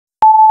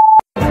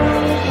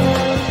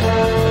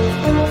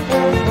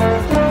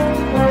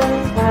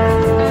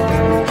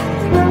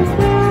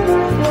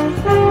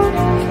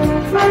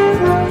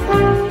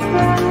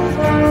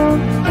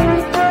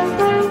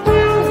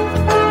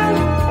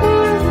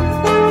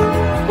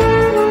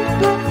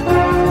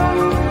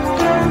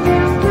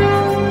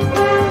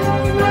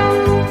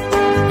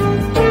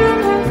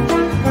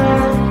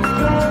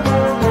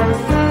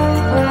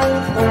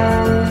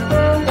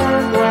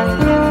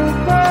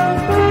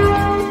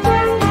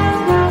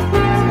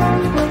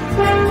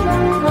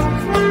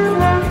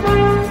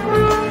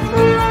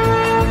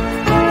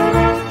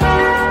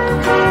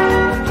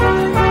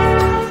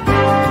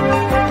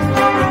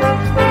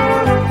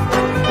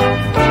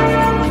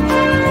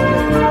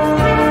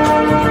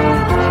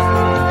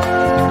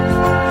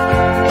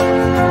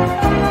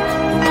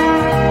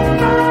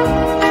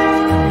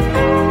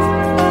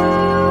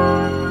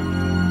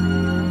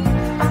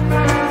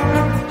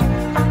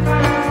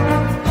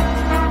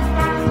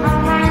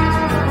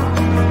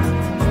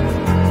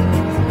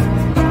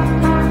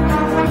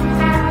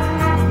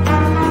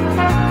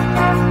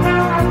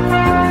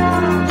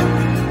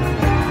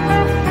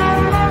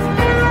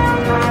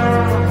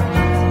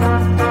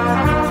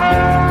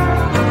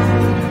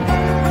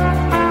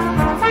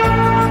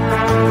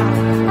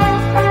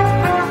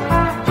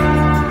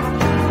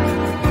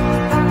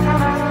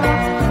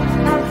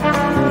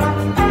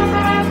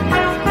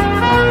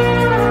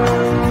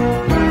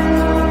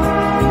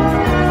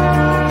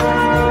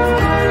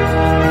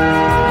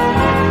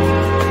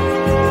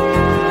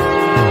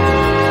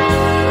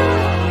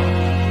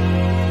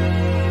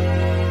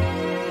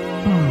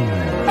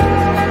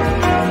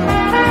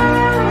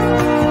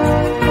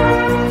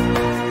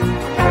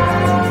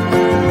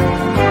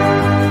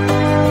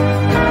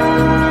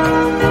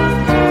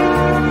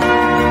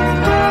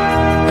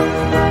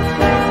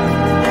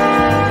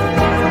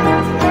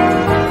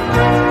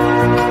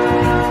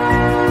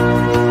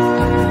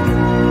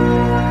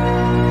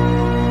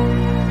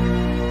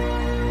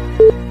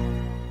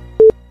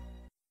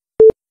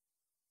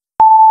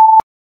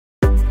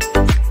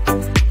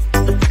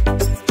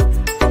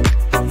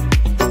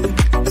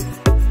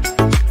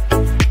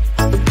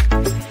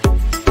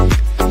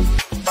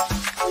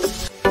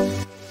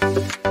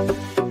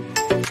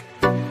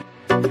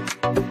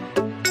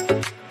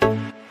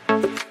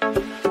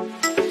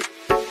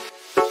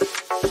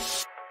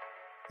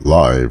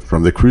Live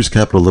from the cruise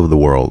capital of the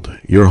world,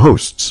 your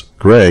hosts,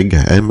 Greg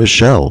and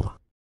Michelle.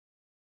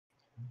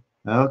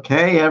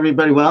 Okay,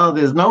 everybody. Well,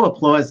 there's no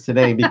applause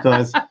today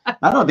because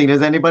I don't think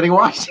there's anybody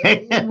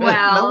watching.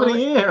 Well,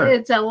 nobody here.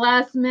 It's a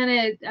last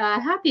minute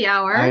happy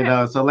hour. I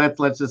know. So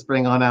let's just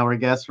bring on our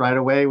guests right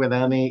away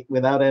without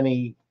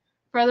any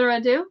Further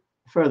ado.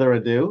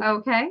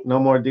 Okay. No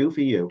more do for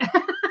you.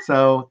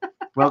 So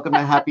welcome to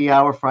Happy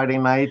Hour Friday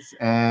nights.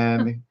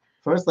 And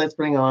first, let's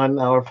bring on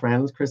our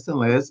friends, Chris and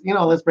Liz.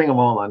 Let's bring them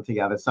all on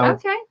together.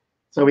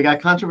 So we got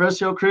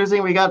Controversial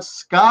Cruising. We got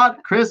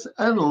Scott, Chris,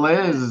 and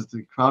Liz,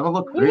 the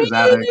Carnival Cruise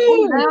Addicts.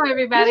 Hello,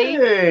 everybody.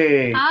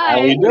 Hey. Hi.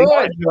 How you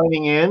doing?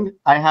 Joining in.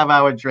 I have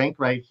our drink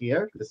right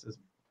here. This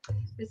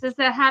is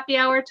a happy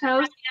hour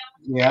toast.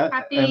 Yeah.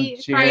 Happy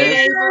cheers.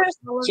 Friday.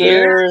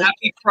 Cheers.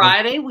 Happy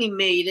Friday. We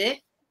made it.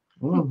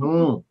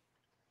 Mm-hmm.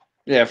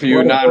 Yeah, for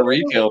you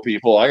non-retail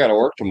people, I got to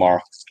work tomorrow.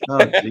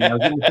 Oh, gee, I was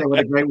going to say what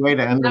a great way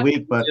to end the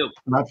week, but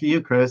not for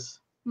you, Chris.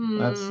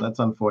 That's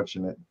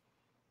unfortunate.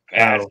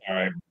 That's all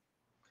right.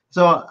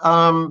 So,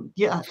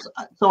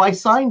 so I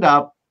signed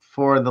up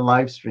for the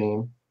live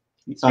stream.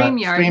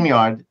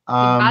 StreamYard.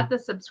 Bought the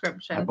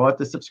subscription. I bought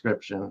the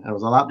subscription. It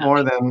was a lot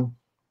more than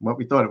what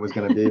we thought it was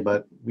going to be,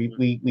 but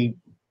we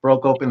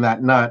broke open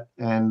that nut.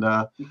 And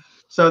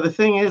so the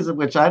thing is,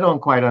 which I don't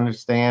quite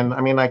understand.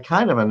 I mean, I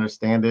kind of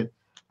understand it.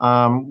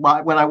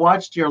 When I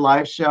watched your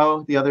live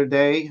show the other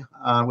day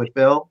with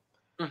Bill,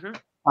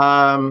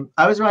 I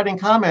was writing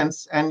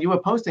comments and you were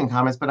posting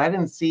comments, but I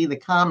didn't see the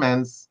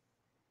comments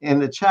in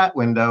the chat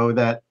window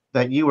that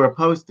you were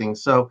posting.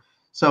 So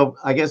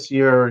I guess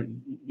you're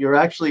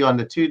actually on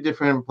the two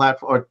different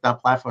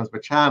not platforms,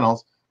 but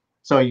channels.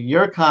 So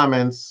your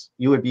comments,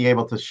 you would be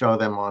able to show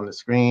them on the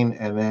screen.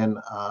 And then,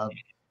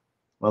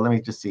 well, let me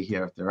just see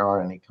here if there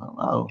are any comments.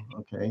 Oh,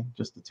 okay,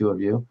 just the two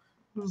of you.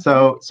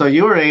 So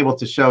you were able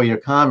to show your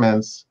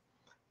comments.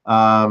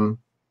 Now,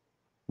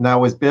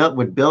 would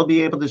Bill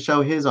be able to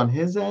show his on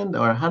his end,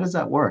 or how does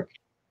that work?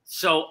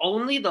 So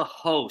only the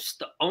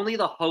host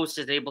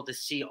is able to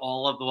see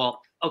all of the,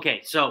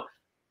 okay, so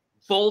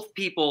both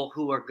people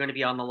who are going to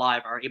be on the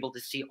live are able to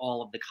see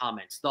all of the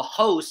comments. The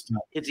host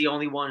is the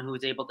only one who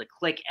is able to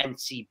click and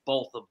see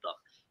both of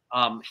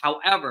them.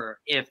 However,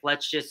 if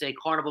let's just say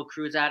Carnival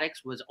Cruise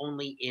Addicts was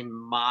only in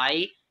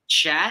my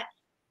chat,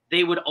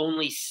 they would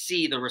only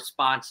see the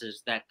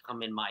responses that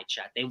come in my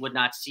chat. They would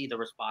not see the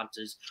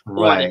responses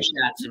or the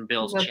chats in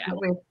Bill's chat.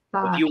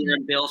 If you were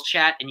in Bill's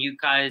chat and you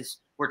guys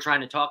were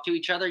trying to talk to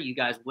each other, you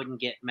guys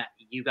wouldn't be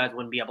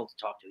able to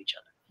talk to each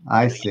other.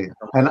 I see.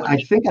 And I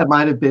think I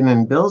might have been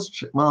in Bill's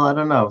well, I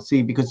don't know.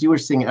 See, because you were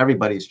seeing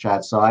everybody's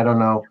chat, so I don't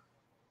know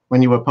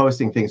when you were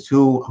posting things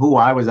who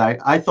I was.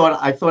 I thought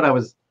I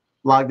was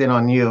logged in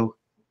on you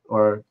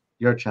or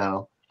your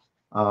channel.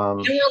 There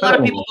were a lot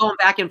of people going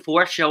back and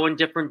forth, showing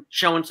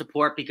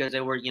support because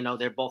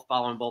they're both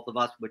following both of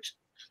us, which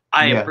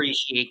I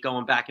appreciate,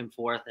 going back and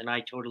forth, and I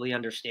totally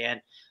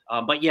understand.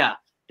 But yeah,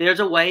 there's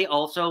a way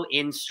also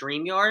in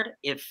StreamYard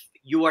if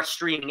you are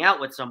streaming out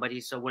with somebody.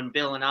 So when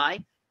Bill and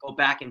I go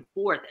back and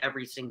forth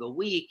every single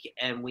week,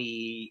 and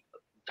he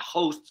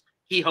hosts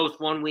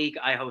 1 week,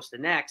 I host the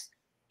next.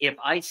 If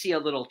I see a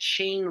little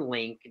chain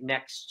link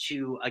next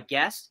to a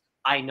guest,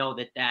 I know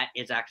that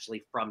is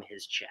actually from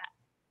his chat.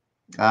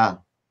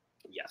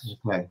 Yes.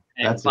 Okay.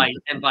 And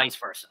vice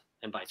versa.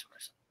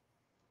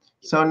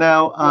 So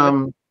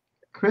now,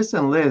 Chris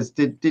and Liz,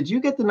 did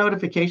you get the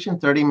notification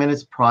 30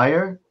 minutes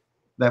prior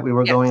that we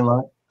were going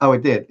live? Oh,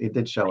 it did. It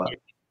did show up.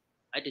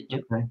 I did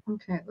too.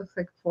 Okay. It looks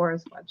like 4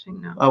 is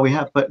watching now.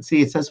 Oh, but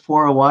see, it says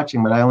 4 are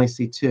watching, but I only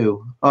see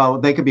 2. Oh,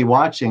 they could be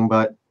watching,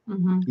 but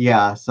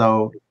yeah.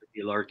 So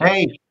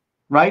hey,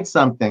 write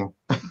something.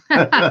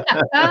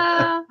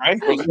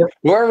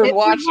 Whoever's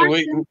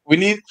watching, we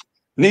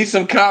need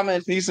some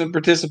comments, need some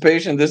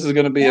participation. This is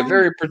going to be a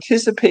very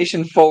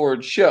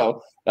participation-forward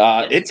show.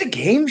 It's a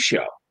game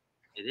show.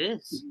 It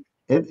is.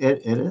 It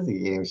is a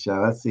game show.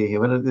 Let's see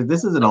here.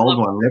 This is an old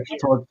one. Let's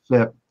talk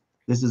ship.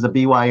 This is a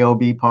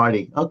BYOB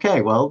party.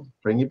 Okay, well,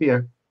 bring your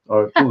beer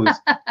or booze.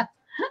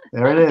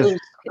 There it is.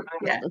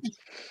 Yeah.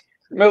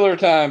 Miller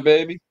time,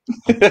 baby.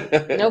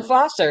 No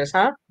Fosters,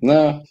 huh?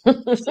 No.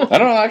 I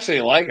don't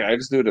actually like it. I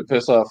just do it to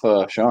piss off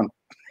Sean.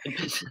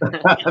 It's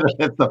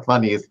the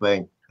funniest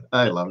thing.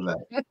 I love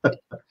that.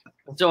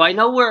 So I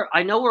know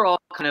we're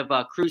all kind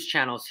of cruise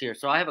channels here.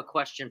 So I have a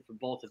question for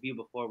both of you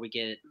before we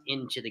get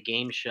into the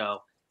game show.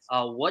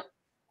 What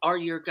are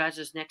your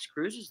guys' next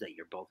cruises that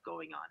you're both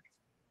going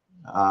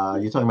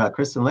on? You talking about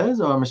Chris and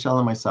Liz or Michelle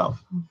and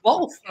myself?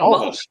 Both.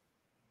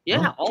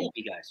 Yeah, all of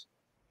you guys.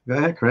 Go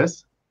ahead,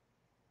 Chris.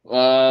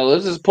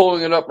 Liz is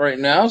pulling it up right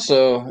now.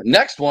 So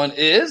next one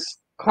is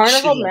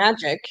Carnival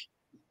Magic.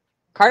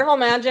 Carnival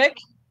Magic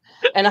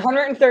and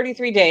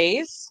 133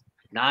 days.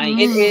 Nice.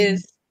 It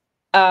is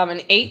an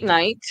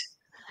 8-night,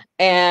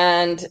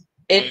 and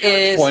it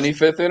is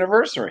 25th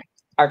anniversary.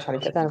 Our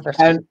 25th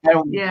anniversary.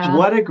 And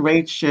what a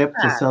great ship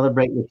to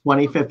celebrate your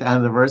 25th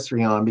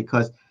anniversary on,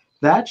 because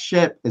that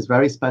ship is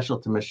very special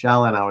to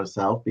Michelle and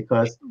ourselves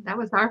because that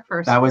was our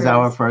first. That was cruise.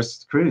 our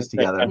first cruise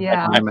together.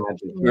 Yeah. On the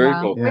Magic. Very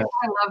cool. Yeah.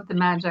 I love the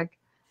Magic.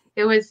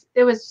 It was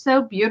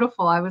so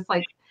beautiful. I was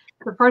like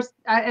the first.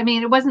 I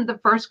mean, it wasn't the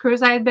first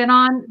cruise I had been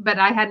on, but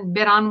I hadn't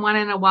been on one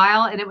in a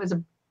while, and it was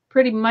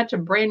pretty much a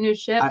brand new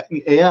ship.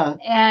 Yeah.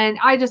 And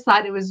I just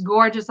thought it was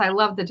gorgeous. I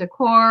love the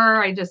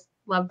decor. I just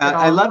loved it all.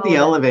 I love the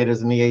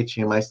elevators in the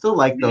atrium. I still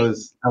like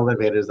those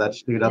elevators that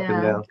shoot up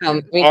and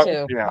down. Me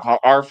too.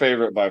 Our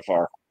favorite by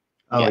far.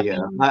 Oh yeah.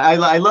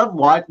 I love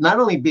not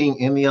only being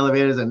in the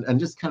elevators and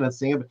just kind of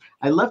seeing it, but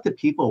I love to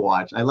people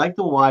watch. I like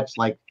to watch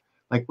like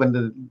when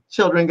the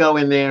children go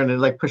in there and they're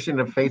like pushing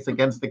their face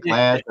against the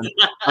glass and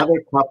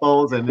other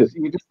couples, and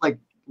you just like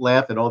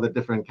laugh at all the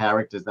different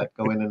characters that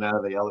go in and out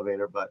of the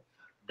elevator. But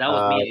that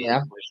was me,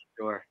 for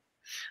sure.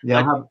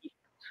 Yeah.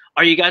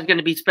 Are you guys going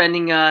to be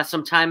spending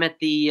some time at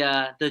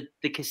the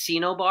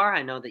casino bar?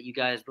 I know that you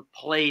guys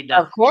played.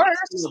 Of course.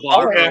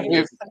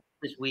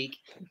 This week,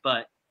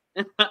 but.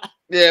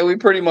 Yeah, we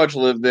pretty much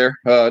lived there.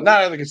 Not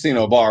at the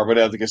casino bar, but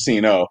at the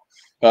casino.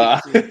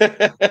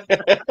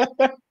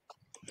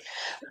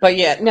 But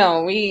yeah,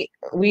 no, we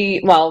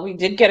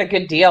did get a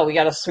good deal. We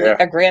got a suite,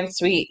 a grand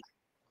suite.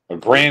 A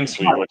grand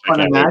suite.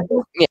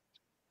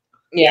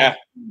 Yeah.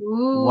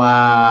 Ooh,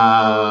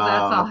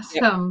 wow. That's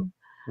awesome.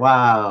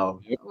 Wow.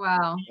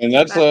 Wow. And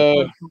that's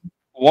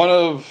one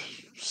of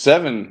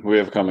 7 we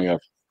have coming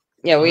up.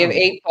 Yeah, we have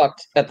 8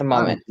 booked at the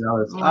moment.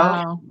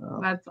 Wow.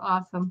 That's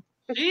awesome.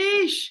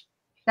 Sheesh.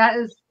 That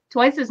is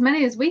twice as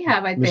many as we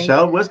have, I think.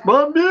 Michelle, West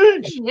Palm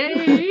Beach.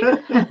 Yay.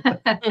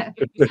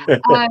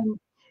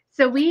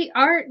 So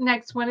our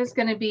next one is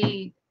going to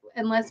be,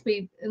 unless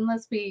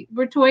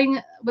we're toying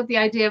with the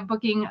idea of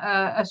booking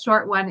a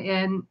short one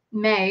in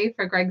May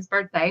for Greg's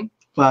birthday.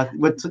 Well,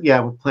 we're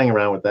playing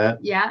around with that.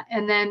 Yeah,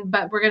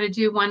 but we're going to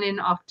do one in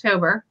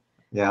October.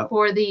 Yeah.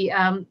 For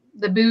the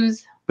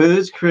booze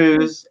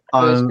cruise.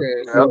 We're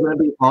going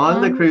to be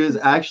on the cruise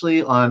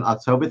actually on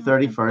October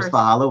 31st for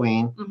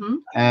Halloween,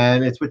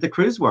 and it's with the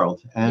Cruise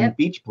World and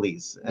Beach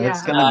Please, and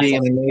it's going to be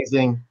an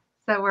amazing.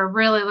 So we're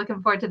really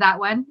looking forward to that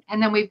one,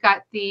 and then we've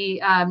got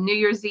the New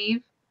Year's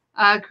Eve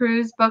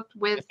cruise booked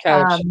with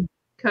Coach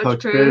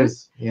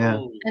Cruise.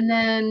 Yeah, and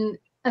then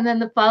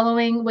the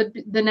following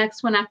the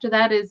next one after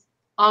that is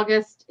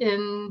August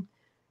in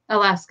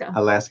Alaska.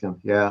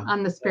 Yeah,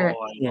 on the Spirit.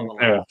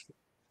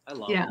 I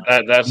love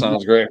that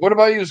sounds great. What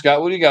about you,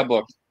 Scott? What do you got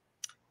booked?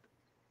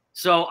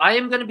 So I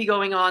am going to be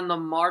going on the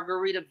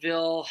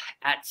Margaritaville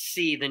at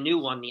Sea, the new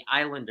one, the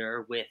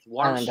Islander with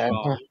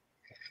Warmstrong.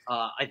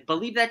 I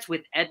believe that's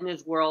with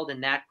Edna's World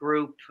and that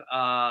group.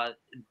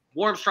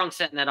 Warmstrong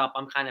setting that up.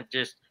 I'm kind of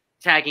just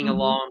tagging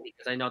along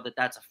because I know that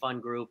that's a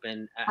fun group,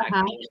 and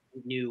I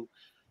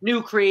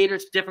new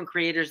creators, different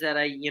creators that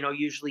I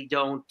usually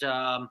don't.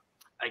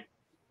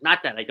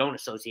 Not that I don't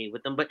associate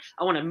with them, but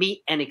I want to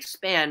meet and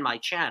expand my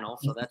channel.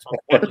 So that's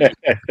what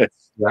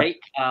right.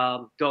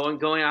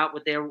 Going out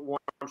with their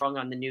Warmstrong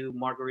on the new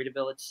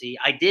Margaritaville at Sea.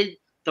 I did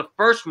the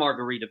first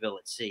Margaritaville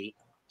at Sea,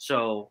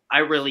 so I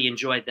really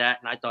enjoyed that,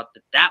 and I thought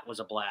that was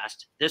a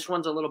blast. This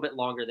one's a little bit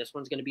longer. This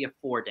one's going to be a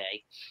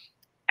 4-day.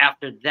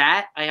 After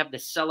that, I have the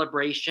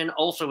Celebration,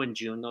 also in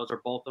June. Those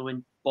are both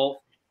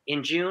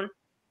in June,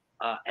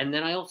 and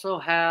then I also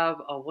have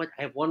I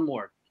have one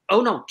more. Oh,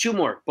 no, 2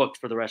 more booked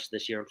for the rest of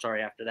this year. I'm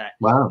sorry, after that.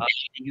 Wow.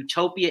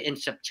 Utopia in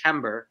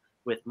September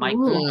with Mike.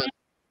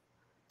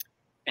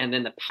 And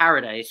then the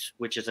Paradise,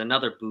 which is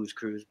another booze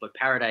cruise, but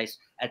Paradise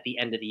at the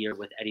end of the year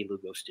with Eddie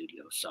Lugo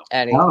Studios. So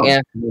Eddie,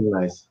 really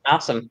nice.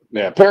 Awesome.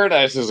 Yeah,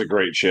 Paradise is a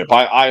great ship.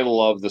 I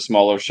love the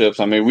smaller ships.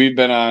 I mean, we've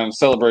been on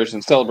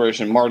Celebration,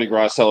 Mardi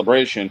Gras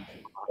Celebration,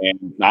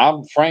 and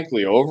I'm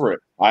frankly over it.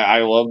 I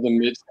love the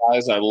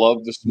mid-size. I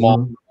love the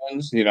small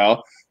ones.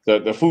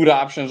 The food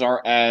options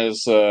aren't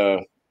as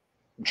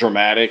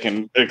dramatic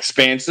and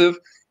expansive,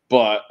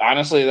 but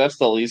honestly, that's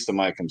the least of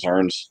my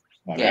concerns.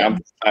 I mean,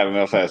 I have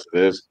enough as it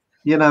is.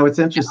 It's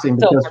interesting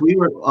because we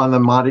were on the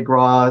Mardi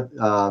Gras,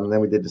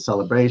 then we did the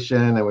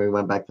Celebration, and we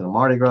went back to the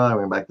Mardi Gras, and we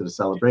went back to the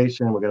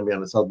Celebration. We're going to be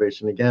on the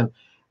Celebration again,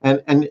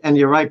 and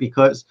you're right,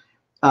 because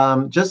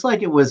just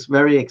like it was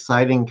very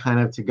exciting kind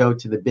of to go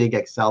to the big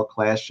XL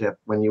class ship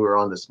when you were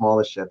on the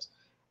smaller ships,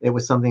 it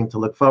was something to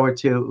look forward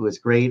to. It was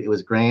great. It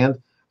was grand.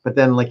 But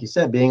then, like you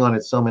said, being on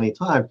it so many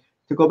times,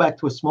 to go back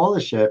to a smaller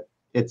ship,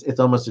 it's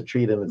almost a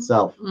treat in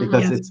itself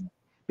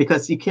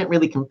because you can't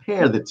really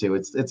compare the two.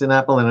 It's an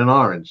apple and an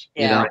orange.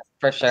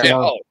 For sure.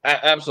 Yeah,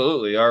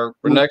 absolutely. Our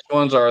next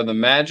ones are the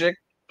Magic,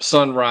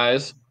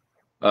 Sunrise,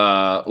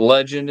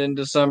 Legend in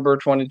December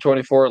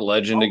 2024,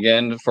 Legend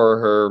again for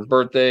her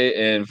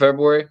birthday in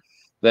February.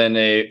 Then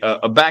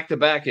a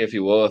back-to-back, if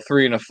you will, a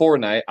 3 and a 4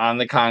 night on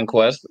the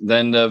Conquest,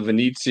 then the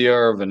Venezia,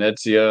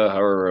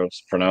 however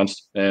it's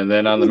pronounced, and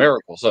then on the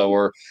Miracle. So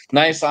we're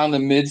nice on the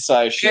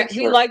mid-size ships.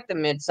 We like the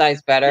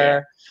mid-size better.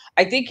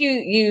 Yeah. I think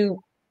you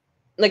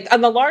like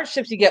on the large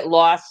ships you get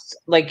lost,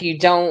 like you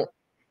don't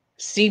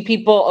see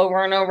people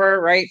over and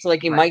over, right? So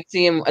like you might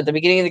see them at the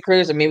beginning of the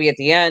cruise and maybe at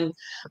the end,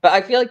 but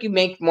I feel like you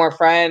make more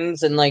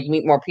friends and like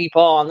meet more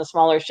people on the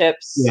smaller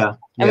ships. Yeah.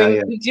 I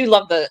mean, we do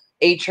love the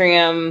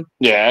atrium.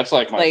 Yeah, that's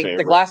like my Like favorite.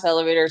 the glass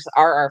elevators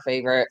are our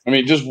favorite. I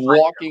mean, just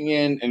walking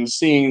in and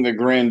seeing the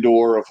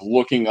grandeur of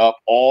looking up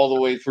all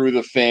the way through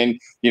the fin,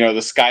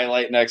 the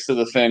skylight next to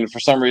the fin.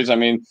 For some reason, I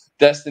mean,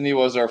 Destiny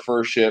was our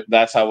first ship.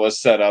 That's how it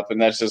was set up, and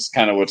that's just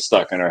kind of what's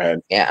stuck in our head.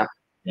 Yeah.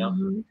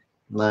 Mm-hmm.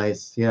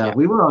 Nice. Yeah,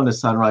 we were on the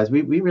Sunrise.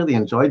 We really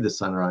enjoyed the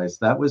Sunrise.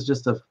 That was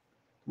just a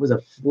 4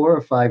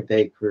 or 5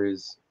 day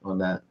cruise on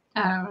that.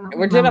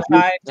 We're doing a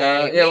 5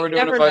 day. Yeah, we're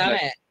doing never a 5 done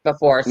day. it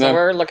before, so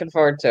we're looking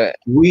forward to it.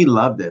 We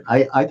loved it.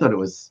 I thought it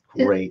was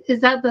great. Is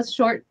that the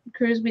short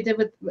cruise we did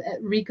with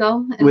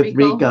Rico? With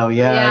Rico,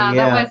 yeah.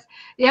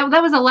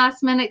 That was a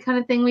last minute kind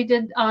of thing we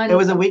did on. It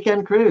was a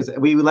weekend cruise.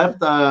 We left.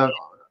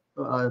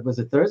 Was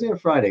it Thursday or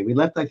Friday? We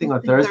left, I think,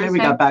 on Thursday. We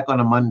got back on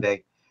a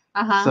Monday.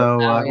 So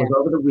it was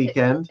over the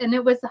weekend. And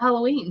it was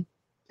Halloween.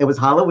 It was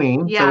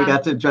Halloween, so we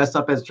got to dress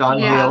up as John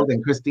Heald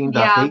and Christine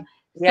Duffy.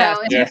 Yeah.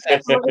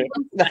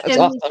 That's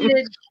awesome.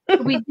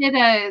 We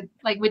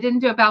didn't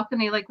do a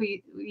balcony like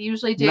we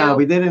usually do. No,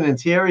 we did an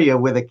interior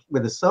with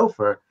a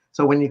sofa.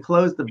 So when you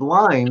closed the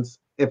blinds,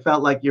 it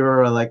felt like you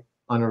were like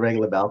on a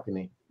regular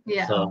balcony.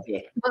 Yeah. So,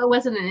 but it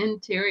wasn't an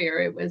interior.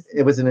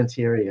 It was an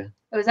interior.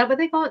 Oh, is that what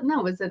they call it?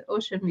 No, it was an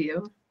ocean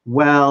view.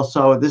 Well,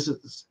 so this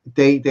is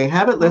they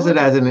have it listed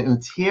as an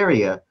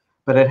interior,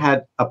 but it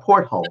had a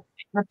porthole.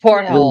 A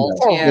porthole.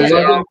 It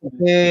wasn't a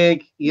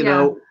big,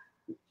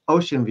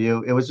 ocean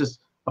view. It was just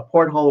a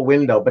porthole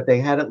window, but they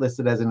had it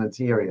listed as an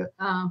interior.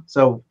 Oh.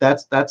 So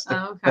that's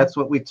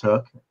what we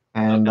took.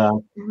 And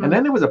and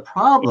then there was a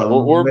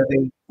problem where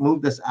they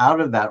moved us out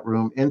of that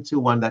room into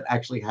one that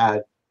actually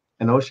had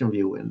an ocean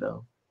view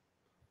window.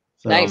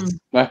 So, nice.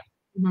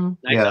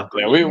 Yeah.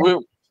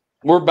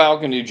 We're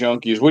balcony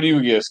junkies. What do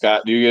you get,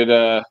 Scott? Do you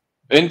get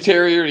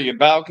interior? Do you get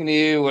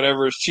balcony?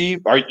 Whatever is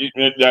cheap. Are you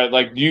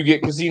do you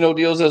get casino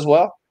deals as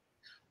well?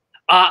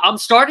 I'm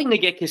starting to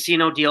get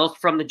casino deals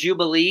from the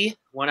Jubilee.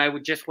 When I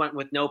just went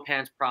with No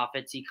Pants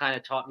Profits, he kind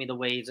of taught me the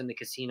ways in the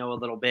casino a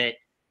little bit.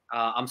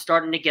 I'm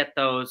starting to get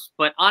those,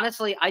 but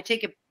honestly, I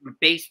take it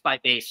base by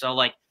base. So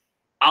like,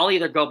 I'll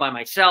either go by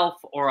myself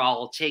or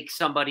I'll take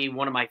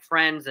one of my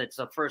friends that's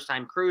a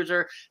first-time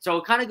cruiser. So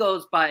it kind of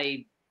goes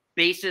by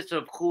basis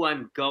of who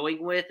I'm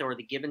going with or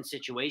the given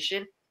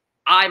situation.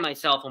 I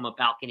myself am a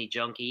balcony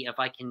junkie. If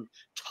I can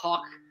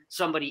talk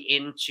somebody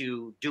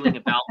into doing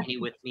a balcony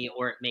with me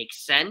or it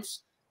makes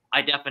sense,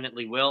 I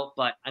definitely will.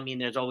 But I mean,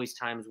 there's always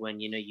times when,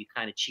 you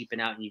kind of cheapen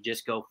out and you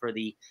just go for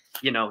the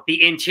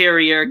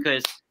interior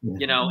because,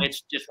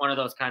 it's just one of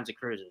those kinds of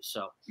cruises.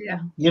 So, yeah.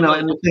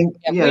 And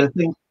the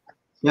thing,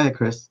 yeah,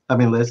 Chris. I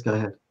mean, Liz, go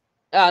ahead.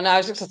 No, I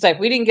was just going to say, if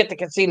we didn't get the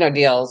casino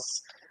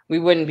deals, we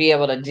wouldn't be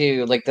able to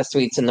do like the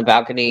suites and the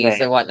balconies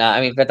and whatnot.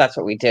 I mean, but that's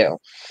what we do.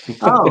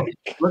 Oh,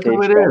 look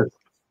who it is.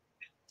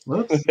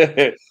 Whoops.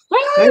 Hey,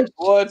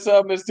 what's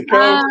up, Mr.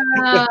 Coach?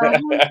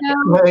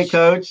 Hey,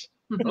 Coach.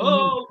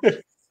 Oh.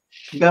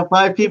 You got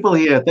 5 people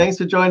here. Thanks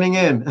for joining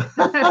in.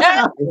 We're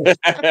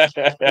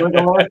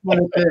the last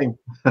minute thing.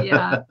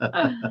 Yeah.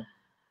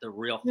 The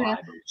real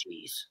fiber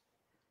cheese.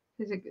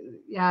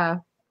 Yeah.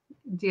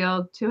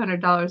 Deal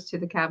 $200 to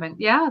the cabin.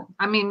 Yeah.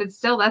 I mean,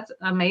 that's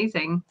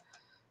amazing.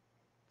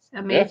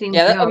 Amazing.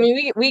 Yeah. deal. I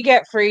mean, we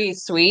get free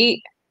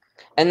suite,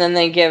 and then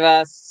they give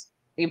us,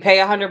 you pay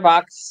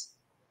 $100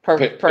 per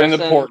person. And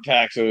the port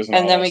taxes.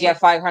 And then we get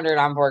 500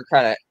 onboard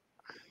credit.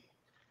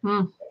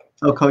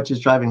 Oh, Coach is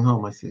driving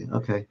home. I see.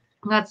 Okay.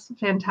 That's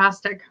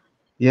fantastic.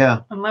 Yeah.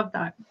 I love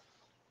that.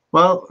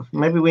 Well,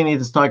 maybe we need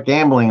to start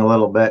gambling a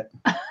little bit.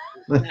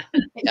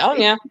 Oh,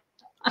 yeah.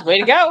 Way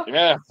to go.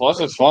 Yeah.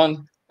 Plus, it's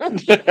fun.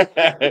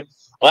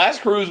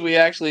 Last cruise, we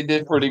actually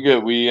did pretty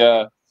good.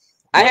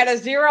 I had a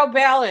 0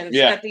 balance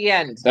at the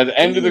end. At the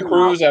end of the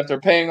cruise, after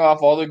paying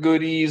off all the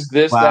goodies,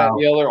 that, and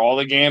the other, all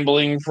the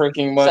gambling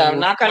freaking money, so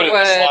knock on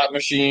wood. Slot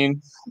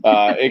machine,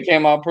 it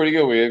came out pretty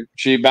good.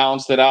 She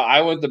balanced it out.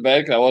 I went to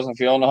bed because I wasn't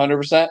feeling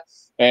 100%.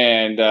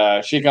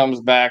 And she comes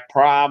back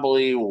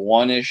probably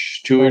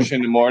 1-ish, 2-ish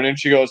in the morning.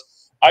 She goes,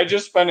 I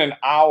just spent an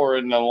hour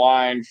in the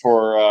line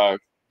for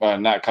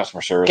not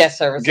customer service.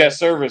 Guest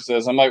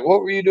services. I'm like,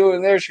 what were you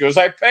doing there? She goes,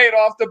 I paid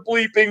off the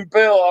bleeping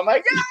bill. I'm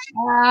like,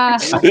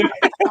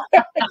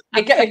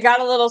 It got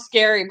a little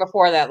scary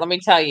before that, let me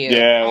tell you.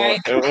 Yeah, right?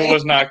 it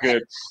was not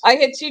good. I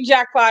hit 2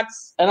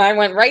 jackpots, and I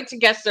went right to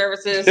guest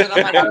services, and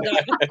I'm like, I'm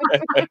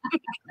done.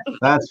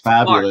 That's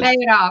fabulous. Pay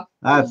it off.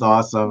 That's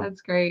awesome.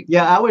 That's great.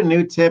 Yeah, our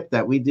new tip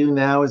that we do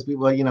now is we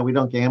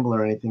don't gamble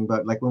or anything,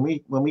 but like when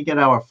we get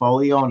our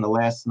folio on the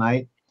last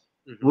night,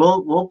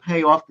 we'll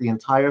pay off the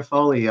entire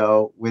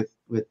folio with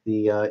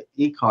the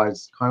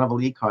e-cards,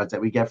 Carnival e-cards that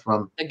we get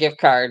from the gift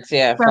cards,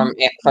 from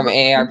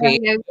AARP.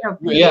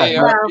 Yeah,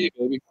 AARP,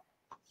 baby.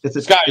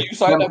 Scott, you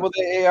signed up with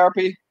the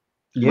AARP?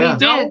 Yeah. We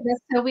did.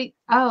 So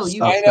you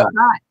signed up.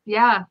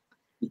 Yeah.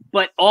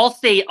 But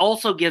Allstate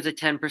also gives a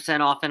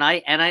 10% off, and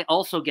I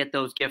also get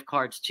those gift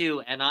cards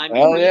too. And I'm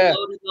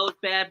loading those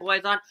bad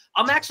boys on.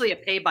 I'm actually a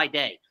pay by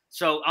day.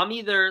 So I'm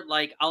either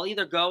like, I'll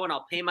either go and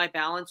I'll pay my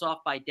balance off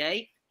by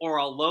day, or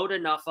I'll load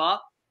enough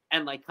up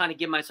and like kind of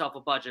give myself a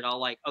budget. I'll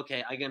like,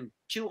 okay, I give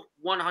 2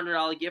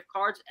 $100 gift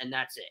cards and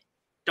that's it.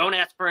 Don't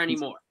ask for any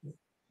more.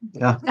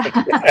 Yeah.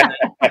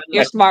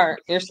 You're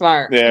smart. You're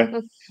smart. Yeah.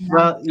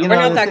 Well, you We're know,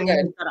 not the that thing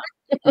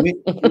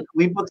good. is,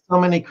 we book so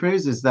many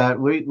cruises that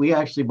we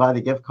actually buy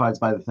the gift cards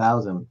by the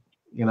thousand.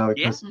 You know,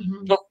 Yeah. because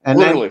Mhm. and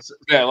Literally.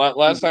 then Yeah.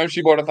 Last time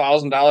she bought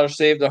 $1,000,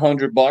 saved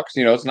 $100.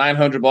 You know, it's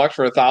 $900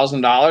 for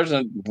 $1,000,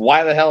 and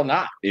why the hell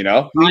not? You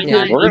know, we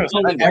Yeah. did we're gonna we did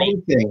spend it.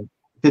 everything.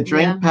 The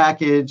drink Yeah.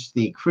 package,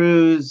 the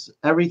cruise,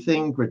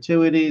 everything,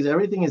 gratuities,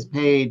 everything is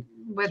paid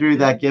With through the-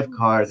 that gift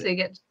card. So you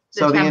get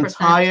So the 10%.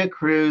 entire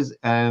cruise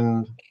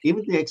and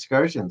even the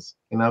excursions,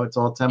 you know, it's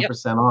all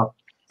 10% off.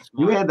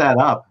 You Smart. add that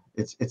up,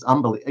 it's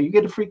unbelievable. You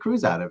get a free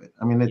cruise out of it.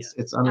 I mean, it's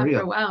After a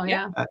unreal. while,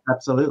 yeah.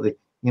 Absolutely.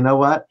 You know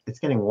what? It's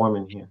getting warm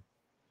in here.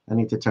 I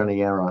need to turn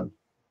the air on.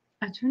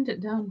 I turned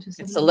it down just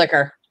a It's the little.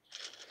 liquor.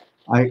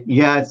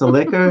 Yeah, it's a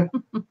liquor.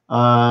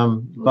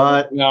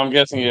 But No, I'm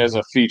guessing he has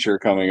a feature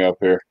coming up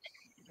here.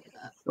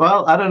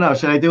 well, I don't know.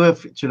 Should I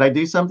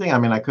do something? I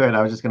mean, I could.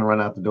 I was just gonna run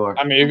out the door.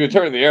 I mean, if you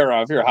turn the air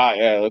on, if you're hot,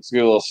 yeah, let's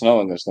get a little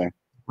snow in this thing.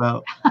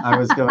 Well, I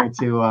was going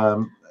to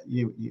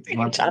you What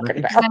are you talking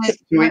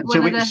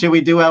about? should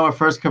we do our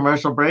first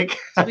commercial break?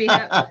 Do we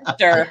have-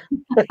 Sure.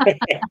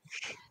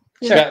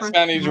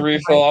 Scott needs a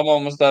refill. I'm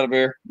almost out of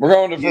beer. We're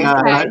going to first Yeah,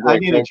 commercial I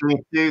break, need a folks.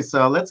 drink too.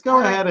 So let's go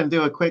ahead and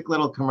do a quick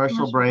little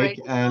commercial Commercial break.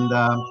 break. And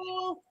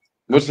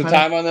What's the I'm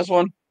trying time on this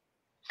one?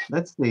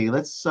 let's see.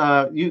 Let's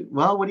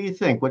well, what do you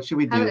think? What should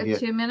we Have do a here?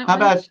 2-minute How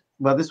one? about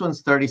well, this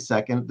one's 30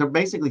 seconds. They're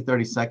basically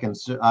 30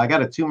 seconds. I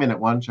got a 2-minute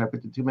one. Should I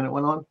put the 2-minute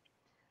one on?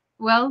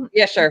 Well,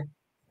 Yeah, sure.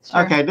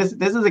 sure. Okay, this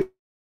is a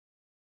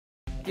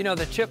You know,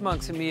 the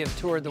Chipmunks and me have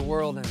toured the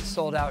world and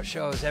sold out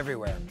shows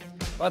everywhere.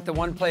 But the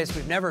one place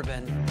we've never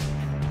been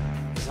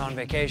is on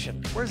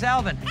vacation. Where's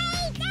Alvin?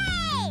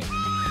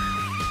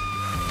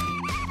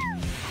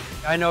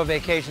 I know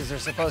vacations are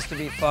supposed to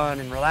be fun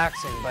and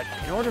relaxing, but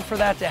in order for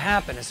that to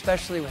happen,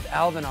 especially with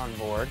Alvin on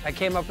board, I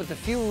came up with a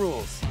few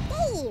rules.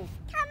 Steve,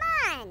 come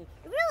on.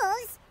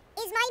 Rules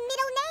is my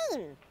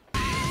middle name.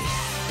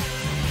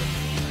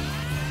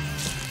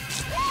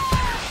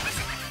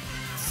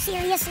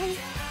 Seriously?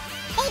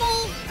 Hey,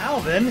 Dave.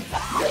 Alvin?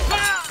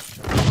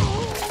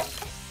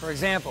 For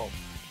example,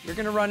 you're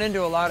gonna run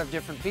into a lot of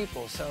different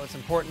people, so it's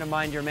important to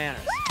mind your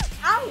manners.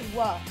 Oh,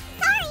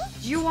 sorry.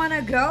 You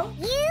wanna go?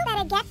 You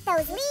better get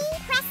those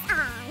lean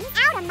press-ons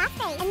out of my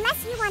face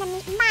unless you want to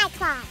meet my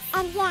claws.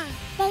 And yeah,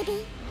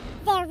 baby,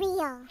 they're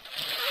real.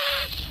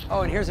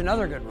 Oh, and here's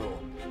another good rule.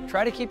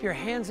 Try to keep your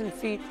hands and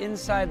feet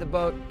inside the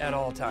boat at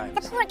all The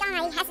times. poor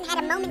guy hasn't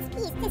had a moment's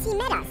peace since he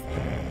met us.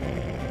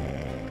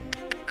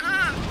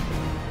 Ah.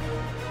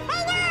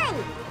 Hang on!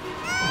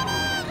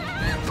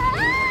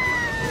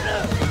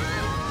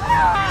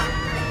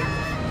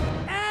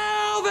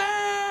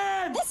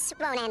 Alvin! This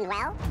won't end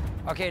well.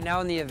 Okay, now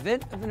in the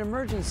event of an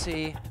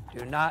emergency,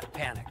 do not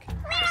panic.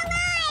 We're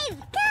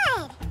alive!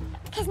 Good!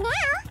 Because now,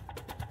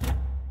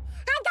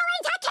 I'm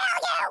going to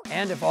kill you!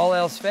 And if all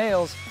else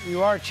fails,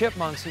 you are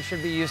chipmunks who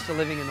should be used to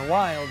living in the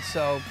wild,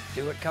 so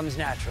do what comes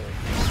naturally.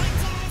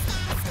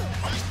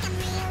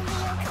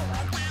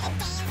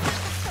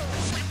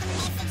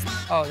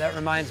 Oh, that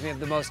reminds me of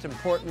the most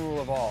important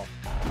rule of all.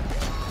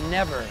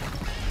 Never,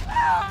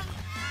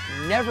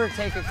 never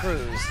take a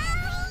cruise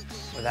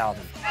with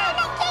Alvin.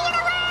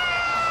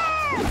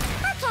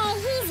 Okay,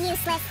 he's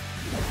useless.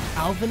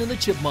 Alvin and the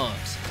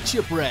Chipmunks,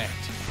 Chipwrecked.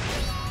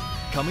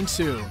 Coming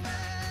soon.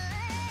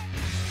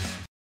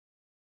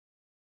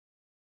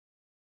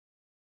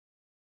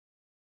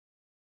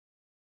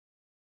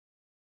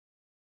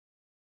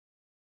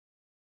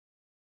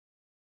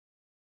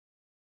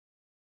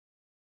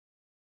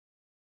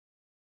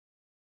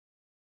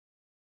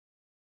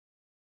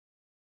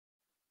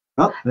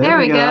 Oh, There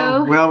we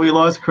go. Well, we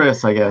lost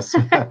Chris, I guess.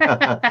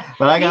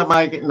 But I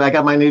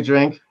got my new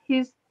drink.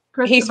 He's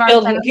Chris He the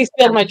bartender.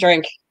 spilled my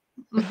drink.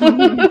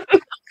 Mhm.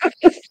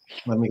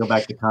 Let me go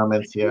back to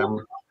comments here.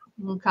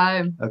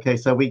 Okay. Okay,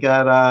 so we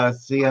got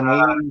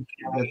CME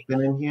that's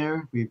been in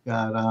here. We've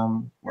got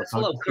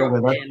Hello, Coach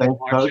with us. and Thanks,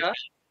 Coach. Marsha.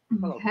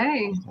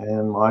 Okay.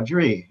 And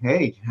Marjorie.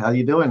 Hey, how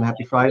you doing?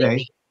 Happy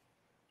Friday.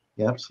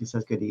 Yep, she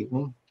says good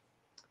evening.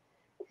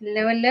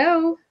 Hello,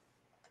 hello.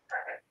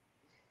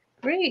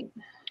 Great.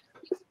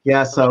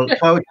 Yeah, so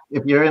Coach,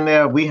 if you're in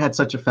there, we had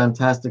such a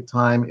fantastic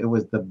time. It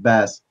was the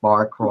best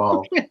bar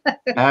crawl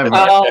ever.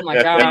 Oh my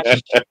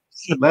gosh.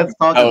 Let's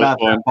talk That was about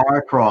fun. that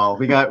bar crawl.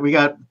 We got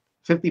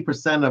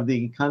 50% of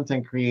the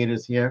content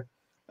creators here.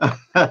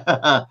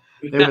 It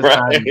was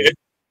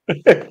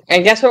Right.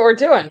 And guess what we're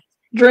doing?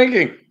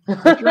 Drinking.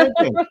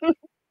 drinking.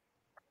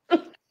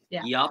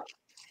 Yup.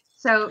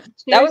 So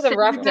That was cheers a to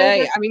rough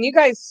everybody. day. I mean, you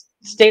guys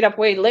stayed up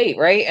way late,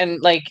 right? And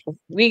like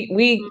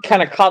we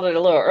kind of called it a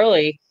little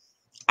early.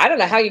 I don't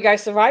know how you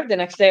guys survived the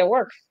next day at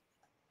work.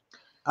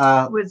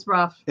 Uh, It was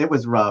rough. It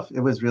was rough.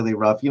 It was really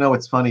rough. You know,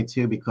 it's funny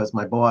too because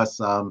my boss,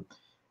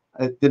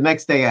 the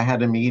next day I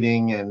had a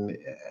meeting and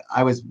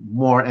I was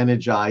more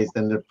energized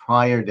than the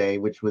prior day,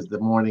 which was the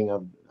morning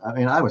of. I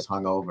mean, I was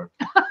hungover.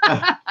 and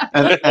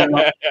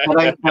I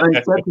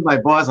said to my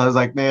boss, I was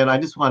like, man, I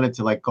just wanted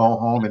to like go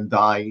home and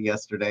die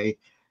yesterday.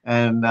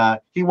 And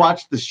he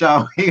watched the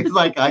show. He was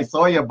like, I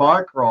saw your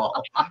bar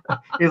crawl.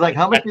 He's like,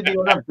 how much did you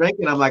end up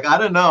drinking? I'm like, I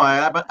don't know.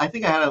 I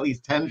think I had at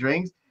least 10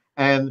 drinks.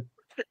 And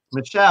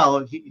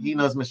Michelle, he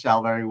knows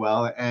Michelle very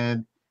well.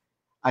 And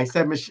I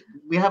said,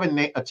 we have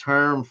a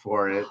term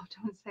for it. Oh,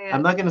 don't say it.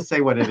 I'm not going to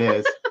say what it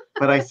is,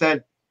 but I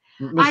said,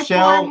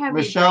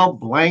 Michelle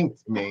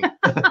blanked me.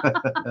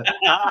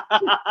 Yeah,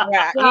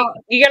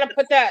 you got to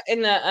put that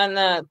in on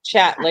the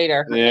chat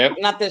later. Yep.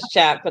 Not this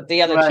chat, but the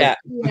other chat.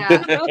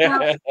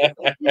 Yeah.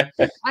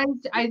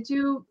 I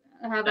do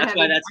have That's a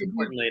why heavy, that's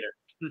important later.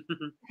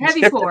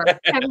 heavy pour.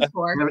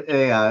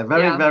 Yeah,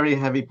 very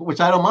heavy, which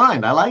I don't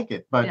mind. I like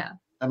it, but Yeah.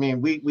 I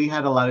mean, we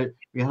had a lot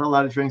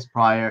of drinks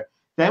prior.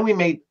 Then we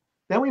made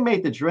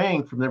the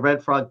drink from the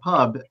Red Frog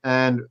Pub,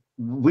 and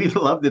we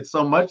loved it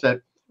so much that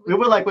we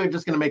were like, we're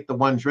just going to make the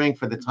one drink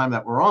for the time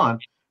that we're on.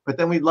 But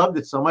then we loved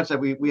it so much that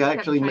we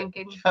actually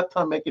kept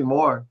on making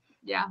more.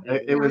 Yeah,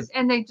 it was,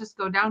 and they just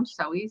go down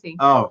so easy.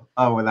 Oh,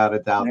 without a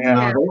doubt. Yeah.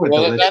 No, they were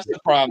Well, delicious. that's the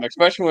problem,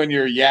 especially when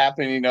you're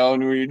yapping, you know,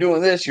 and when you're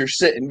doing this, you're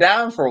sitting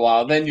down for a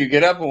while. Then you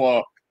get up and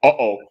go,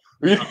 uh-oh.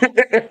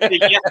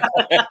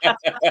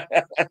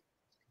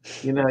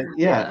 You know,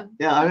 yeah.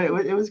 I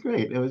mean, it was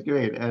great. It was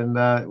great, and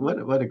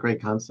what a great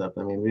concept.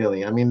 I mean,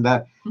 really. I mean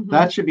that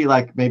should be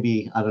like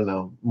maybe I don't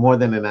know more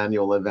than an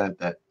annual event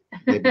that.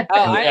 Maybe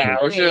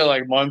we should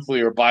like monthly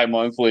or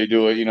bi-monthly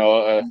do it. You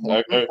know,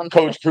 a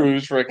Coach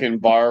Cruz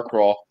freaking bar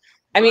crawl.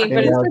 I mean,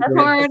 but it's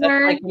perfect. That's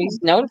like what he's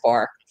known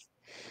for.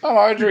 Oh,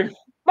 Marjorie.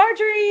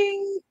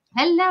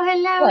 Hello.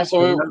 Yeah,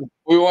 so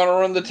we want to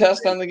run the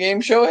test on the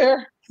game show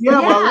here. Yeah,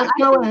 well, let's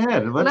go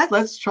ahead.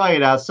 Let's try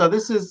it out. So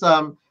this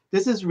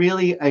is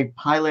really a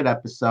pilot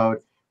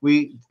episode.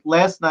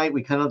 Last night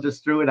we kind of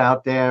just threw it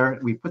out there.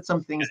 We put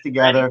some things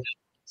together.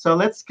 So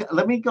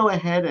let me go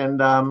ahead and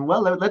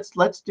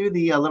let's do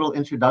the little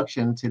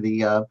introduction to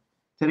the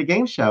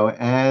game show,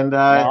 and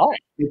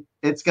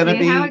it's going to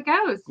be how it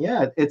goes.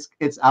 Yeah,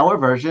 it's our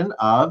version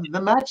of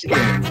the match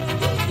game.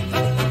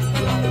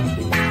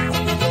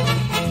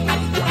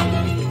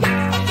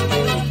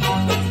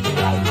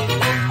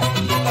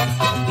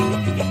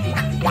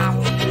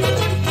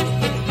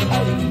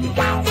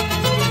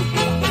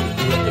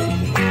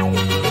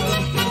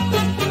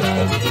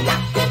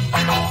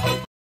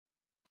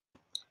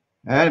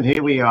 And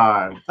here we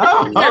are. To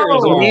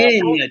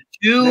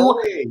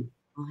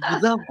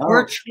the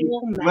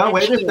virtual match. Well,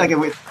 wait a second.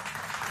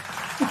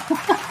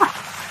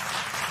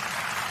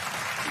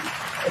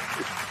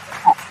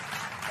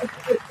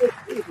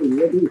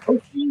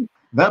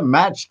 The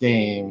match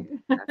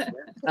game.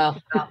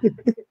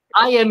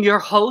 I am your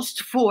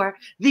host for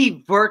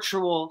the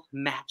virtual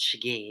match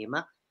game.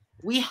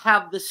 We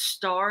have the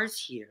stars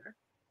here.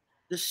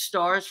 The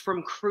stars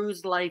from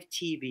Cruise Life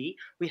TV.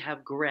 We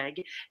have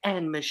Greg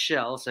and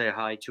Michelle. Say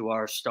hi to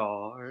our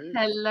stars.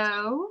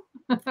 Hello.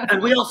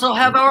 And we also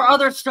have our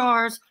other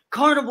stars,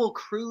 Carnival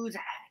Cruise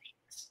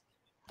Addicts.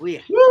 Woo!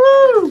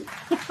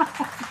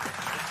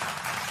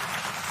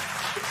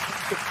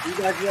 You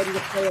guys ready to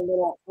play a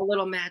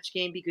little match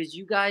game? Because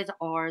you guys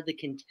are the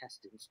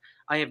contestants.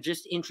 I have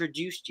just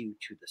introduced you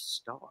to the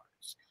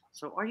stars.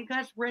 So are you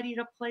guys ready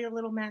to play a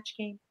little match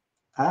game?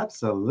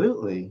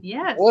 Absolutely.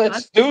 Yes.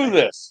 Let's do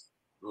this.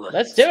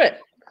 Let's do it.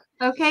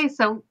 Okay,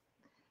 so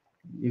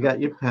you got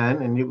your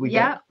pen, and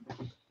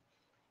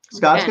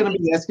Scott's going to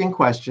be asking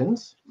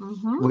questions.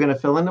 Mm-hmm. We're going to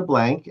fill in the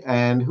blank,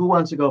 and who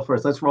wants to go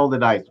first? Let's roll the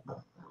dice.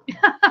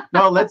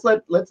 No, let's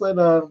let Liz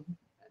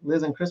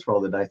and Chris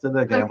roll the dice. They're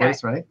the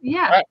gamblers, right?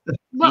 Yeah. All right.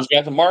 Well,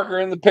 got the marker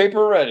and the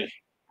paper ready.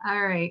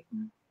 All right.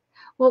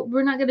 Well,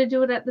 we're not going to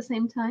do it at the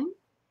same time.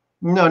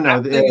 No.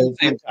 At the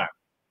same time.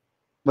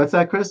 What's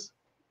that, Chris?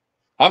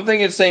 I'm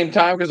thinking same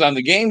time because on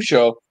the game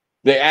show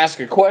they ask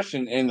a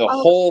question and the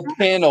whole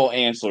panel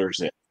answers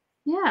it.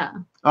 Yeah.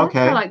 Okay.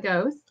 That's how it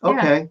goes.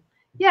 Okay.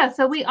 Yeah.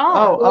 So we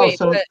all.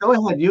 So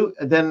go ahead.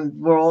 Then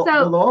we'll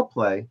all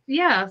play.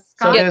 Yeah. So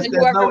Scott, there's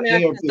no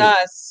A or B.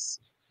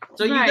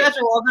 So you guys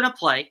are all going to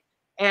play,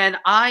 and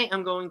I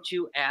am going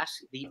to ask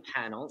the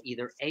panel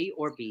either A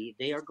or B.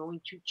 They are going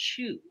to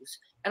choose,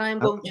 and I am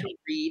going to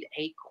read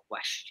a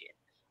question.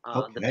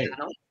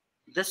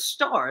 The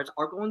stars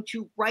are going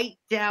to write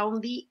down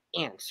the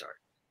answer,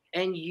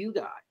 and you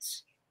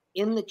guys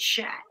in the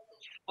chat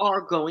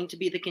are going to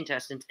be the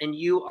contestants, and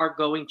you are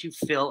going to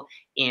fill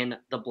in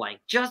the blank,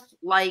 just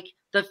like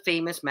the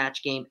famous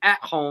match game at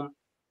home.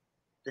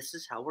 This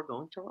is how we're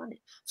going to run it.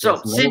 So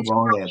since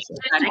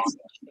Addicts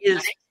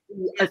is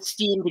the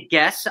esteemed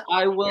guest,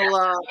 I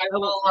will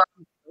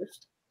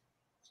first.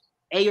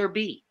 A or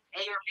B?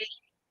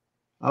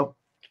 Oh,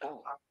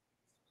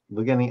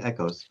 we're getting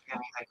echoes.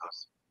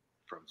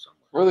 From someone.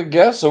 We're the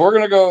guests, so we're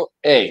gonna go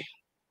A.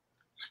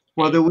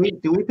 Well, do we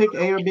pick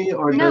A or B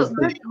or no?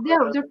 They're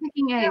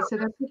picking A, so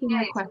they're picking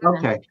a question.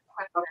 Okay.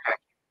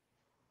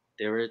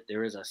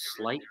 There is a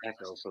slight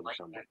echo from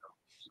someone.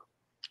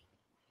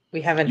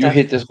 We haven't You done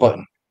hit this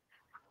button.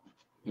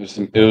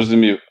 It was the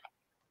mute.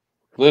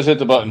 Liz, hit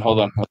the button. Hold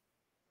on.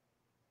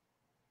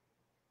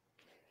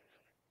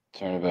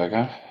 Turn it back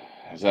on.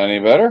 Is that any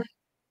better?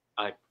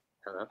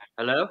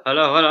 Hello.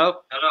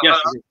 Yes.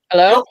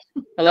 Hello?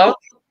 Hello?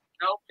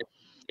 No.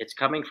 It's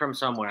coming from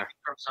somewhere.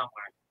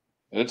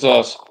 It's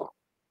us.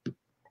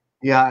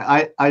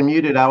 Yeah, I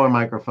muted our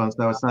microphone,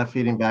 so it's not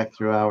feeding back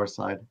through our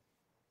side.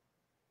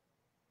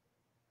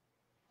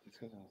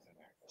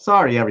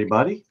 Sorry,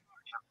 everybody.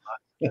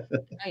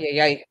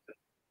 Ay.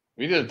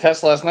 We did a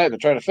test last night to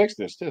try to fix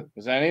this too.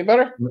 Is that any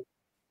better?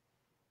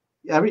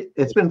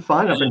 It's been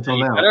fine up until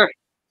now. Better?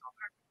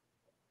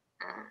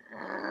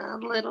 A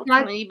little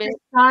tiny bit.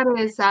 Scott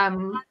is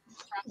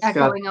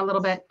echoing a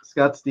little bit.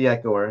 Scott's the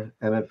echoer,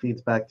 and it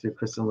feeds back to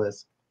Chris and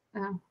Liz.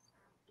 Oh.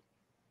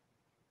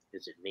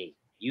 Is it me?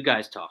 You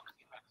guys talk.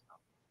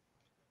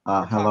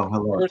 Hello.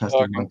 We're Testing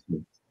talking. 1,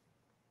 2.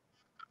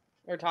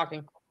 We're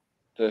talking.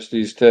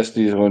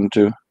 Testies, 1,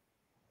 2.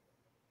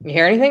 You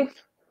hear anything?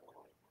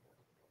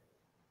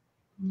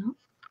 No.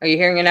 Are you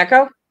hearing an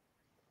echo?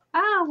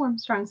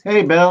 Armstrong's.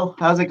 Hey, Bill.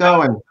 How's it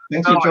going?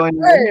 Thanks for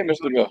joining Hey, me.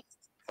 Mr. Bill.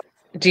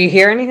 Do you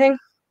hear anything?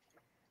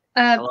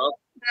 Hello?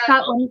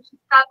 Scott,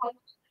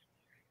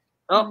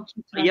 Oh,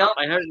 yep,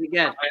 I heard it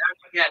again.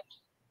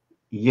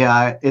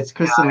 Yeah, it's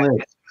Chris and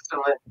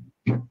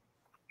Liz.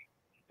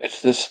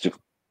 It's this stupid.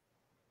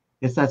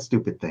 It's that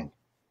stupid thing.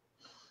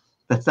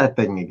 That's that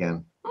thing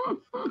again.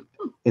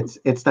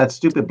 It's that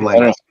stupid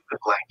blank.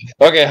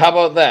 Okay, how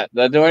about that?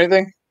 Did that do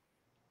anything?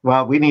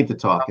 Well, we need to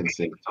talk and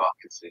see.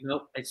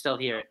 Nope, I still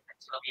hear it.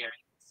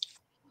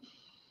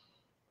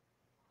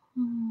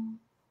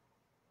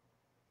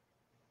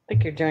 I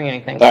think you're doing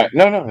anything. All right,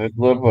 no, it's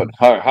a little bit.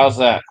 All right, how's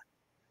that?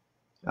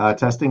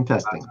 Testing. No,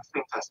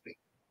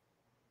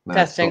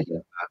 Testing.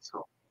 it's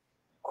so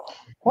good.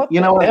 What?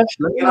 You know what? the-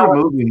 Let me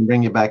remove you and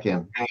bring you back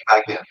in.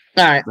 All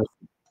right.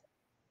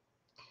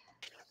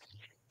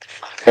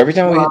 Every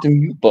time we hit the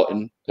mute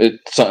button,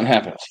 something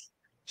happens.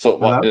 So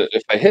what, Hello?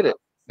 if I hit it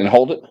and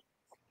hold it,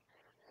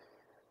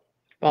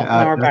 Well,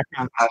 now we're back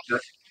on.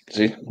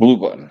 see, blue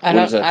button. I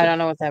What does don't. that I do? don't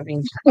know what that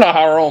means. I don't know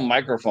how our own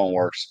microphone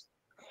works.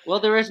 Well,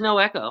 there is no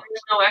echo.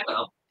 Okay.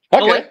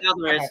 Oh, wait, now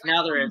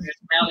there is.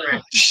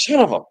 Son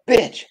of a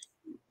bitch.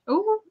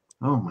 Oh,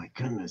 Oh my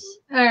goodness.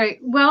 all right.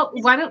 Well,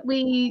 why don't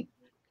we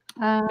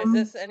Is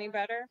this any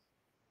better?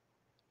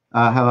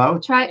 Hello.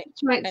 try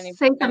any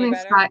say something,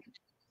 better? Scott?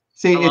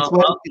 See,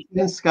 Hello? it's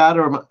when Scott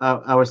or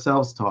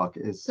ourselves talk.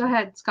 Go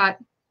ahead, Scott.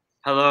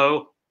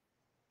 Hello.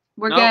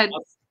 We're No, good.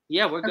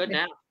 Yeah, we're good Okay.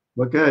 now.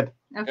 We're good.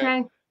 Okay.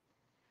 All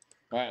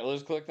right,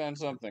 let's click on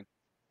something.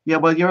 Yeah,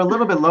 well, you're a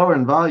little bit lower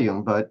in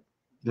volume, but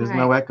there's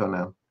no Right. echo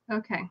now.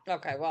 Okay.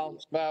 Okay. Well,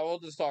 We'll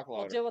just talk we'll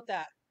louder. deal with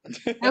that.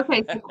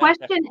 Okay. So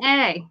question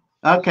A.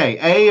 Okay,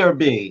 A or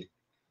B?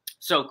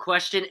 So,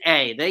 question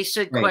A. They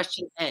said Right.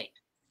 question A.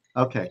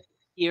 Okay.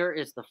 Here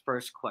is the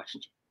first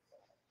question.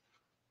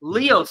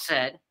 Leo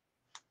said,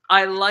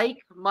 I like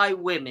my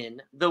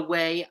women the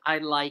way I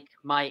like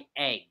my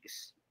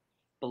eggs.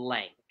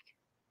 Blank.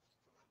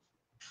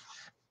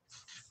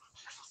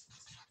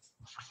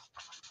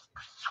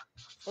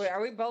 Wait,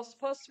 are we both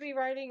supposed to be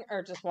writing,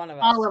 or just one of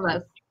us? All of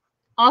us.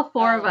 All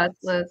four of Oh. us,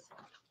 Liz.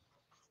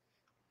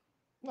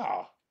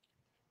 No.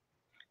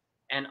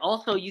 And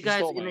also, you You guys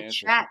stole in my the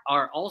answer. chat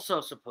are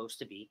also supposed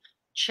to be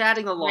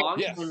chatting along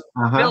Yes. and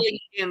Uh-huh. filling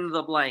in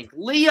the blank.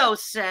 Leo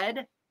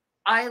said,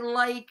 I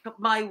like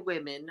my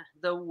women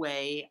the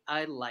way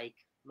I like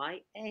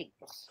my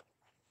eggs.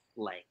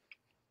 Blank.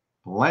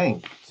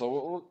 Blank.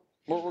 So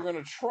what we're going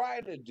to try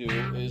to do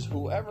is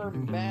whoever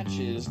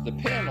matches the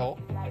panel,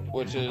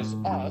 which is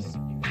us,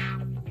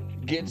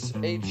 gets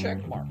a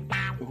check mark.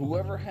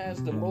 Whoever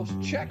has the most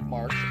check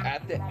marks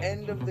at the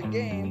end of the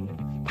game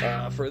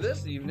for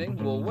this evening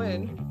will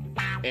win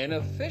an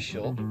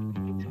official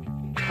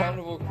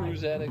Carnival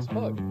Cruise Addicts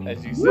mug.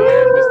 As you see,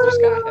 Mr.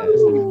 Scott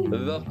has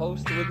the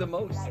host with the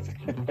most.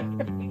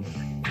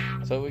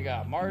 So we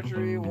got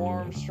Marjorie,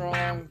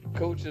 Warmstrong,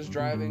 Coach is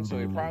driving, so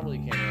he probably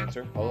can't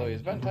answer, although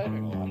he's been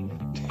typing a lot.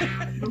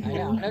 I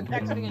know. No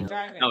texting and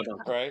driving. No,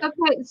 don't. Right?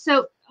 Okay.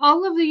 So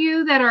all of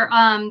you that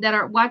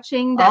are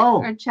watching that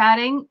Oh. are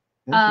chatting.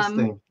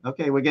 Interesting.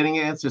 Okay, we're getting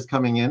answers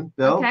coming in.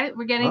 Bill? Okay,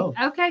 we're getting Oh.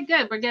 okay.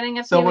 Good. We're getting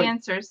a So few we're-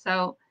 answers.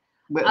 So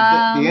But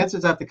Um, the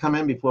answers have to come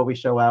in before we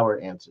show our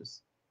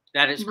answers.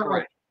 That is Right.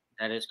 correct.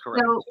 That is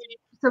correct.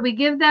 So we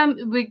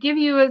give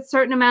you a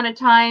certain amount of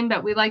time,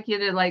 but we like you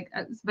to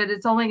but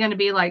it's only going to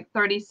be like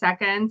 30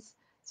 seconds.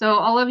 So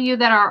all of you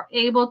that are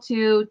able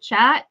to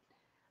chat,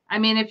 I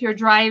mean, if you're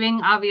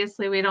driving,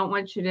 obviously we don't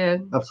want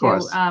you Of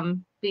course.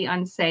 be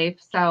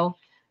unsafe. So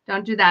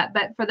don't do that.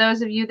 But for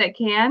those of you that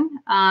can,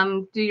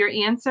 do your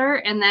answer,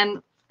 and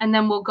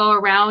then we'll go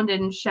around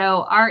and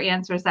show our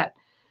answers that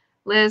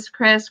Liz,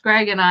 Chris,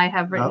 Greg, and I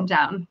have written Oh.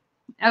 down.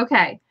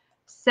 Okay.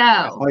 So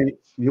Oh,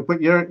 you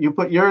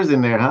put yours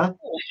in there, huh?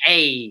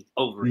 Hey,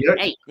 over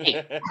You're- here.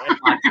 Hey.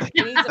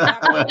 He needs a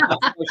background.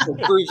 Social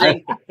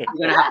cruising. We're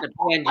gonna have to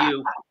ban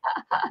you.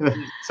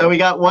 So we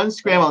got one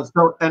scramble.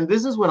 So, and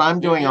this is what I'm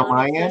doing You're on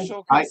my an end.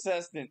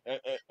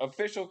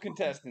 official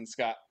contestant,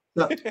 Scott.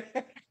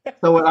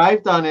 So what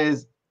I've done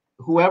is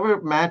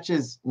whoever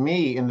matches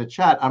me in the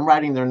chat, I'm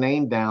writing their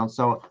name down.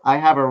 So I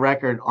have a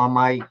record on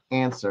my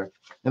answer.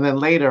 And then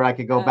later I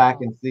could go back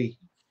and see.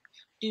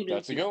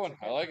 That's a good one.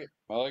 I like it.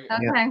 I like it.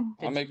 Okay.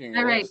 I'm making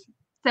All a right. list.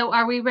 So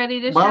are we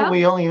ready to Well, show?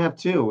 we only have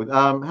two.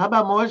 How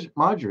about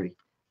Marjorie?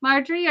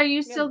 Marjorie, are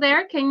you still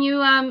there? Can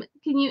you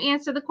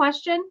answer the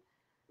question?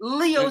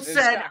 Leo Is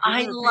said, Scott, can you I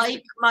repeat like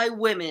it? my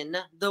women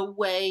the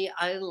way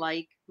I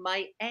like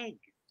my eggs.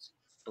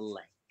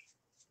 Blank.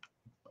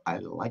 I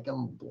like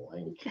them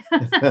blank. How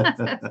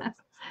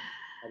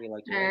do you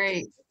like your All eggs?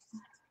 right.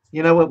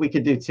 You know what we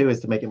could do too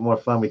is to make it more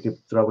fun. We could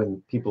throw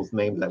in people's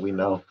names that we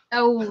know.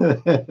 Oh.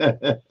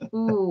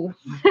 Ooh.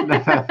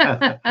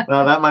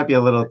 Well, that might be a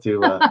little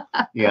too.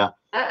 Yeah.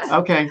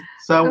 Okay.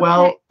 So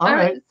Okay. all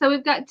right. So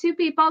we've got two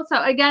people.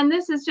 So again,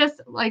 this is just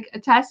like a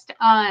test,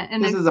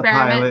 an This is a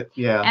experiment, pilot.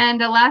 Yeah.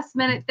 and a last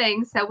minute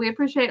thing. So we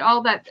appreciate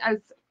all that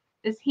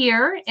is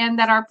here and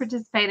that are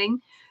participating.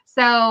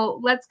 So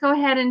let's go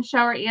ahead and show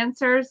our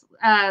answers.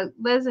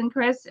 Liz and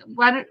Chris,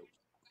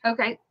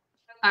 okay.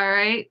 All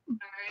right.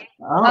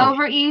 Oh,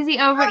 Over easy,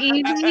 over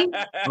easy.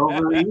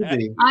 over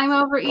easy. I'm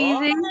over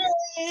easy.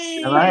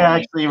 And I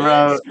actually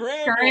wrote.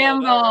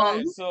 Scrambled. All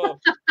right, Scrambled. so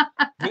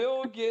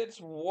Bill gets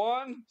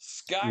 1,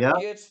 Scott Yep.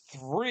 gets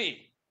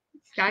 3.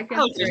 Scott I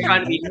gets was just three.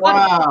 trying to be funny.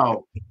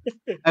 Wow.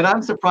 And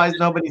I'm surprised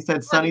nobody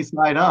said sunny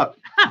side up.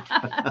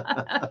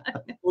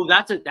 Oh,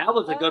 that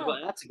was a good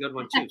one. That's a good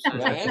one too. So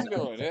That is a good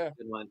one, yeah.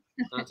 Good one.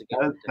 That's a good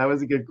one. That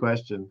was a good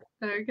question.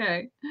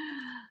 Okay.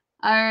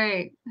 All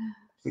right.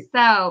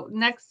 So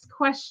next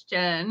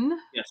question.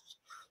 Yes.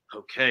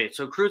 Okay.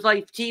 So Cruise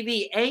Life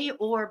TV, A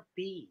or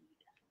B?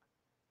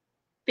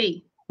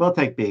 B. We'll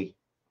take B.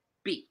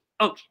 B.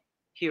 Okay.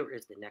 Here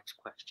is the next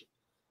question.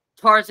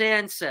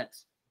 Tarzan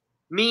says,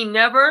 "Me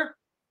never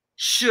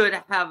should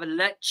have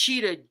let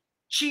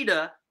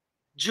Cheetah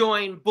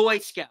join Boy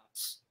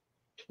Scouts.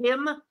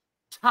 Him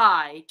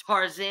tie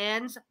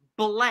Tarzan's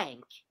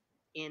blank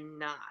in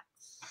knots."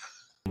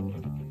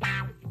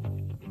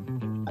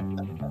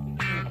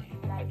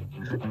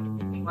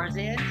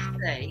 Tarzan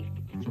say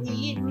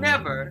he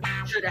never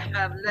should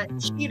have let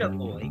Cheetah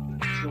Boy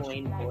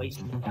join Boy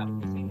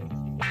Scouts.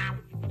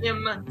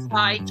 Him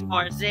tie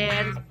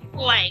Tarzan's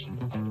blank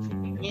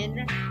in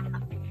knots.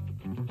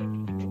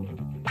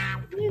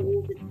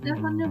 That's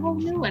a whole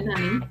new one,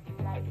 honey.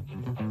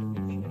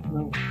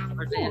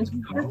 Tarzan's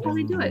That's how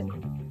we do it.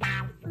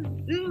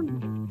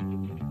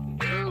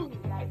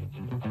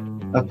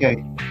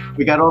 Okay.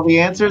 We got all the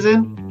answers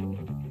in?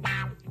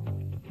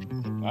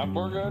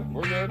 We're good.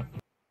 We're good.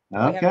 We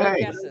have no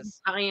Okay.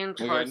 guesses. tying We got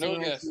no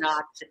Tarzan's guesses.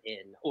 knots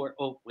in. Or,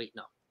 oh, wait,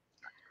 no.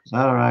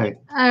 All right.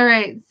 All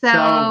right.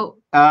 So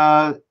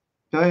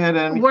Go ahead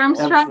and.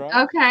 Wormstruck.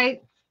 Wormstruck.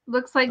 Okay.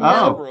 Looks like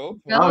Oh.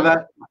 Bill.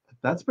 Oh,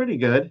 that's pretty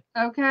good.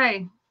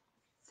 Okay.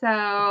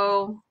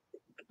 So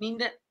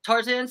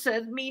Tarzan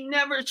says, "Me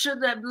never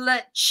should have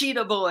let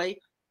Cheetah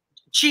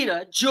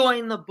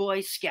join the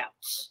Boy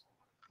Scouts.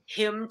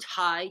 Him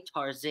tie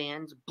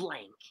Tarzan's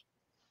blank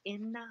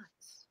in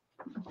knots."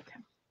 okay.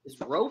 Is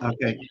rope?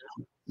 Okay.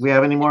 We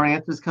have any more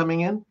answers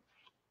coming in?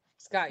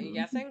 Scott, you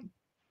guessing?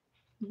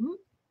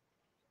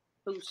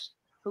 Who's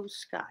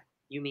Scott?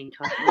 You mean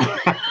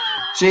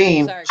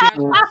Gene. Sorry,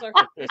 controversial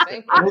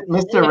cruising.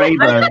 Mr.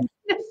 Rayburn.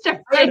 Mr.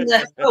 I'm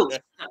the host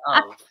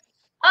of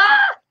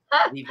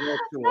the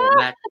virtual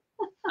match.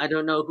 I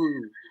don't know who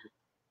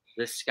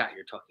this Scott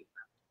you're talking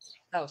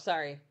Oh,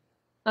 sorry.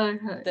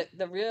 Okay.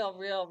 The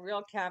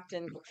real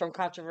captain from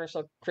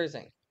controversial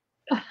cruising.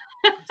 about.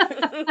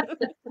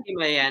 He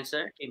may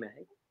answer. He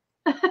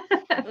may.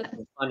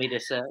 Funny to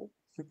say.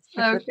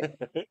 Okay.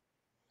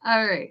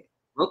 All right.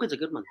 Rope is a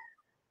good one.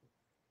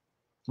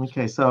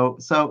 Okay, so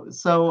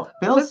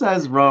Bill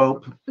says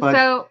rope, but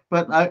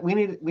So we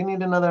need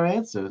another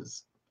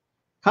answers.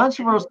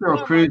 Controversial Come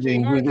on,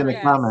 cruising. Marjorie, Who's in the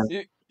yes.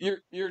 comment?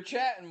 You're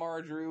chatting,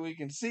 Marjorie. We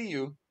can see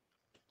you.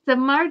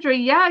 Marjorie,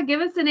 yeah, give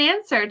us an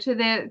answer to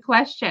the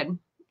question.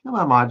 Come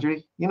on,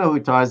 Marjorie. You know who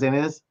Tarzan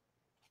is.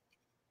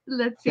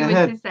 Let's see Go what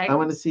ahead. you say. I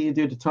want to see you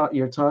do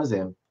your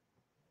Tarzan.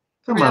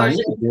 Come on,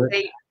 you can do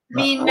it.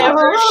 Me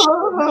never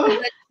should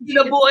let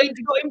Cheetah Boy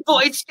join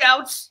Boy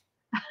Scouts.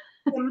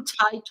 Him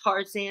tie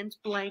Tarzan's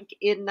blank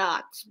in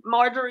knots.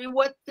 Marjorie,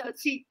 what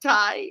does he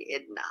tie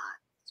in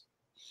knots?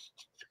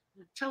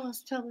 Tell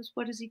us,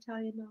 what does he tie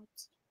in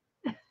knots?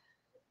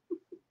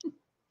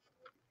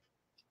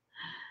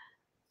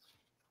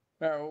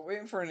 Now, we're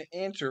waiting for an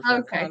answer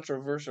from Okay.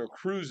 controversial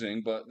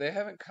cruising, but they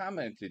haven't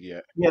commented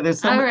yet. Yeah, there's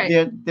some. All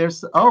right.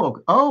 There's.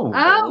 Oh,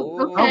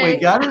 Oh, okay. we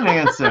got an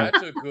answer.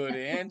 That's a good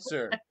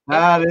answer.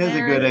 That is a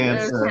There good it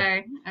is. answer.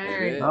 Okay. All It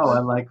right. is. Oh, I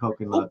like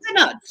coconuts.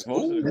 Coconuts.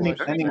 Most of the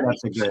Any questions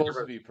nuts are are good. supposed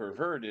to be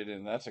perverted,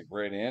 and that's a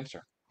great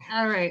answer.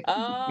 All right. Oh,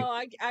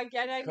 I get it. I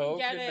get it.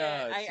 Coconuts,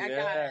 I got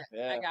yeah, it.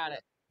 yeah. I got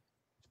it.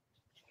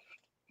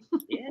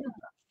 Yeah.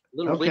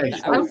 Little Okay.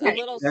 witch. I was a Okay.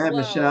 little Go ahead, slow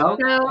Michelle. on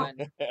that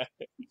one.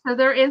 So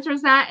their answer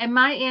is that, and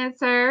my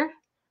answer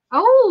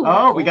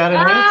Oh, we got an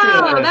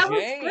answer. that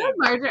was good,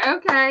 Marjorie.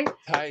 Okay.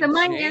 So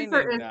my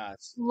answer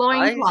is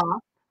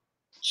loincloth.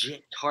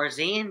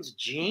 Tarzan's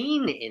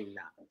Jane in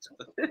that.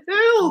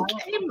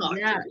 Okay, Marjorie.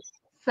 Yeah.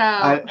 So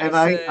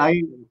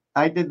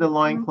I did the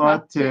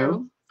loincloth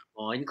too.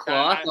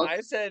 Loincloth.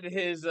 I said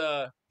his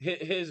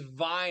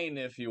vine,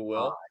 if you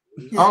will.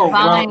 Oh,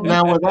 well,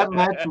 now will that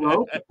match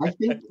rope? I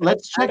think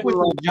let's check with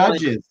the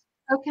judges.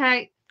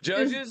 Okay.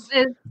 Judges?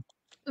 Is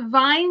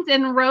vines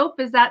and rope,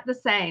 is that the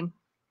same?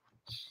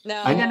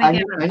 No, I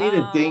need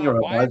a ding or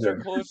a vines buzzer.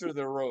 are closer to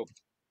the rope.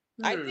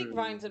 I think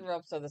vines and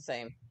ropes are the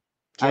same.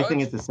 I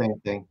think it's the same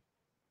thing.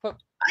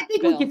 I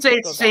think we can say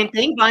it's the same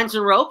thing. Vines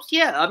and ropes.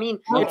 Yeah, I mean,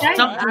 Okay. it's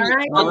something.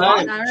 All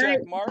right. Check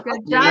mark.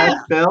 Good Yes,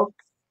 job. Bill.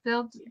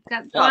 Bill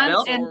got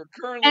Bill. one.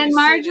 So And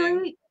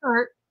Marjorie,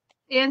 her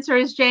answer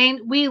is Jane.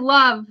 We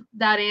love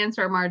that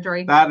answer,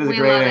 Marjorie. That is a We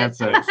great love it.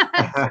 answer.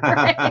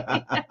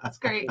 That's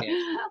great.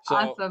 So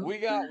Awesome. we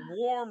got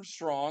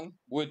Warmstrong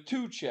with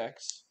 2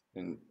 checks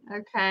and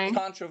Okay.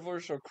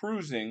 Controversial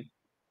Cruising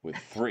with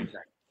 3.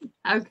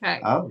 Okay.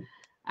 Oh,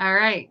 All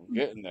right.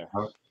 We're getting there.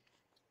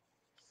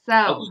 So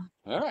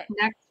All right.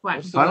 next one.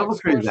 What's the Carnival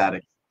next Cruise question?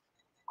 Addict.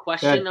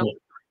 Question Good.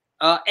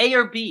 number A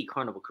or B,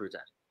 Carnival Cruise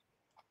Addict?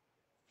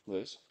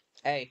 Liz.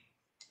 A.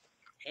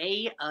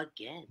 A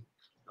again.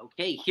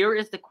 Okay, here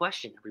is the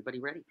question. Everybody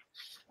ready?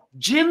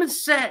 Jim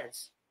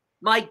says,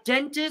 my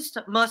dentist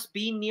must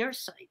be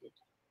nearsighted.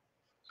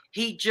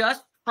 He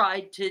just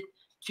tried to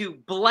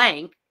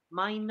blank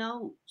my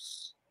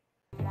nose.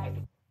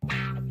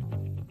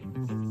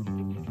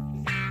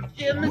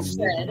 Jim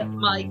said,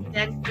 my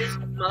dentist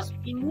must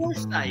be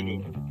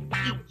nearsighted.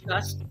 He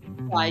just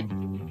tried to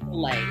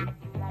blank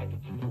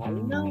my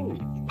nose.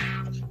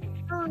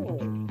 Oh.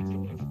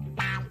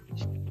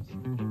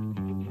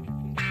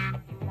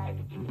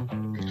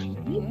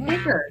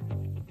 Bigger.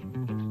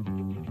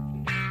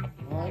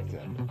 I like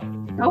that.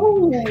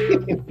 Oh.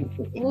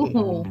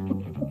 Ooh.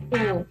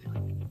 Ooh.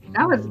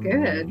 That was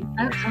good.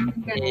 I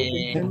think I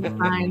need to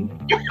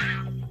find. Jim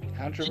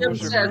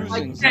Controversial says, my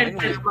Cruising.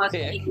 dentist must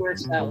pick. be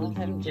nearsighted.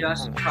 He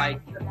just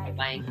tried to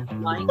blank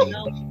my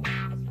nose.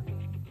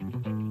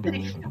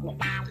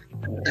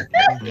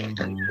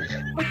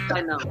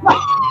 I know.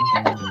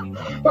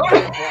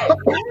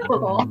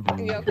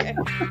 You okay?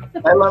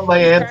 I love my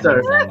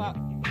answer.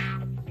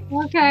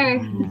 Okay.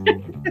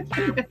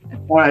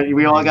 All right,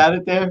 we all got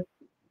it there?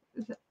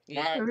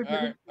 All right,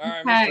 Okay.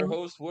 Mr.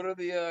 Host. What are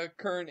the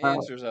current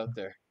answers out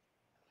there?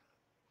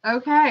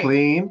 Okay.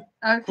 Clean.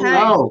 Okay.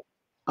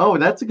 Oh,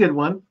 that's a good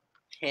one.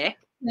 Heck.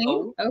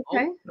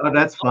 Okay. Oh,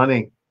 that's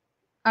funny.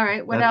 All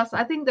right. What else?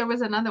 I think there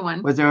was another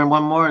one. Was there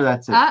one more?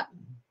 That's it. Up.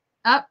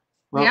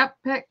 Well, Yep.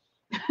 Pick.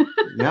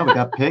 Yeah, we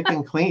got pick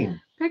and clean.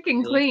 Pick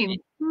and clean.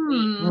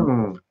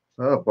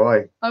 Oh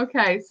boy.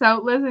 Okay.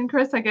 So Liz and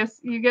Chris, I guess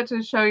you get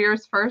to show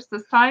yours first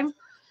this time.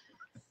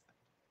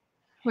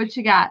 What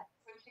you got?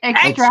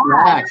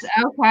 Extract.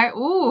 Okay.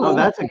 Ooh. Oh,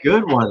 that's a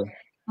good one.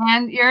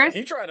 And yours?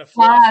 He tried to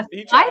floss.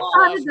 Yes. I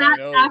thought of that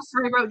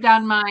after I wrote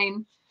down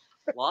mine.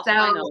 Lost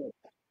my nose.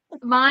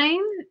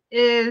 Mine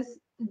is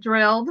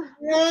drilled.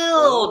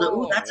 Drilled.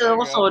 Ooh, that's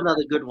also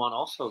another good one.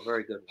 Also a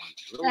very good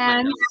one.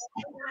 And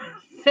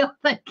fill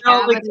the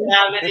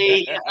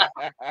cavity.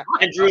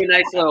 I drew a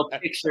nice little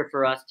picture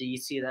for us. Do you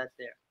see that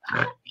there?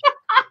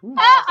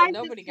 I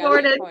Nobody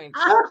got any points.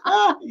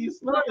 You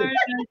snorted.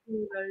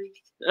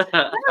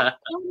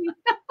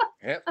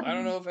 Yep. I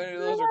don't know if any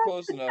of those are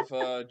close enough.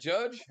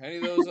 Judge, any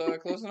of those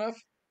close enough?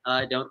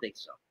 I don't think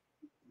so.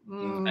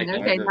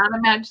 Okay, not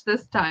a match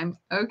this time.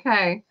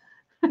 Okay.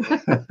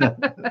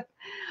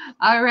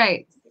 All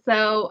right.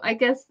 So I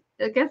guess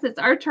it's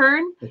our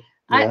turn.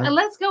 Yeah.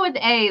 Let's go with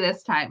A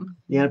this time.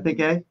 You gonna pick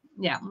A?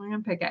 Yeah, we're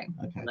gonna pick A.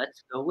 Okay.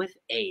 Let's go with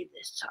A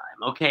this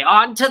time. Okay,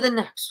 on to the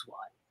next one.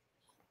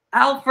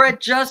 Alfred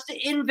just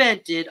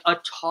invented a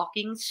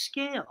talking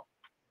scale.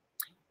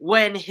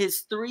 When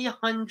his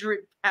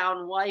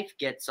 300-pound wife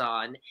gets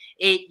on,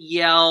 it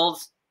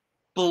yells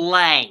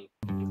blank.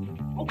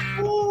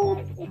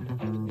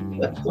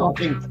 The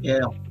talking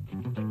scale.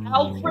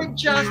 Alfred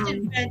just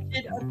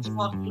invented a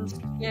talking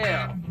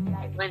scale.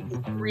 When his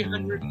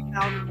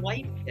 300-pound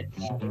wife gets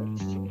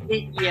on,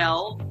 it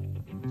yells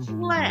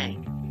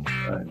blank.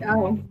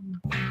 Oh.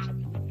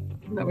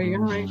 Is that what you're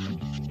gonna write?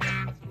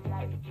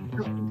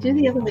 Do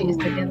the other one you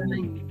said the other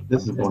night.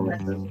 This is one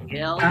that's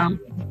Scale. I'll do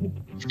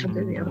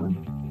the other one.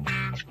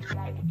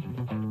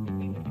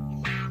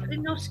 I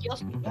didn't know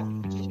scales could walk.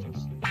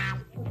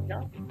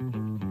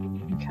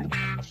 Okay.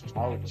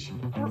 Ouch.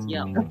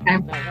 Yeah. Okay.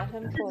 No, let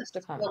him pull up the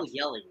Still comments.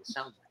 yelling. It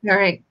sounds All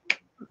right.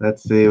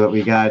 Let's see what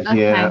we got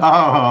here. Okay.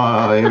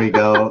 Oh, here we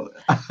go.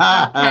 Okay.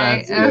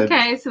 That's good.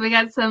 Okay. So we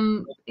got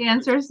some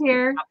answers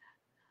here.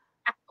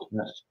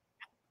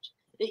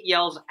 It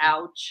yells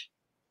ouch.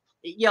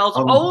 It yells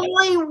Oh.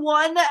 only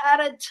one at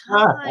a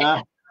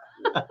time.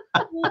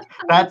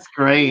 That's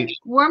great.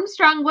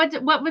 Wormstrong, what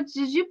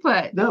did you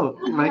put? No,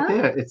 right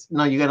there. It's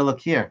no. You got to look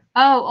here.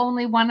 Oh,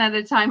 only one at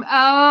a time.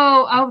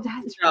 Oh,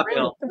 that's Good job,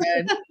 real Bill.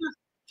 good.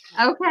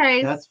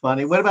 Okay. That's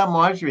funny. What about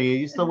Marjorie? Are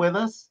you still with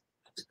us?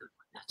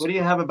 What do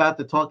you have about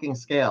the talking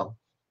scale?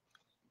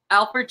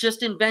 Alfred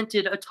just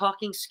invented a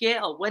talking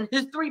scale. When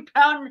his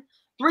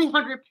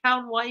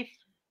 300-pound wife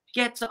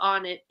gets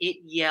on it, it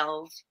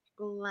yells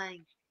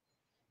blank.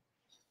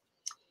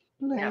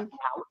 We have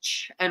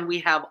ouch, and we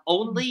have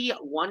only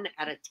one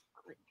at a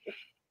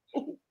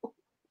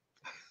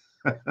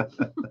time.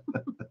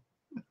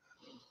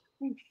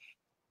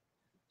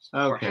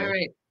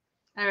 Okay.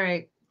 All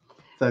right.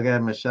 So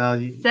good, Michelle.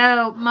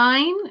 So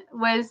mine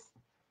was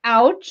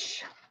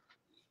ouch.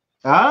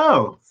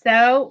 Oh.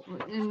 So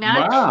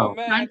match Wow.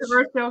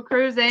 controversial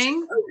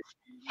cruising.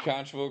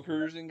 Controversial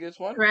cruising gets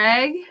one.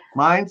 Greg.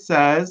 Mine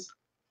says.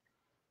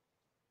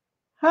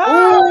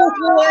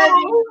 Oh,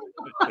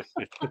 there's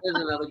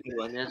another good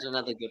one. There's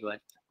another good one.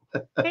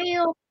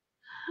 Hail.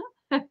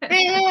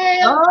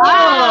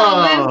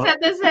 Oh, Liz said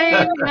the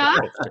same. Yeah.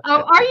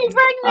 Oh, are you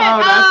pregnant?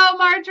 Oh,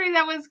 Marjorie,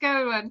 that was a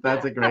good one.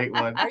 That's a great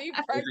one. Are you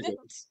pregnant?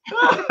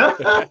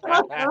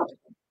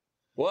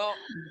 Well,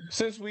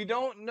 since we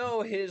don't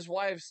know his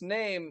wife's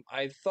name,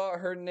 I thought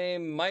her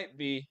name might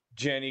be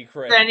Jenny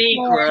Craig.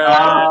 Jenny Craig.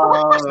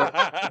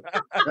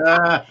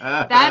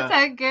 That's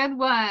a good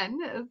one.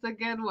 That's a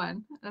good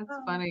one. That's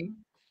funny.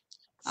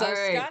 So All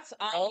right. Scott's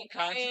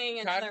crying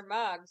into their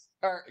mugs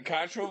or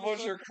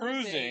controversial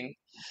cruising,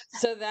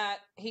 so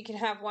that he can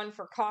have one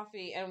for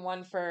coffee and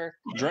one for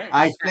drinks.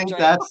 I think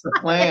that's the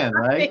plan,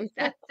 right?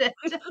 That's it.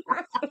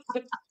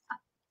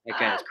 That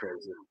guy's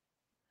crazy.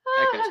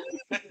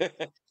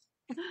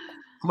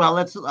 Well,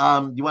 let's.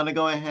 You want to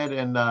go ahead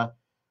and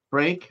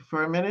break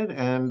for a minute,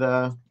 and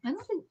I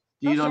don't think.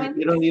 you don't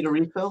need a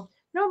refill.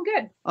 No, I'm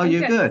good. Oh,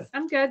 you're good.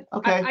 I'm good.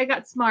 Okay. I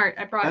got smart.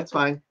 That's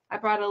fine. I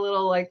brought a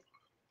little like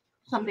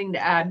something to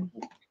add.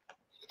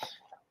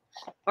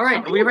 All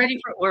right, are we ready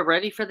for? We're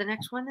ready for the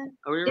next one then.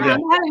 Are we ready? Yeah,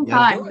 I'm having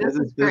fun. This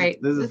is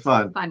great. This is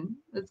fun.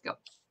 Let's go.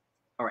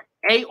 All right,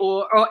 A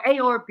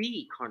or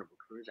B. Carnival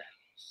Cruise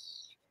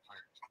Addicts.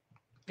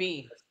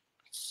 B.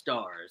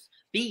 Stars.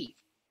 B.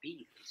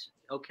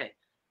 Okay.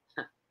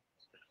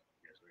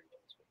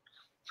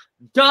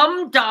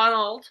 Dumb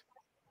Donald's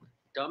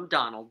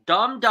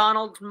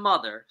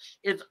mother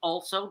is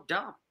also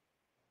dumb.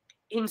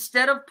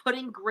 Instead of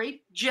putting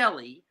grape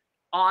jelly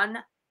on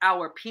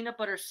our peanut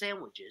butter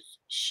sandwiches,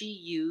 she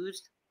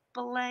used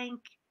blank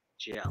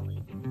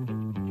jelly.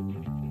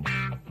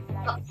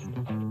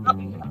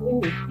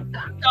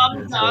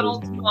 Dumb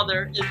Donald's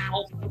mother is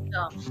also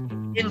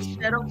dumb.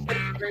 Instead of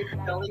putting grape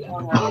jelly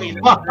on our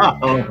peanut butter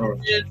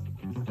sandwiches,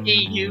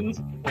 she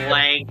used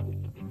blank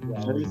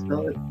How do you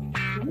spell it? I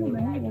don't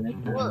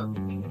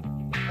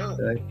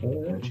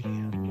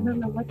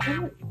know what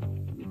that is.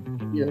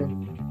 Yeah.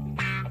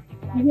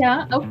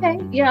 Yeah. Okay.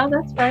 Yeah,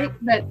 that's right.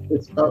 But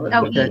It's spelled it.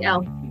 oh, Okay.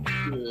 E-L.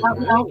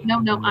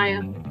 No,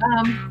 I-L.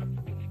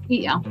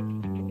 E-L.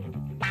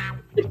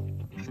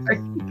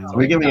 Are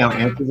we giving out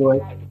answers away?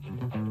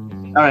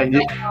 All right.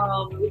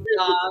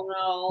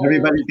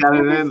 Everybody's got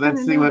it in.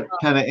 Let's see what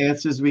kind of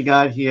answers we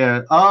got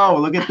here. Oh,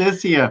 look at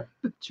this here.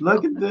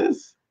 Look at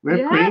this.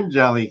 Whipped cream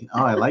jelly.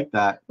 Oh, I like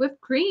that.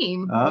 Whipped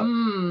cream.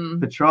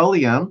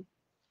 Petroleum.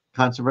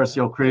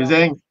 Controversial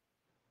cruising.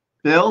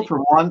 Bill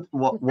from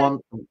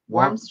Warm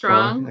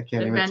Strong. I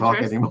can't even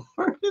talk anymore.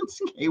 It's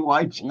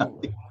KY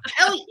jelly.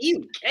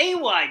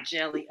 KY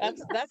jelly.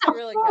 That's a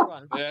really good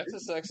one. Yeah, that's a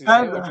sexy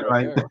sandwich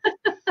right there.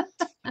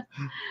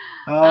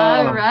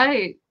 All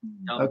right.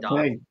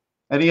 Okay.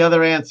 Any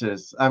other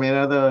answers? I mean,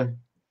 other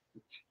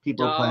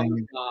people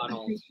playing.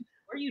 Donald.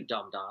 Where are you,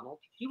 dumb Donald?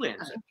 You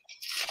answer.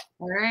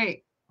 All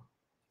right.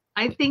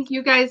 I think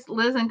you guys,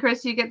 Liz and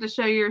Chris, you get to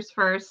show yours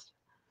first.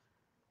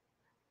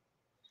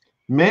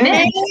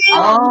 Mint.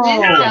 Oh,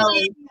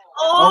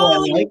 I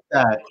like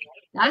that.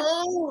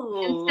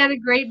 Instead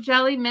of grape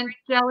jelly, mint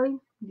jelly.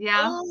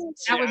 Yeah,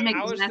 that would make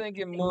I was sense.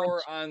 thinking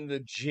more on the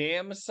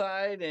jam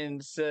side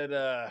and said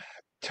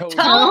toad.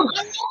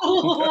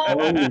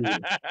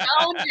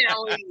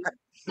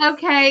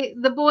 Okay,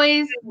 the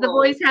boys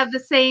have the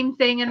same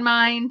thing in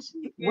mind.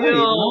 Wait,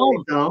 no,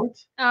 I don't.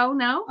 Oh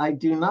no, I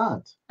do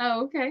not.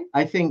 Oh, okay.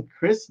 I think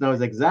Chris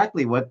knows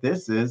exactly what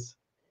this is.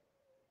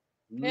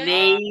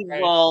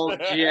 Navel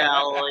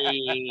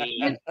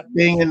jelly.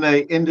 Being in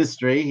the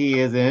industry he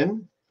is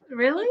in.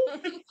 Really?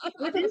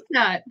 What is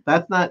that?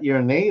 That's not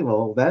your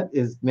navel. That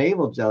is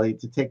navel jelly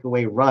to take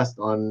away rust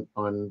on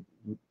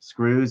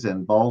screws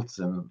and bolts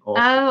and all.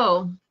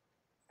 Oh.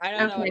 I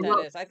don't know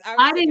what that is.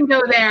 I didn't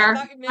go there.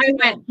 I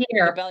went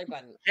here. The belly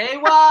button. KY.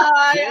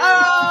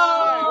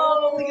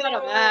 Oh, we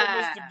got a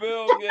match. Mr.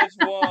 Bill gets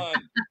one.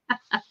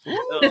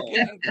 Ooh,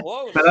 getting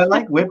close. But I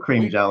like whipped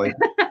cream jelly.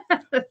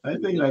 I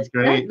think that's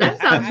great. That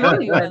sounds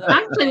really good.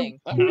 Actually,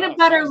 peanut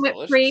butter and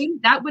whipped cream,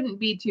 that wouldn't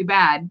be too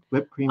bad.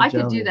 Whipped cream I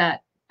jelly. could do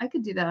that. I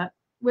could do that.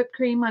 Whipped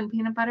cream on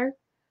peanut butter.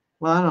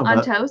 Well, I don't know on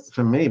about toast.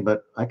 for me,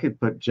 but I could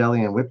put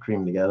jelly and whipped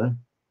cream together.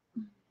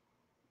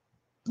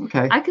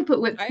 Okay. I could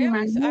put whipped cream I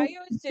on.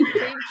 always did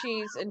cream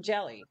cheese and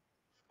jelly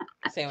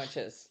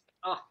sandwiches.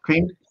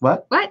 Cream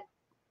what? What?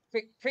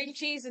 Cream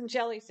cheese and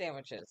jelly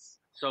sandwiches.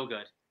 So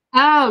good.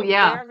 Oh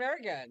yeah. They're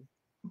very good.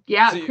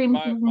 Yeah, See, cream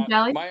cheese and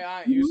jelly. my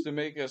aunt used to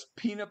make us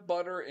peanut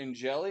butter and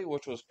jelly,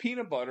 which was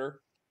peanut butter,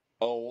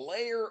 a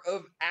layer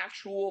of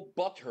actual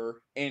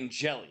butter and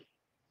jelly.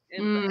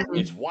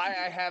 It's why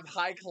I have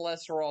high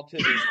cholesterol to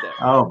this day.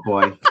 Oh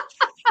boy.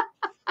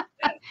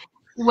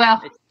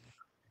 Well,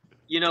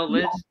 You know,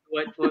 Liz,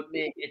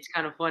 it's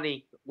kind of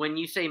funny when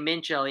you say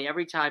mint jelly.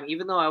 Every time,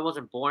 even though I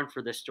wasn't born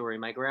for this story,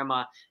 my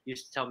grandma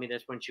used to tell me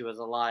this when she was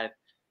alive.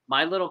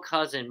 My little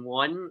cousin,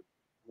 one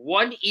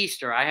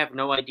Easter, I have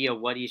no idea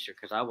what Easter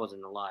because I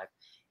wasn't alive.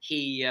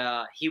 He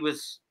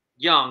was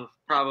young,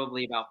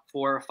 probably about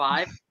 4 or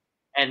 5,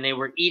 and they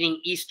were eating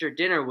Easter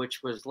dinner,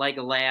 which was leg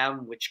of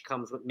lamb, which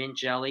comes with mint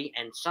jelly,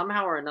 and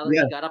somehow or another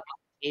Yeah. he got up on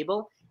the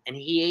table and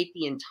he ate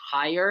the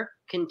entire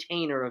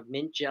container of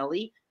mint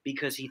jelly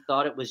because he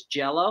thought it was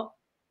Jello.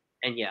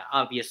 And yeah,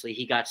 obviously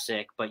he got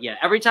sick. But yeah,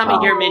 every time I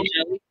hear mint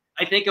jelly,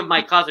 I think of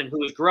my cousin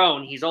who is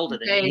grown. He's older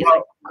than me. He's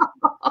like,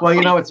 Well,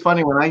 you know, it's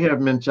funny when I hear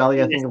mint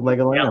jelly, I think of leg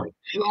of lamb.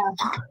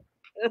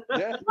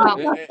 Yeah,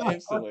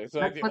 instantly. It's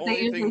like the what they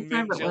only usually thing serve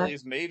mint it jelly with.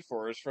 is made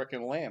for is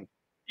freaking lamb.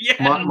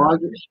 yeah.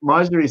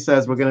 Marjorie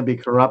says we're going to be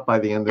corrupt by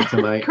the end of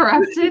tonight.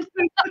 corrupted.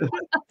 Dude,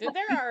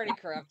 they're already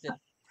corrupted.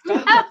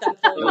 Don't let them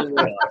fool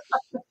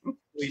you.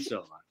 We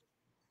so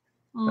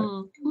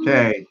much.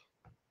 Okay.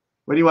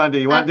 What do you want to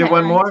do? You want to do Okay,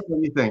 one right. more?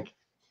 What do you think?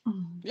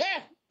 Yeah.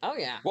 Oh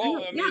yeah. Well,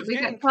 I mean, Yeah, it's we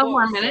getting got 12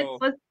 more close, minutes.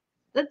 so-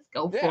 Let's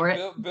go Yeah, for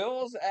it.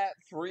 Bill's at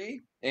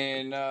 3,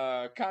 and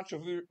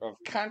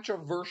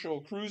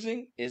controversial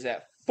cruising is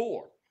at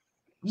 4.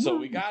 So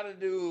we got to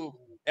do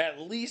at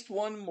least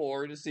one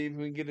more to see if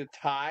we can get a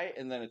tie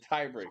and then a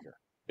tiebreaker.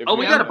 Oh,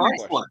 we got a have any bunch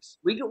more. questions.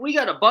 We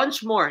got a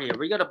bunch more here.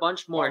 We got a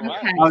bunch more. All right,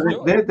 Okay. Oh, let's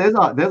do it. there's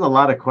a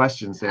lot of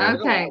questions there.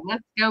 Okay,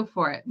 let's go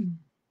for it.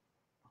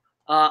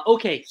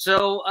 Okay,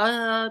 so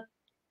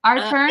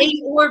Our turn. A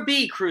or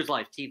B Cruise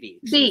Life TV.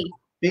 B.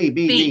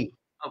 B.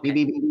 Okay.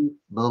 B.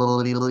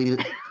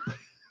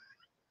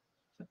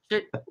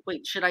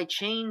 Should I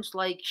change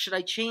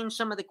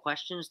some of the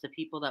questions to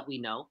people that we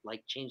know?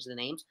 Like change the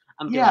names?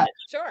 I'm doing Yeah. it.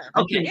 Sure.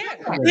 Okay.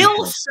 Yeah.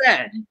 Bill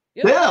said,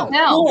 Bill.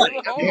 Bill.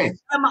 "Boy,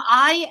 am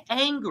I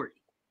angry.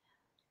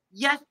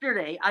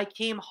 Yesterday I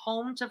came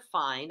home to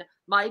find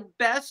my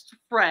best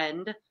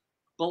friend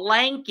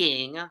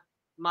blanking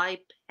my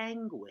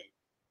penguin."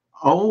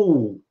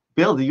 Oh,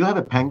 Bill, do you have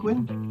a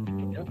penguin?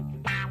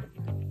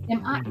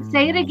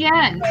 Say it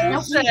again.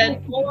 Bill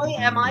said, "Boy,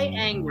 am I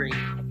angry.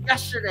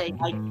 Yesterday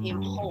I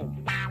came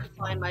home to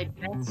find my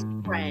best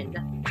friend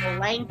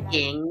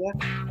blanking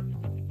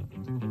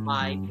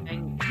my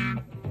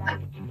penguin."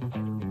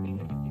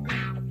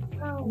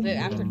 Is it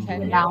after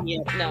 10? No.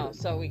 No,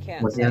 so we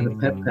can't Was he say. has a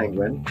pet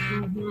penguin,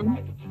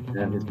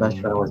 and his best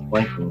friend was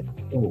blanking it.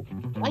 Oh.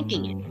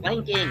 Blanking.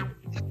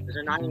 There's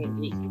an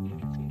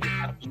ing. You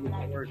have to use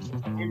the words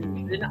and an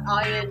ing.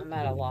 I'm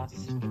at a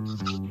loss.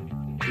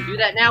 You do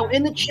that now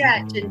in the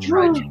chat and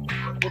try to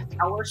with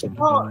our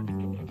star.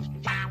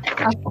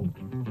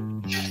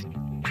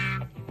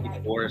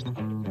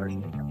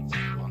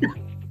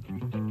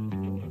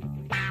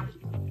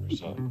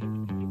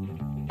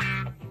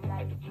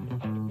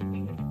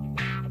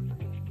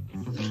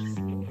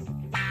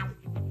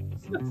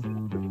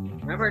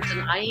 Remember, it's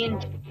an ing.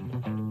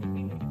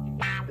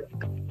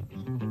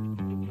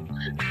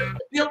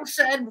 Bill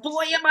said,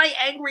 "Boy, am I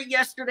angry.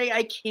 Yesterday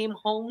I came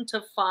home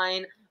to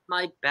find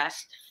my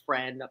best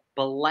friend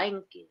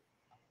blanking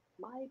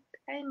my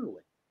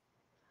penguin."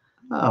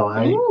 Oh,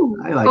 I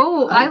like.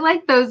 I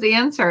like those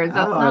answers.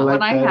 That's Oh, I not like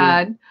what I that.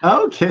 had.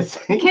 Oh,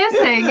 kissing.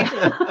 Kissing.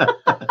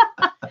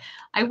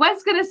 I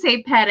was gonna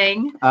say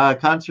petting.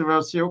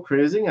 Controversial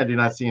cruising. I do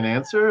not see an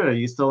answer. Are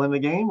you still in the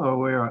game, or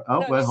where? Oh,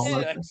 No, wait, you hold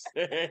on.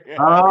 did.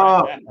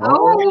 Oh,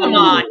 Come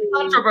on,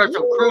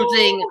 controversial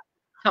cruising.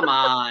 Come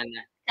on.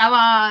 Come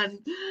on.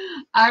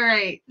 All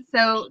right.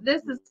 So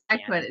this is I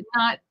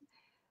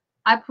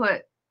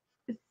put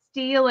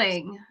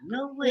stealing.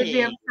 No Would be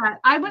way. upset.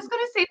 I was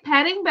gonna say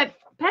petting, but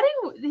petting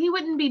he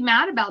wouldn't be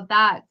mad about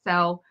that.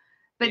 So,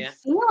 but Yeah.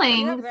 You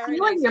stealing have very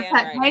your nice pet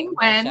handwriting,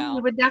 penguin, Michelle.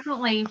 he would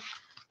definitely.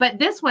 But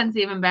this one's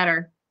even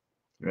better.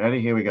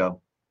 ready? Here we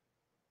go.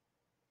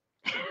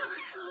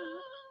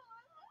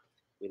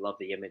 We love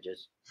the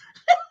images.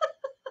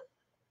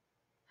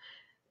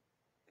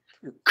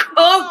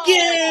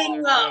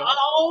 Cooking!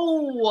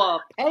 Oh,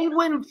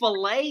 penguin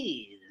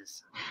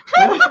fillets.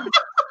 Penguin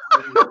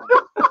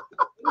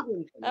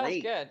That was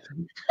fillets. good.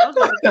 That was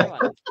a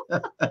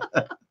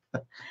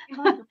Good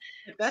one.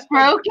 That's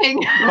Stroking.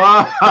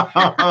 Wow.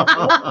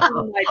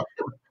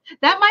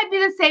 That might be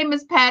the same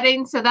as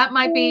petting, so that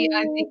might be.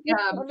 I think.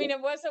 I mean,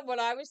 it wasn't what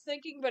I was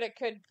thinking, but it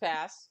could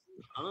pass.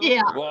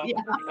 Yeah. Well,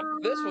 Yeah.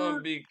 this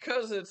one,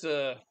 because it's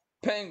a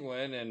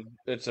penguin and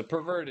it's a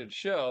perverted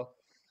show,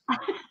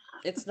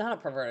 It's not a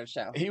perverted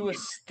show. he was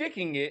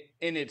sticking it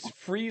in its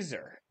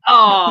freezer.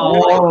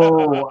 Oh,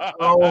 Oh.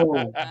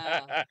 Oh.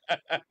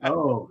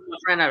 Oh.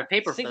 ran out of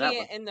paper for Sticking that it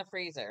one. in the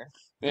freezer.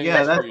 In Yeah,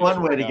 its that's one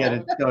freezer, way to get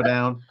it to go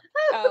down.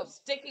 Oh,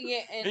 sticking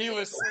it in. He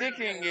was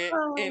sticking it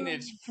in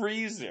its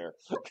freezer.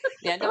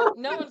 Yeah, no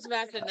one's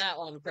matching that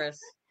one, Chris.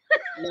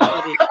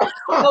 Nobody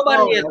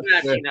Oh, is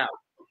that's matching good. up.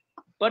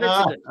 but it's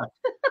a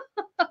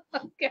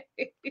good. Okay.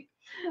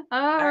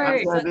 All All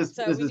right. right. This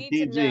So is we need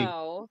PG. to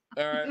know.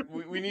 All right,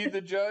 we need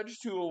the judge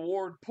to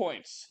award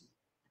points.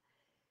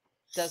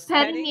 Does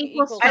Petting petting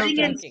equals equal Petting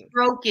and stroking?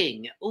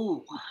 stroking.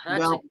 Ooh,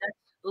 Well-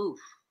 oof.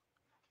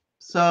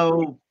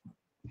 So,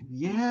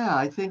 yeah,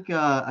 I think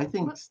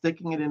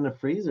sticking it in the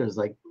freezer is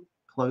like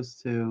close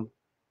to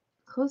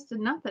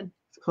nothing.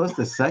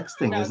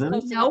 sexting, No, it's isn't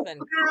close it? to Nope. nothing.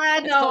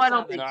 No, close I to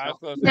don't think No, so. that's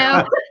close No.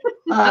 enough.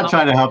 I'm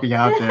trying to help you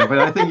out there, but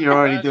I think you're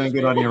already That doing just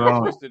good on made your me a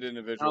own. twisted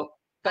individual.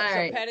 But All so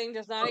right. petting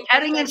does not equal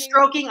Petting and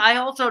stroking? stroking, I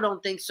also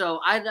don't think so.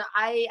 I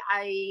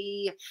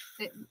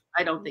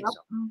don't think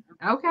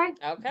so. Okay.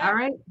 Okay. All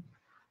right.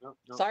 No.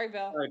 Sorry,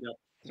 Bill. Sorry, Bill.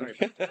 Sorry.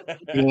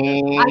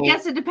 I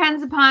guess it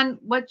depends upon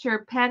what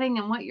you're petting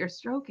and what you're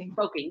stroking.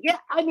 Stroking. Yeah,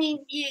 I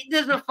mean,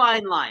 there's a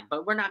fine line,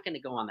 but we're not going to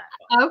go on that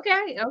far.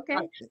 Okay.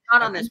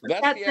 Not on this one.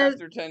 That's That the says-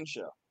 After 10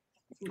 show.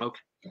 Okay.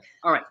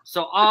 All right.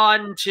 So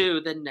on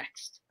to the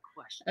next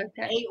question.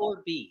 Okay. A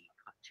or B?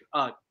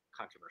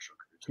 Controversial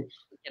cruising.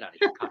 Get out of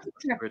here.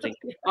 Controversial cruising.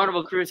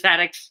 Carnival Cruise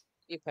Addicts.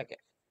 You pick it.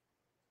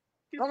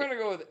 I'm going to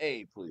go with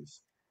A,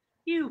 please.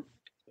 You.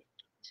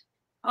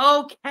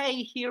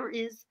 Okay, here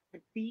is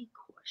the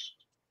question.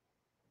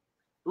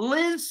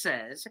 Liz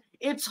says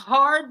it's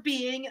hard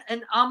being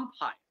an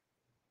umpire.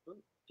 Ooh,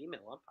 female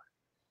umpire.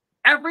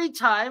 Every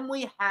time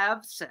we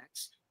have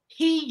sex,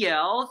 he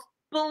yells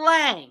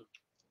blank.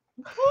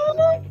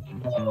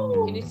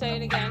 Can you say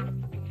it again?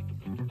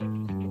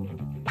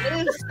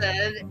 Liz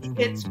said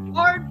it's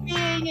hard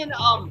being an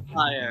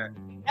umpire.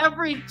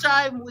 Every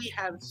time we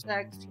have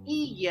sex,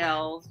 he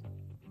yells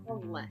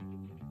blank.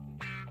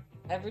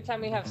 Every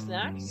time we have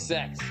snacks?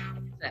 Sex.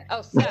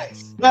 Oh,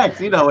 sex. Next,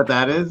 you know what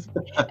that is.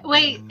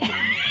 Wait.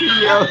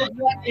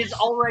 That is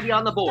already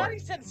on the I board. thought he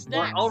said We're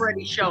snacks.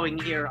 already showing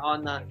here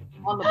on the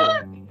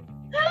board.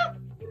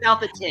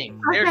 Without the ting.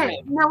 There's Okay.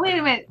 me. No, wait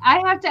a minute. I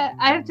have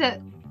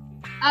to.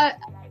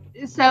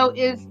 So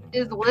is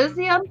Liz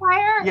the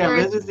umpire? Yeah, or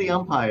Liz is the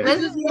umpire.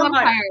 Liz is the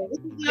umpire. This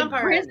is the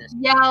umpire Chris in this.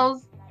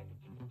 yells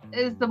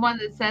is the one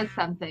that says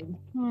something.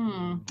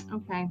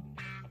 Okay.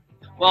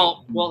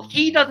 Well,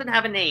 he doesn't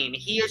have a name.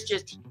 He is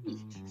just he.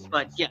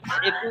 But yes,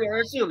 if we are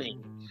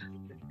assuming.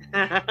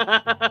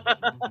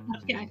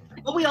 Okay.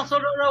 But we also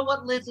don't know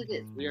what Liz it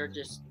is. We are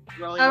just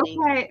throwing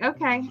names.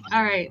 Okay.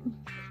 All right.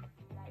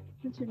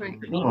 What's your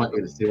drink? I want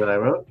you to see what I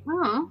wrote.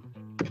 Oh.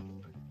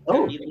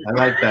 Oh, I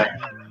like that.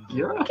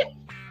 You're right.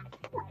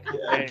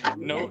 Hey,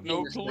 no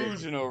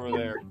collusion over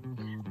there.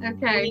 Okay.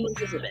 Queen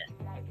Elizabeth.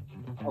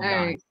 Oh, All God.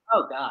 right.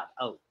 Oh, God.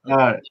 Oh. All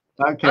right.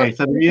 Okay,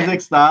 so the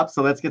music stopped.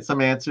 So let's get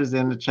some answers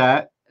in the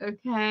chat. Okay.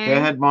 Go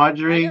ahead,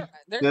 Marjorie.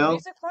 There's Bill?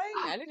 music playing?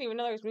 I didn't even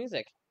know there was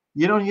music.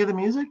 You don't hear the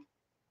music?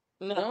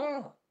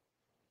 No.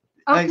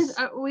 Oh, Hey, 'cause,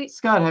 we.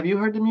 Scott, have you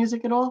heard the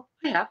music at all?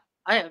 I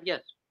have,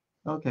 yes.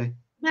 Okay.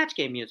 Match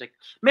game music.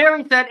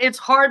 Mary said it's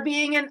hard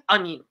being an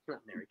onion. Not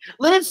Mary.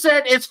 Liz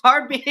said it's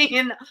hard being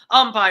an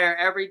umpire.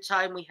 Every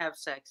time we have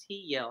sex, he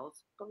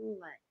yells blank.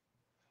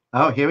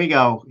 Oh, here we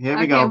go. Here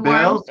we go. Okay, Bill.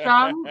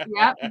 Armstrong.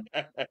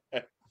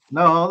 Yep.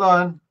 No, hold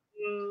on.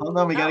 Hold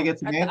on. We got to get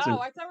some I answers.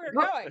 thought we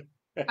were going.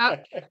 Oh,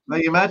 No,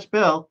 you match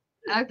Bill.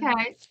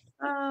 okay.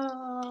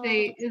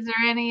 See, is there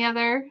any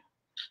other?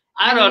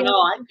 I don't know.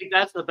 I think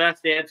that's the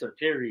best answer,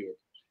 period.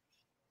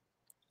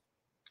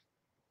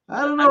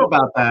 I don't know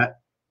about that.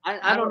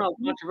 I don't know.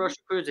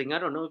 Controversial cruising. I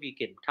don't know if you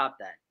can top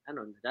that. I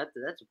don't know.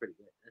 That's a pretty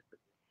good. That's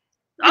pretty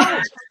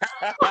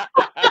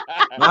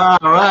good. All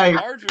right.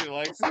 Marjorie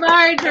likes it.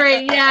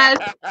 Marjorie, yes.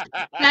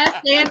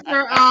 Best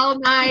answer all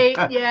night.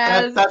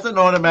 Yes. That's an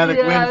automatic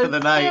win for the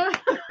night.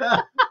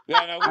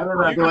 Yeah, no, I don't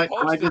know, we do I- can do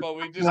I post it, just- but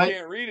we just do I-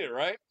 can't read it,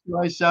 right? Do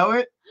I show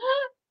it?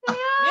 There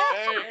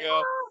you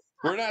go.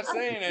 We're not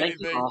saying Thank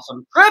you. anything.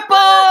 Awesome.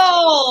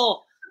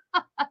 Triple!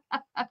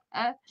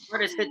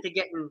 Hardest hit to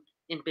get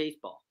in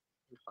baseball.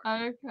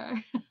 Okay.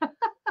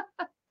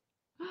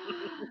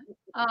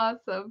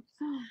 Awesome.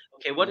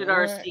 Okay, what did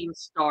our Alright. esteemed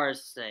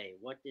stars say?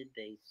 What did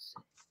they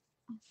say?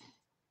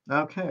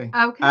 Okay.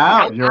 Okay.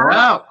 Out. You're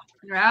out.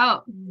 You're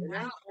out. You're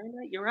out.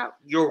 You're out.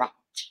 You're out.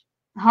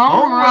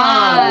 Home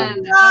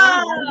run.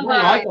 I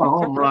like a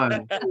home run.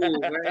 Ooh,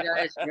 very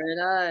nice. Very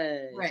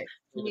nice. Right.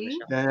 Me?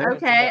 Yeah.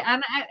 Okay.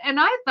 And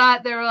I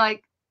thought they were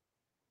like,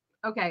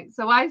 okay,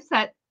 so I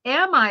said,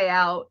 am I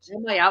out?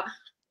 Am I out?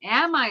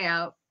 Am I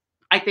out?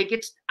 I think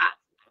it's.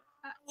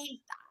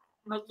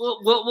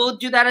 We'll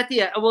do that at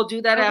the end. We'll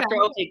do that Okay. after.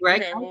 Okay,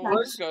 Greg. Okay, well,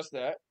 we'll discuss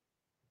that.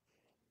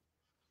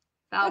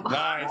 Foul ball.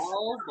 Nice.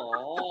 Oh,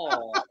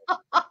 ball.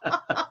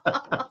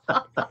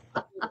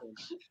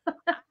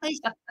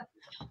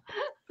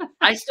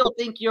 I still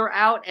think you're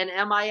out, and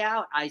am I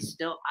out? I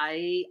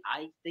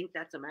think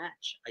that's a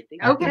match. I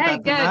think. I think Okay,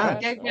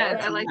 that's a match. good.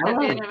 I like All that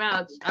being right. a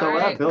match. So All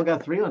right. Bill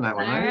got 3 on that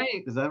one, All right?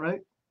 right. Is that right?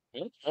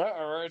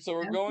 All right, so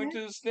we're going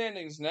to the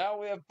standings now.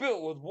 We have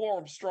Bill with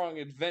Warm Strong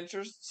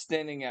Adventures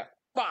standing at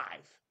 5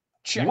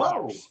 check Whoa.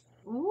 marks.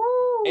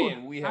 Ooh.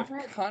 And we have all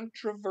right.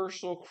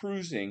 Controversial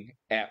Cruising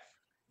at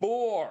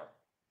 4.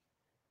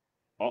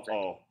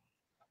 Uh-oh.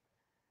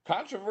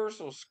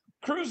 Controversial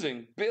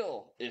Cruising,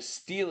 Bill is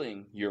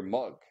stealing your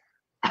mug.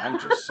 I'm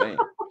just saying.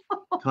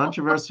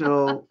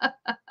 Controversial.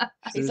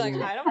 He's like,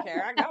 I don't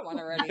care. I got one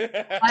already.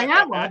 I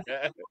got one.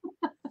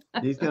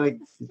 He's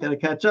gotta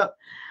catch up.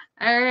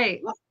 All right.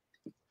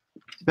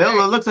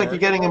 Bill, it looks like you're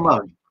getting a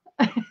mug.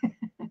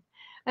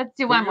 Let's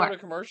do Can one we go more. to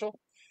commercial?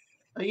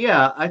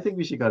 Yeah, I think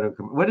we should go to.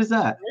 What is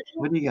that?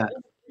 What do you got?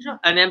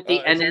 An empty,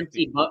 It's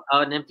empty.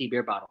 an empty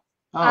beer bottle.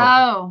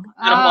 Oh,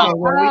 Okay,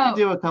 well, we can oh.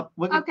 do a couple.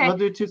 Okay. We'll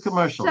do 2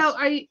 commercials. So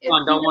are you? Come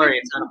on, don't worry,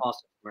 it's not a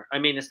Foster. I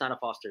mean, it's not a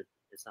Foster.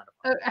 It's not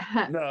a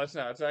Foster. No, it's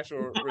not. It's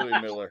actually really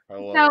Miller. I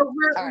love So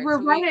it. All right, we're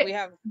so right we at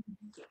have.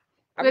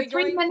 Are we're we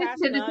 3 going minutes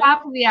past to the 9?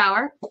 top of the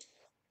hour. are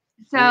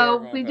So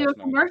going we do a past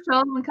 9. commercial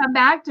and we come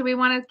back. Do we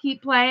want to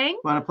keep playing?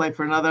 Want to play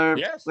for another?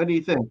 Yes. What do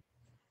you think?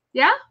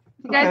 Yeah.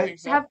 You Okay. guys I think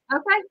so. have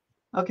okay.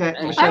 Okay,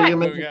 All Michelle, right. you So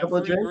make a couple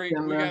of drinks.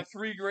 we got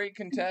 3 great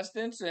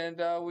contestants, and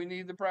we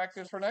need the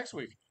practice for next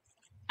week.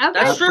 Okay.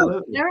 That's true.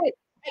 Absolutely. All right.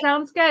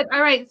 Sounds good.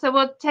 All right. So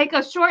we'll take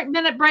a short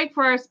minute break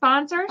for our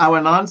sponsors. Our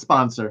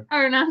non-sponsor,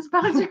 Our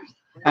non-sponsors.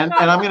 and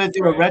I'm going to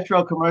do a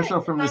retro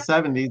commercial from the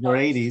 70s or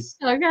 80s.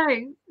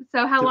 Okay.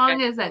 So how long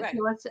is it? Okay.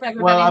 So let's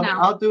everybody Well, know.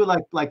 I'll do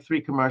like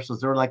 3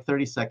 commercials. They're like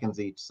 30 seconds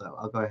each, so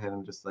I'll go ahead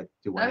and just like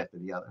do one Okay. after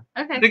the other.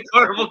 Okay. The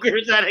Carnival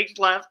Cruise Addicts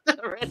left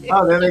already.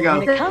 Oh, there they go.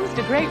 When it comes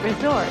to great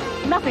resorts,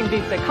 nothing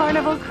beats a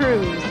Carnival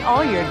cruise.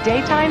 All your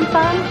daytime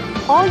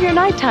fun, all your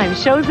nighttime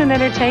shows and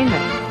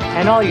entertainment,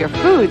 and all your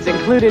foods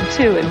included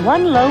too in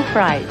one low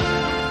price.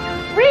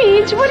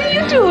 Reach, what are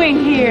you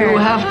doing here? You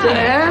have to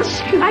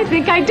ask. I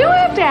think I do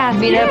have to ask. I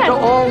mean, yes. after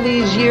all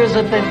these years,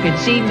 I bet you could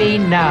see me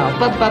now.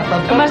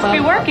 It must be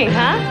working,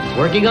 huh? It's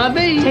working on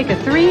me. Take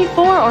a 3,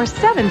 4, or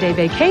 7-day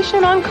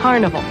vacation on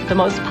Carnival, the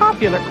most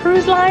popular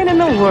cruise line in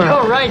the world.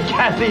 You're right,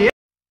 Kathy.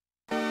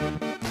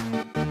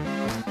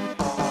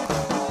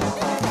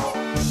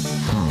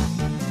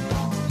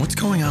 What's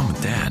going on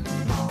with Dad?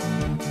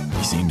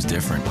 He seems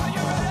different.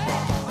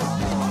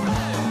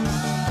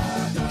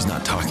 He's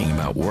not talking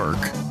about work.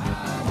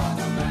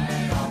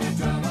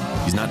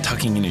 He's not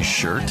tucking in his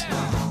shirt.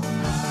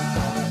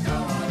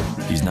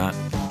 He's not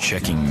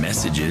checking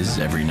messages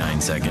every 9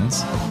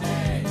 seconds.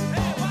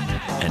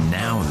 And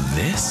now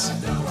this?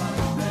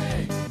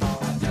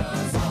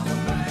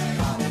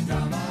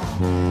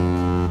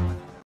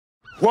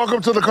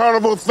 Welcome to the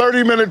Carnival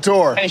 30-minute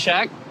tour. Hey,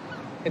 Shaq.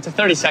 It's a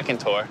 30-second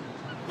tour.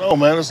 No,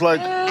 man, it's like...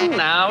 And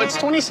now it's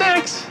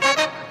 26.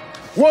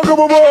 Welcome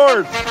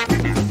aboard!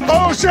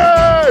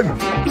 Ocean!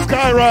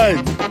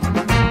 Skyride!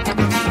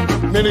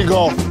 Mini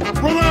golf.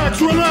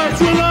 Relax,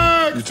 relax,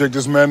 relax! You take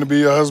this man to be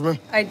your husband?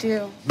 I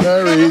do.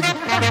 Married.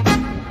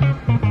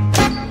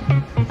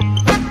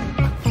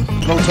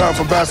 No time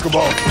for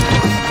basketball.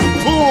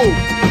 Pool!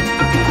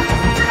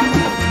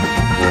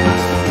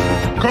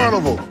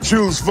 Carnival.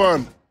 Choose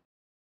fun.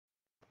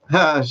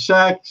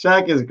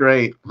 Shaq is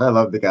great. I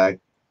love the guy.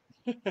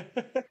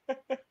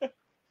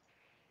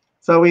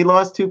 So we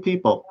lost 2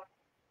 people.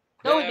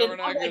 No, Yeah, we're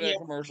not good at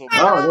commercials.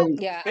 Oh,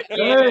 Yeah.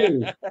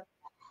 hey.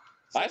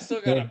 I still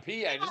gotta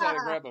pee. I just had to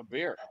grab a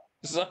beer.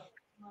 So,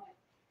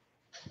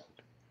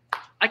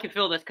 I can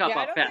fill this cup Yeah,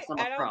 up fast. I'm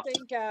I a pro. don't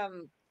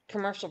think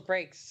commercial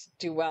breaks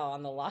do well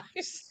on the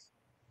lives.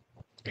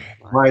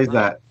 Why is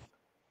that?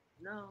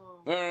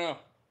 No. no.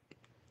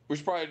 We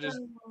should probably just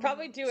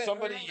Probably do it.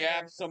 somebody earlier.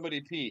 yap,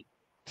 somebody pee.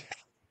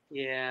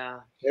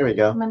 Yeah. There we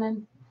go. Coming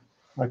in.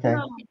 Okay.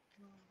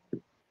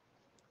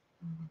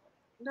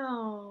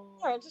 No.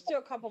 I'll just do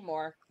a couple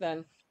more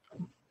then.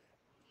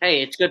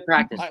 Hey, it's good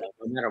practice,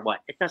 though, no matter what.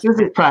 It doesn't This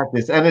is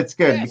practice, and it's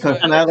good Yeah, because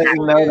so now that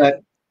we know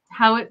that,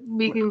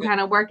 We can kind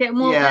of work it, and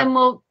we'll Yeah. and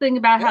we'll think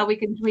about how we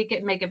can tweak it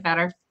and make it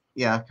better.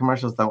 yeah,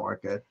 commercials don't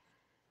work good.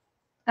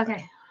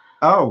 Okay.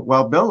 Oh,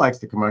 well, Bill likes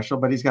the commercial,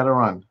 but he's got to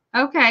run.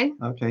 Okay.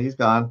 Okay, he's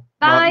gone.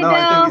 Bye, no,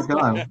 I think he's Bill.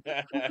 gone.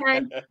 Okay. I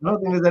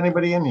don't think there's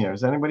anybody in here.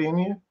 Is anybody in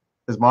here?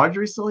 Is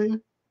Marjorie still here?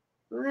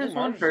 There's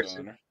one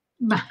person.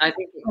 I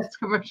think Best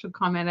commercial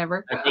comment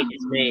ever. I think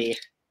it's me.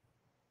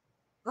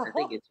 I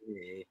think it's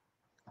me.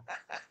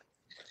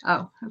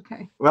 Oh,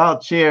 okay. Well,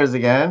 cheers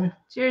again.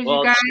 Cheers, Well,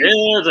 you guys.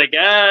 cheers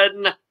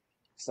again.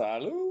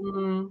 Salud.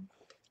 Mm.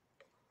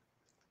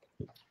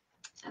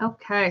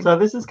 Okay. So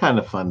this is kind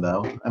of fun,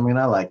 though. I mean,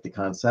 I like the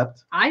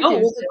concept. I Oh,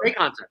 do. it's a great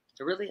concept.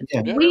 It really is.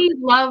 Yeah. We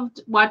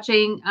loved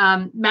watching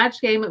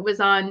Match Game. It was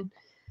on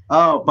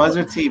Oh,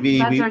 Buzzer TV.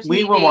 Buzzer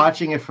We were TV.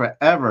 watching it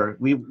forever.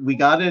 We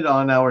got it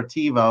on our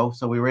TiVo,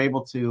 so we were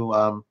able to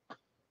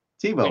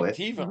TiVo it.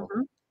 TiVo.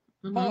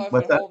 Mhm. Oh,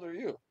 What's how that? old are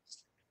you?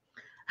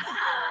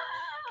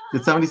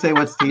 Did somebody say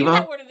what's You know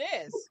TiVo? what it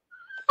is.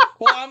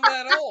 Well, I'm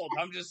that old.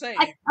 I'm just saying.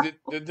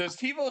 Does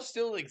TiVo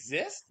still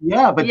exist?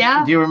 Yeah, but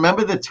Yeah. do you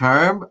remember the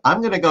term?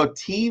 I'm gonna go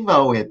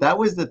TiVo it. That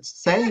was the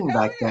saying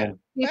back then.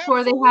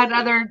 before they had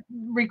other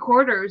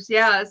recorders.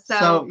 Yeah.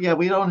 So yeah,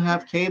 we don't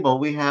have cable.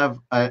 We have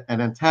an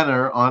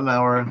antenna on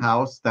our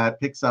house that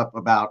picks up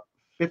about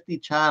 50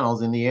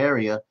 channels in the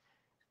area,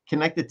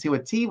 connected to a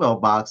TiVo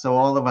box. So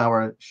all of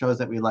our shows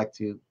that we like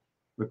to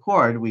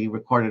record, we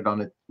recorded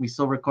on it. We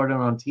still record it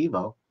on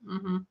TiVo.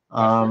 Mhm.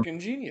 Freaking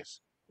genius.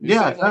 You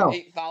Yeah, save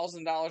like no.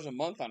 $8,000 a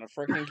month on a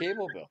freaking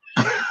cable bill.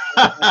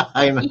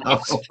 I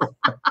know.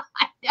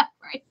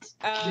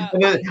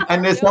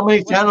 And there's so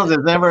many channels.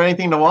 There's never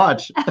anything to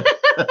watch.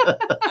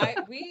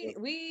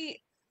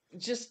 We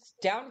just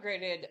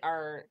downgraded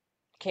our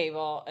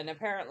cable, and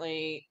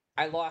apparently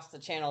I lost the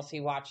channels he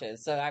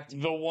watches. So I have to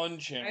the one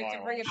channel. I have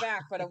to bring it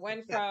back, but it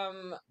went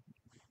from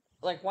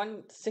like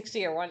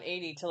 160 or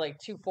 180 to like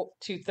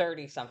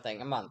 230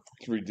 something a month.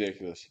 It's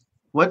ridiculous.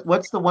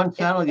 What's the one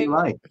channel you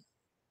like?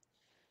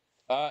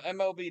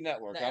 MLB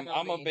Network.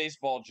 I'm a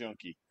baseball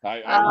junkie.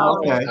 I Oh, love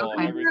okay. baseball.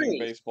 Okay. Everything Nice.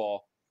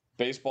 baseball.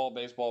 Baseball.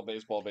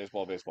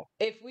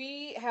 If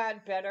we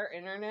had better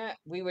internet,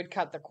 we would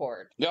cut the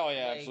cord. Oh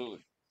yeah,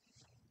 absolutely.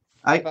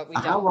 But we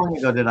How don't. long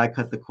ago did I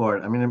cut the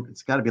cord? I mean,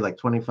 it's got to be like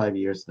 25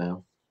 years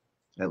now,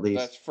 at least.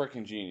 That's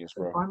freaking genius,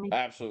 bro.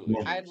 Absolutely.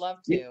 Yeah. I'd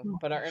love to,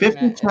 but our 50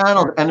 internet is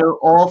channels, terrible. and they're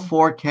all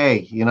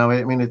 4K. You know,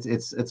 I mean,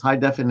 it's high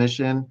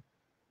definition,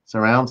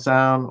 surround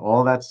sound,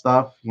 all that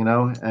stuff. You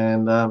know,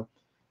 and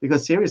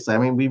because seriously, I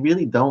mean, we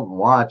really don't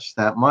watch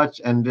that much,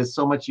 and there's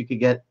so much you could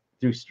get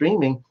through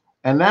streaming.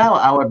 And now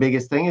our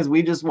biggest thing is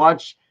we just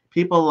watch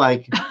people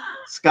like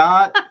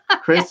Scott,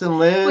 Chris, and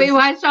Liz. We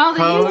watch all the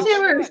Coach,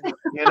 YouTubers.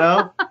 You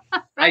know.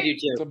 I do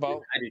too. I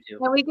do too.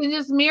 And we can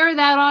just mirror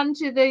that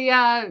onto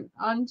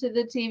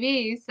the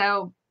TV.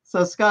 So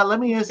Scott, let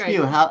me ask Great.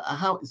 you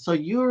how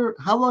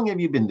long have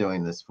you been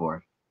doing this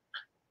for?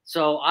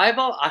 So I've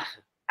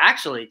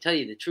actually, tell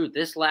you the truth,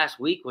 this last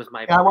week was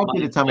my. Yeah, I want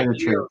you to tell me the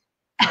truth.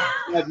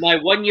 My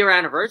 1 year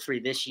anniversary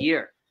this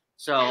year.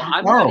 So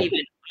I'm not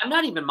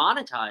even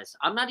monetized.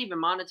 I'm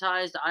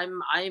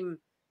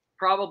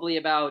probably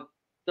about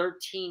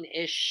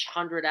 13-ish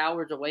hundred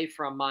hours away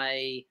from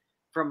my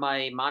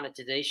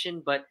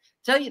monetization. But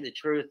tell you the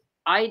truth,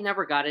 I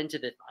never got into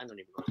this. I don't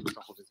even know what the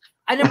whole this.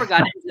 I never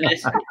got into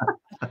this.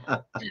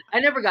 I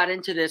never got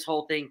into this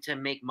whole thing to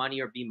make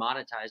money or be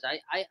monetized. I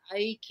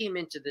came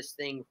into this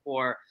thing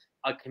for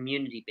a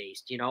community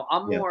based,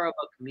 I'm more of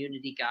a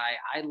community guy.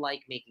 I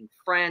like making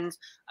friends.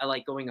 I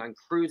like going on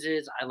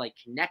cruises. I like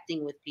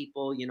connecting with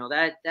people.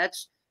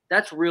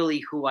 That's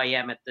really who I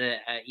am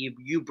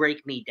you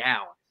break me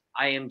down.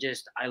 I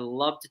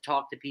love to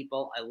talk to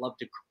people. I love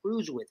to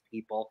cruise with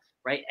people.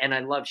 Right. And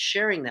I love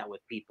sharing that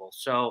with people.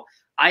 So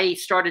I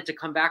started to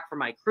come back from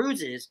my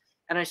cruises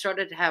and I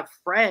started to have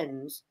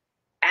friends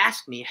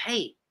ask me,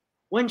 hey,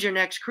 when's your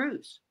next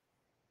cruise?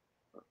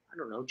 I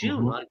don't know,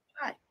 June. Like,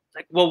 right. It's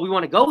like, well, we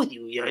want to go with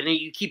you. And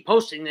you keep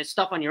posting this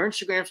stuff on your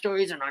Instagram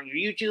stories and on your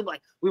YouTube.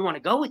 Like, we want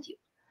to go with you.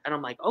 And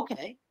I'm like,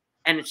 okay.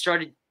 And it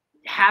started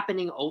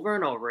happening over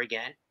and over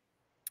again.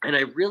 And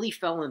I really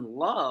fell in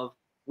love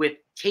with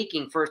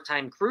taking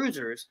first-time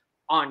cruisers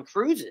on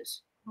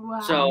cruises. Wow.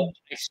 So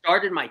I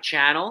started my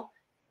channel,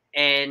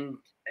 and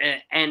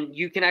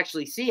you can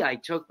actually see I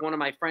took one of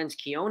my friends,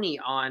 Keone,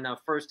 on a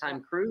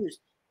first-time cruise,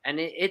 and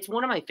it's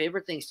one of my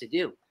favorite things to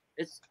do.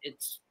 It's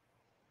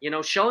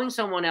showing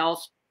someone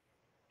else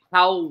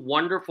how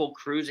wonderful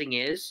cruising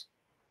is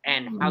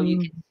and how you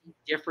can see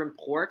different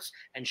ports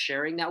and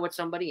sharing that with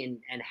somebody and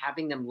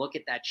having them look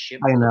at that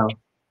ship. I know.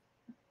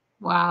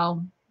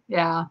 Wow.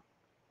 Yeah.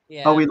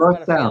 Yeah. Oh, we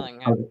lost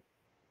sound.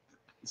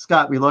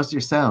 Scott, we lost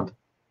your sound.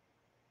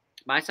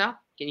 My sound?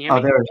 Can you hear me?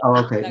 Oh, there. Oh,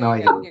 okay. No, I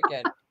hear you.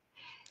 You're good.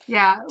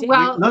 Yeah.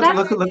 Well,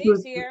 look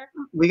who's here.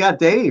 We got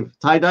Dave.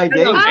 Tie-dye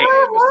Dave.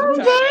 Oh,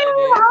 Dave.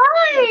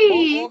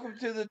 Welcome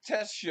to the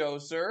test show,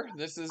 sir.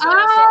 This is something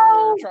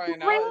we're trying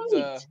out.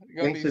 It's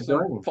going to be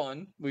some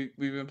fun. We've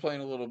been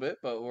playing a little bit,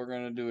 but we're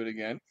going to do it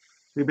again.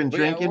 We've been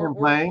drinking and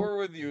playing. We're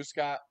with you,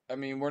 Scott. I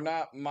mean, we're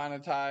not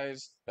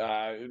monetized.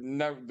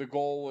 The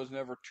goal was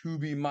never to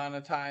be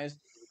monetized.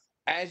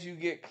 As you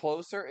get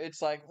closer,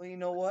 it's like, well, you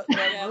know what?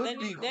 That would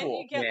be cool. Then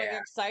you get like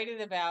excited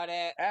about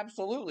it.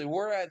 Absolutely.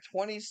 We're at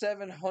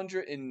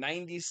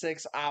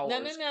 2,796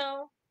 hours.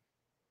 No.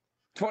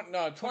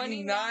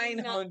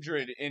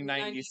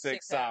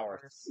 2,996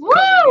 hours Woo!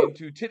 coming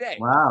into today.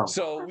 Wow.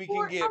 So we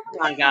can get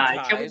on,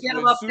 guys. Can we get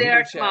them with up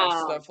there? super chat,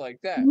 stuff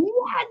like that.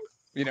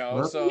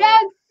 Yes. So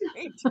yes.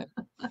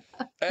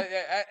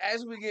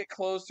 as we get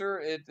closer,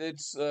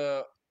 it's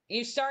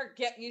you start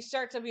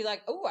to be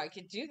like, oh, I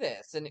could do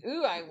this, and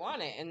ooh, I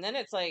want it, and then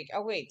it's like,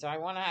 oh wait, do I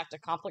want to have to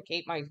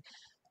complicate my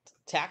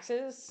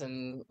taxes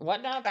and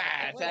whatnot?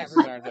 Taxes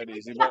aren't that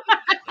easy, but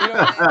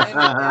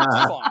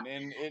it's fun.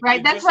 And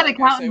right, that's what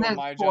accounting is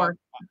for.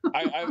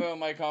 I've owned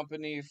my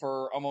company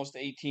for almost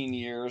 18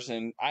 years,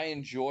 and I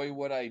enjoy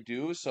what I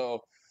do. So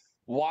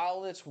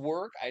while it's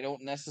work, I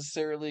don't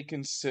necessarily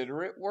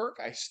consider it work.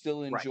 I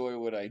still enjoy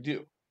what I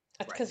do.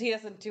 That's because he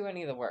doesn't do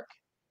any of the work.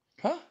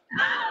 Huh?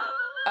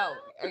 Oh,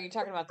 are you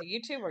talking about the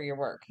YouTube or your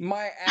work?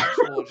 My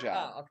actual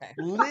job. Oh, okay.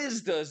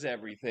 Liz does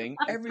everything.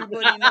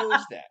 Everybody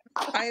knows that.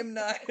 I am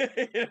not.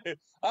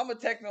 I'm a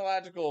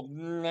technological,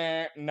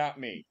 not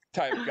me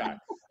type guy.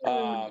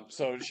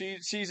 So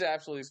she's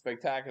absolutely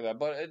spectacular.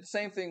 But the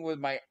same thing with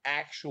my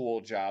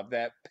actual job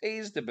that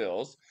pays the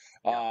bills.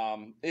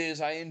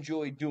 Is I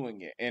enjoy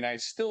doing it, and I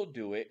still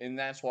do it, and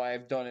that's why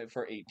I've done it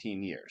for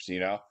 18 years.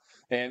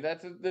 And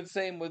that's the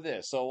same with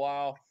this. So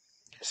while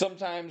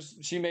sometimes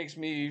she makes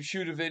me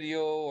shoot a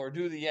video or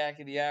do the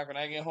yakety yak. When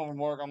I get home from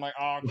work, I'm like,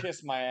 oh,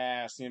 kiss my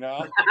ass, you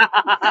know?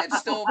 It's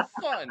still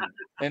fun.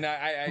 And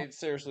I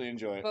seriously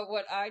enjoy it. But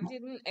what I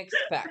didn't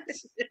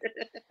expect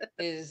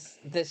is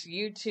this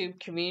YouTube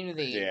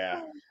community.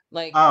 Yeah.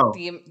 Like Oh,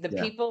 the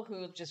yeah. people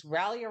who just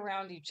rally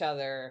around each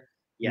other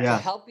Yes. to Yeah.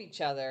 help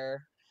each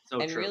other So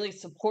and true. really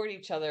support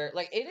each other.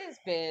 Like it has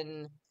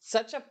been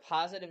such a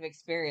positive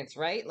experience,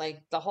 right?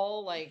 Like the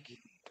whole like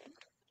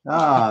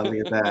Ah,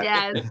 look at that.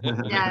 Yes,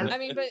 yes. I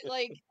mean, but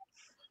like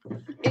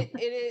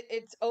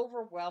it's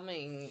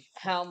overwhelming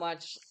how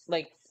much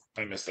like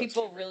I miss that.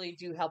 people really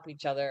do help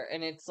each other,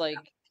 and it's like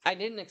I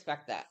didn't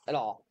expect that at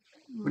all.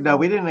 No,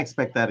 we didn't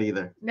expect that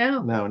either.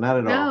 No, No, not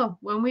at all.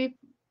 no.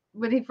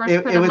 When he first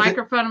It- put it a was a-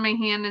 microphone in my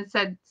hand and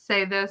said,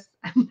 "Say this,"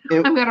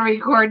 It- I'm going to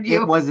record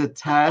you. It was a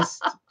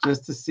test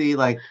just to see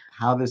like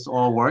how this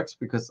all works,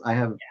 because I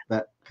have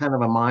that kind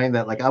of a mind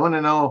that like I want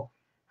to know,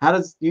 how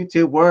does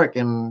YouTube work,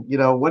 and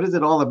what is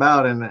it all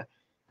about,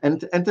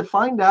 and to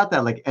find out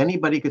that like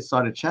anybody could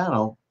start a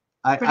channel.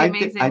 Pretty I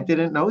amazing.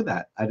 didn't know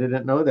that. I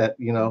didn't know that,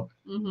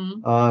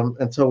 Mhm.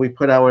 until we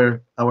put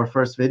our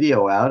first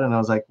video out, and I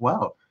was like,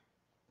 wow,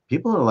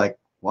 people are like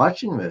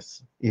watching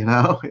this,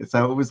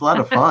 So it was a lot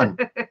of fun,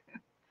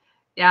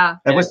 Yeah.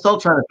 and we're still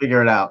trying to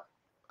figure it out,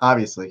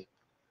 obviously.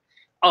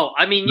 Oh,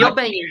 I mean, you'll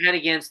bang your head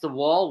against the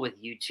wall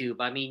with YouTube.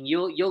 I mean,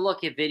 you'll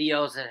look at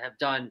videos that have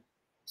done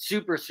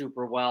super,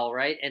 super well,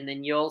 right? And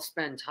then you'll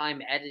spend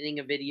time editing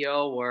a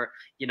video or,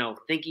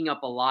 thinking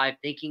up a live,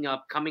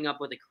 coming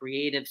up with a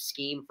creative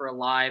scheme for a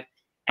live.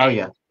 Oh, And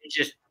yeah. it's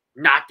just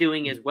not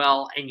doing as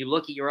well. And you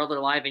look at your other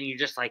live and you're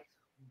just like,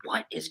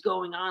 what is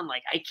going on?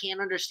 Like, I can't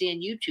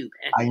understand YouTube.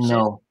 And I it's just-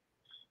 know.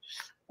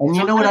 And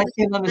you know what I Sometimes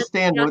can't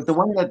understand? The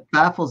one that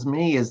baffles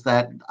me is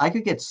that I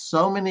could get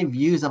so many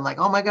views. I'm like,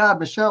 oh my God,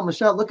 Michelle,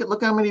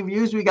 look how many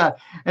views we got.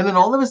 And then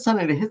all of a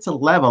sudden it hits a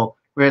level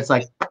where it's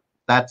like,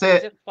 that's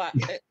It's it.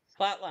 just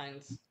flat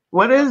lines.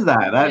 What is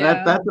that?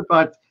 Yeah. That's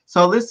about.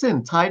 So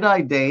listen,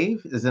 Tie-Dye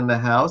Dave is in the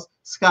house.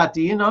 Scott,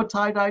 do you know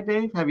Tie-Dye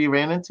Dave? Have you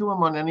ran into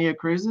him on any of your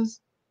cruises?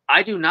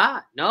 I do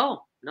not.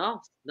 No,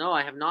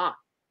 I have not.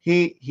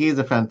 He's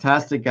a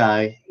fantastic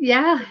guy.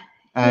 Yeah.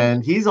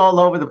 And he's all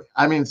over the.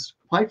 I mean,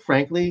 quite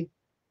frankly,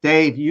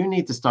 Dave, you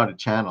need to start a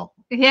channel.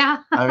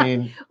 Yeah. I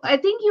mean, I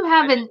think you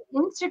have an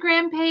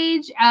Instagram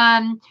page.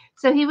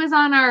 So he was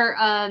on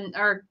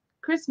our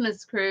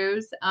Christmas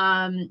cruise.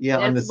 Yeah,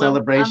 on the On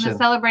celebration. the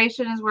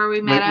celebration is where we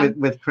met him.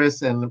 with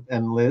Chris and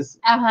Liz.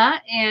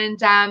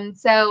 And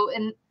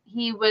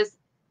he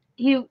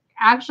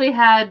actually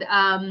had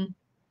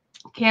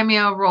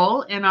cameo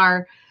role in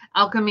our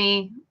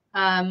alchemy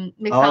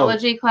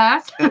mixology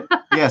class.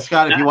 Yeah,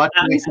 Scott, if you watch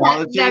We sat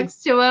mixology,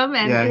 next to him,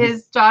 and Yeah,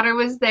 his daughter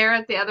was there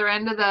at the other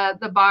end of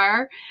the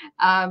bar,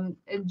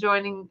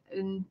 joining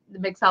in the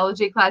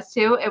mixology class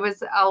too. It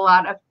was a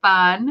lot of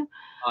fun.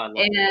 Oh, I love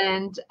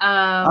And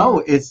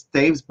it's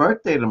Dave's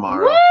birthday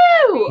tomorrow.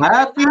 woo!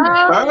 Happy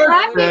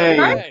birthday!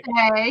 Happy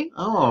birthday!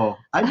 Oh,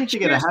 I need to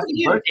get a Cheers to happy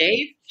you, birthday.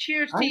 Dave.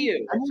 Cheers to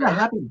you. I need a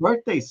happy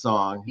birthday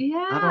song. I don't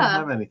Yeah.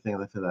 have anything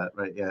for that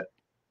right yet.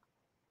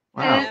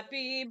 Wow.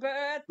 Happy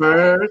birthday.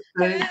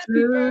 Birthday Happy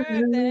to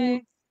birthday.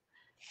 you.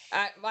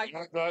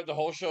 The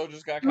whole show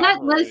just got Let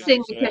copyrighted. Liz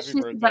sing so because happy she's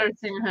the birthday. better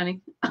singer,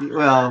 honey.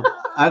 Well,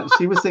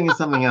 she was singing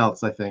something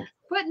else, I think.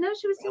 But no,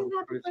 she was singing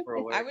happy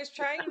birthday. I was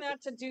trying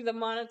not to do the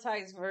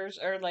monetized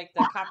version or like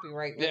the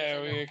copyright version.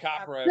 Yeah, we get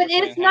copyright. But for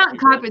saying it's not happy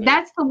copy. birthday.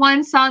 That's the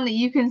one song that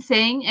you can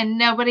sing, and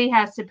nobody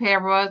has to pay a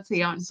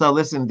royalty on. So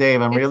listen,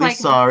 Dave, I'm It's really like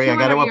sorry. I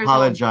got to 200 years old.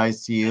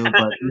 apologize to you,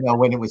 but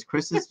when it was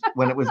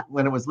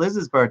when it was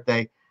Liz's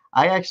birthday,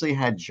 I actually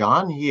had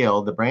John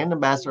Heel, the brand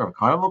ambassador of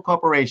Carnival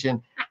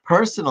Corporation,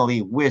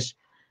 personally wish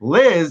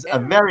Liz a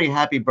very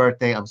happy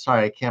birthday. I'm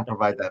sorry I can't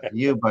provide that for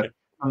you, but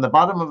from the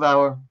bottom of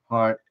our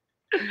heart,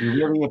 we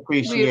really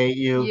appreciate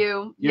you.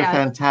 You're yes.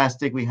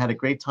 fantastic. We had a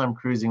great time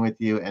cruising with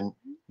you, and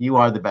you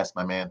are the best,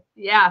 my man.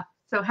 Yeah.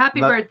 So happy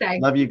birthday.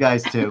 Love you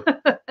guys too.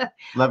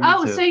 Love you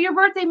Oh, too. so your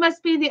birthday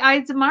must be the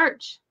Ides of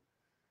March.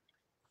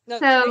 No,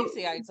 So, today's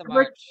the Ides of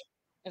March.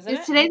 Isn't Is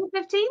it? today the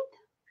 15th?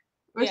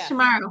 Or is Yeah.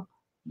 tomorrow?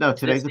 No,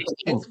 today's the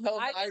 15th.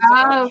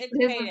 Oh, It's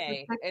it is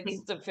payday. the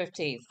It's the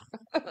 15th.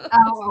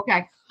 Oh,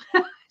 okay.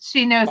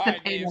 She knows All the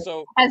right, payday. Dave,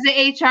 so As the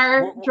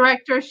HR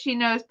director, she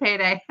knows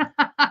payday.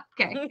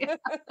 Okay.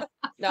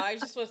 No, I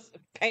just was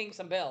paying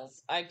some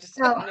bills. I just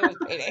Oh. knew it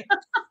was payday.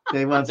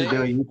 They want to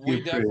do a Dave, YouTube we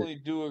cruise. definitely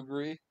do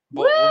agree,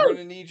 but we're going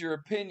to need your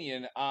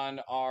opinion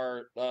on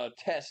our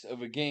test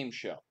of a game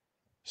show.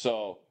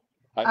 So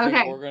I think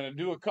Okay. we're going to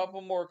do a couple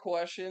more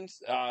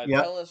questions. Yep.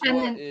 Tell us And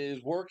what then-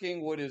 is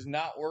working, what is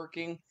not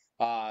working,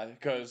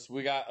 because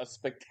we got a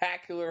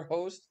spectacular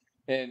host.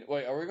 And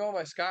wait, are we going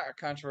by Scott or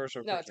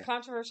controversial? No, it's Cruising?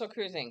 controversial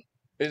cruising.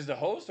 Is the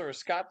host or is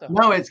Scott the host?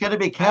 No, it's going to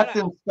be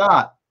Captain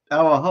Scott,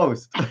 our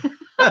host.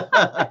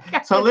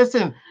 So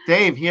listen,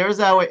 Dave,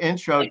 here's our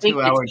intro I think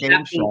to our it's game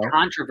Captain show.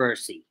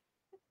 Controversy.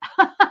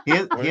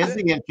 Here's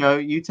the intro.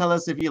 You tell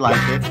us if you like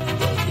it.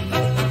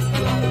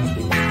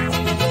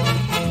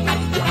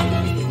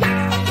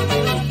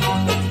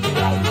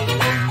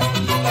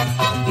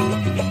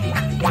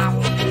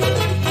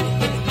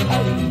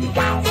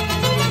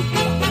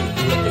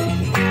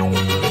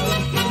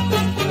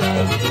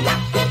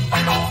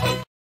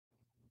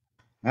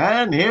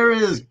 And here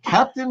is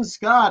Captain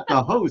Scott,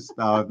 the host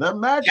of the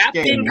match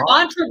Captain game.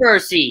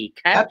 Controversy.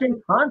 Captain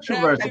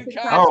Controversy. Captain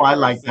Oh, I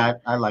like Controversy.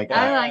 that. I like I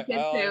that. like it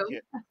I too.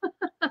 like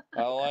it.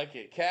 I like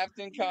it.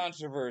 Captain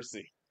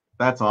Controversy.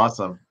 That's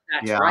awesome.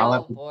 That's Yeah, right. I'll Oh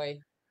have to- boy.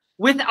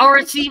 With our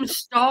esteemed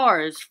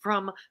stars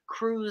from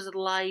Cruise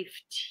Life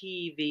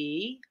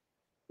TV.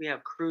 We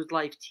have Cruise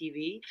Life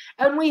TV.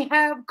 And we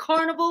have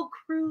Carnival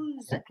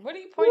Cruise. What are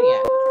you pointing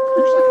at?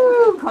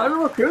 Woo!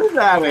 Carnival Cruise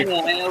I Addict.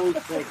 know, I always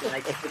point it. I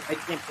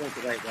can't point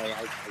the right way.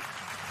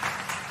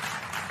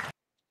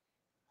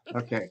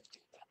 Okay.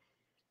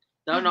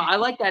 No, I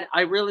like that.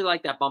 I really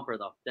like that bumper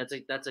though. That's a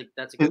good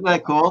Isn't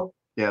that cool?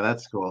 Yeah,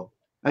 that's cool.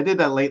 I did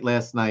that late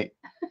last night.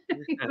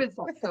 It was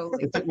like so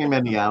late. It took me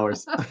many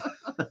hours.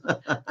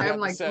 I'm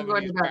like, I'm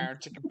going to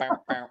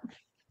bed.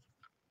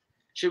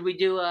 Should we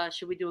do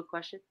a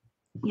question?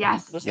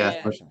 Yes. Let's Yes, do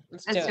it. push-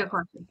 Let's Let's do do a it.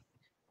 question.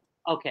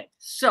 Okay,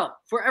 so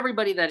for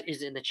everybody that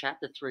is in the chat,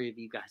 the three of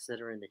you guys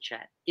that are in the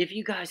chat, if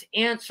you guys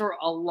answer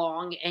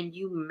along and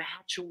you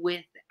match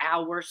with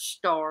our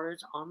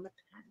stars on the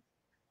pen,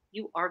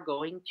 you are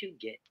going to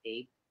get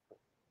a point.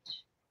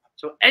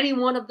 So any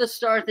one of the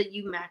stars that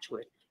you match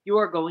with, you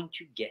are going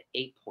to get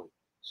a point.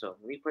 So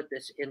let me put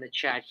this in the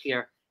chat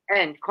here.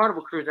 And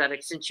Carnival Cruise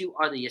Addict, since you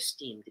are the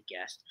esteemed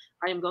guest,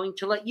 I am going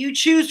to let you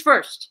choose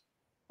first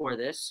for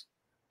this,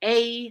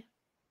 A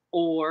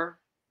or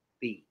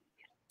B.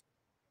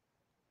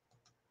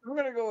 I'm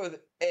gonna go with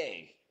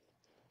A.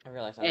 I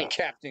realize Hey.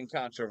 Captain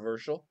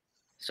Controversial.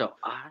 So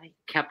I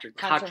captured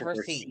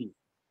Controversy.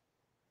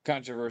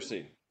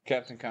 controversy.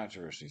 Captain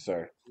Controversy.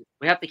 Sorry.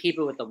 We have to keep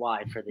it with the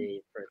Y for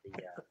the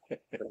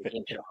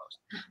game show host.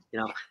 You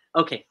know.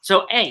 Okay.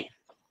 So A.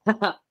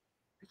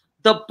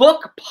 The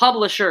book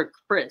publisher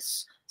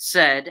Chris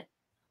said,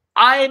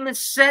 "I'm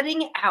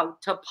setting out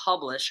to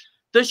publish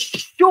the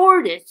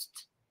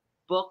shortest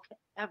book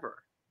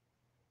ever.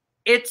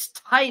 Its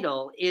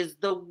title is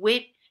The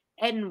Wit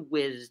and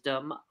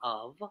Wisdom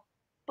of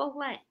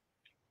Blank."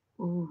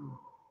 Ooh.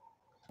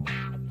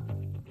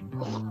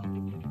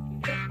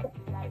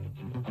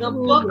 The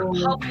book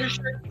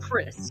publisher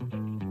Chris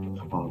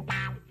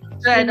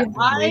said,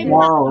 "I'm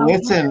No,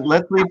 listen.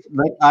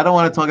 I don't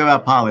want to talk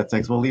about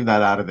politics. We'll leave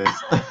that out of this.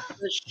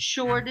 the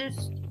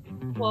shortest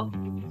book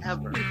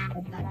ever.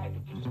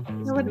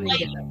 What do we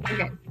get?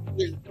 Okay.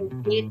 Is The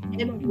Wit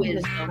and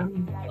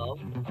Wisdom of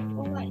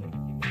Blank."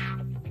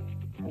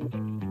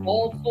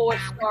 All 4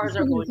 stars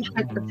are going to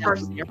That's the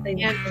first thing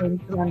that came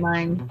to my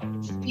mind.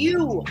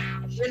 you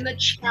in the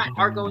chat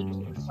are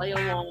going to play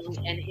along,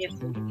 and if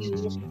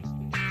you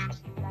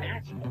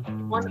match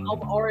one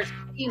of our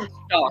esteemed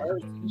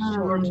stars,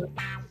 that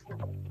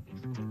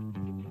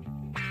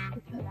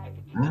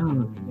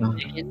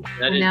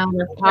is Now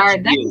that's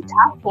hard. That's a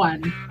tough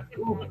one.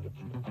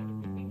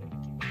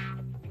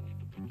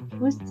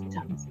 Who's the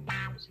toughest?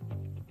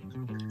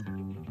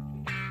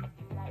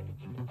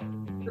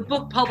 the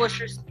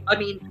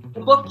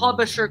book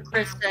publisher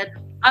Chris said,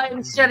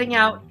 "I'm setting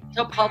out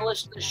to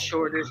publish the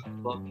shortest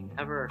book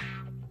ever.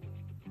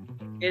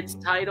 Its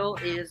title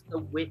is The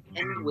Wit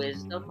and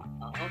Wisdom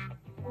of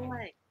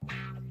Blank."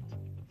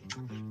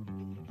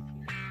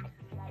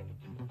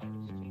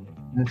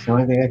 That's the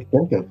only thing I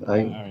can think of.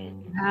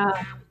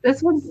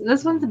 This one's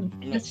I'm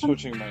not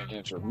switching my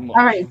answer.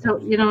 all right. So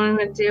you know what I'm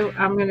gonna do?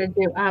 I'm gonna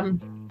do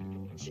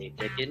Dave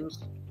Dickens.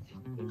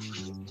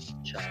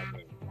 Chime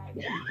in.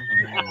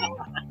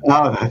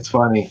 Oh, that's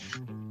funny.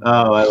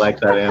 Oh, I like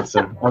that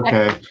answer.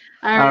 Okay.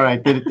 All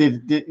right.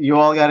 Did you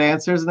all got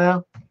answers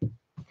now?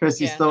 Chris,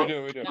 you Yeah, still?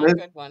 we do. Not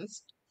good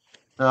ones.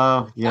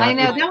 Oh, yeah. I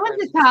know that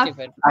was a tough.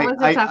 That was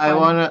a tough I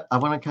one.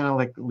 wanna kind of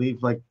like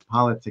leave like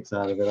politics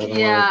out of it. I don't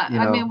Yeah,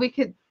 wanna, I mean we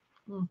could.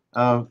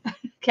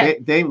 Okay.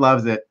 Dave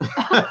loves it.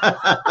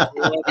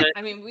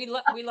 I mean, we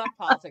left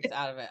politics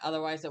out of it.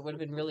 Otherwise, it would have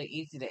been really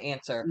easy to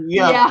answer.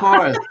 Yeah, of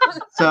course.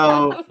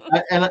 So,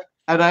 and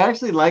I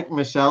actually like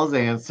Michelle's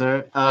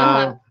answer.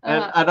 And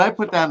I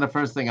put down the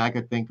first thing I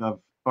could think of,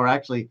 or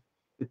actually,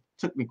 it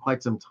took me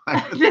quite some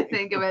time to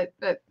think of it.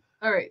 But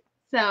all right.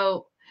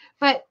 So,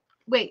 but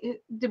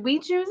wait, did we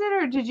choose it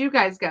or did you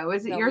guys go?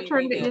 Is it No, your we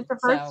turn to did, answer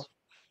first?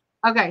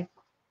 so- Okay.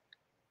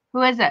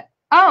 Who is it?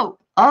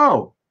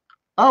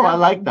 Oh, I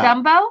like that.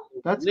 Dumbo.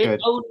 That's Wit good.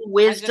 and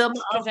Wisdom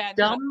Because of I had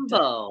Dumbo.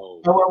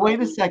 Oh, well, wait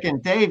a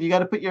second, Dave. You got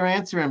to put your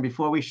answer in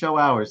before we show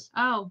ours.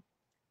 Oh,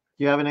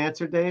 Do you have an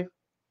answer, Dave?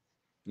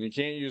 You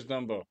can't use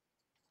Dumbo.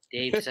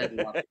 Dave said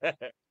love it.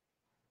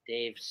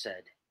 Dave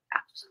said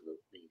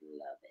absolutely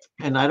love it.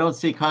 And I don't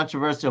see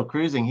controversial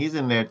cruising. He's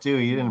in there too.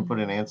 He didn't put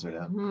an answer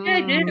down. Yeah,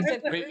 he did.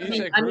 He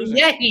said I mean,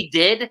 yeah, he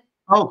did.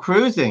 Oh,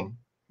 cruising.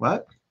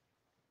 What?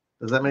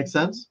 Does that make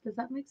sense? does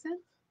that make sense?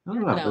 I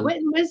don't know. No. Wit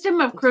and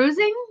wisdom of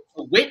cruising.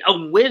 Wit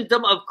and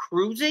Wisdom of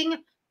Cruising,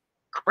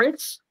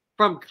 Chris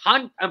from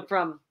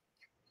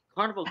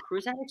Carnival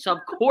Cruise Addicts. Of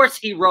course,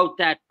 he wrote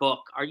that book.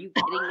 Are you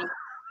kidding me?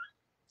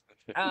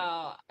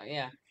 Oh,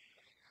 yeah.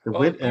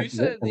 You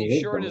said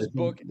the shortest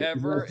book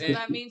ever. So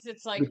that means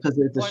it's like because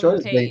it's the one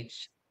shortest.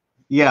 page.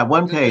 Yeah,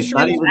 one The page.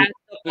 Not even.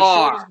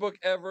 shortest book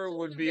ever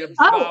would be about.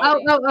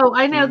 Oh!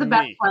 I know the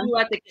best one. You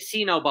at the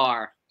casino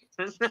bar.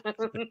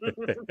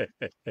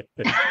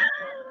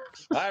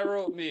 I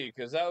wrote me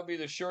because that would be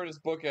the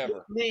shortest book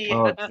ever. Me.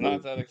 Oh, It's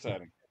not that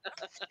exciting.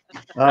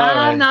 All I'm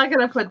right. not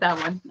gonna put that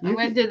one. I'm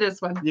gonna do this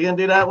one. You gonna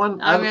do that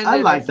one? I'm gonna I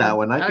do like this that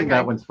one. one. I think Okay.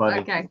 that one's funny.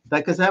 Okay.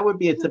 Because that would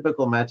be a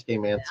typical match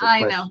game answer.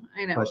 I know.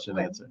 Question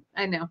answer.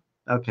 I know.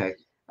 Okay.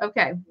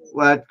 Okay.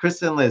 Well,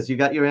 Chris and Liz, you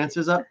got your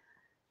answers up?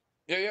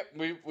 Yeah.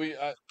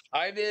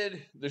 I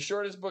did. The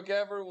shortest book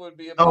ever would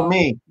be about. Oh,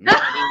 me.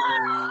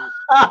 Because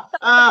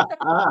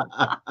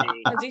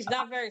he's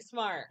not very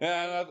smart.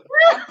 Yeah, I'm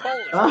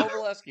Polish.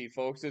 Kowaleski,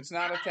 folks. It's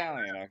not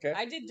Italian, okay?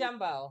 I did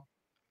Dumbo.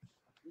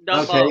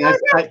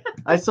 Okay,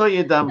 I saw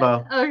you,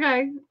 Dumbo.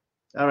 Okay.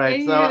 All right,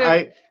 And so you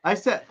did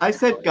I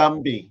said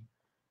Gumby.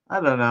 I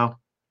don't know.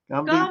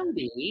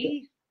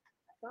 Gumby.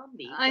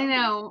 I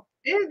know.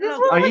 This Are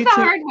one was you a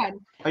too- hard one.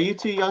 Are you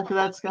too young for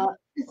that, Scott?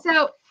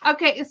 So,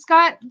 okay,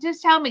 Scott,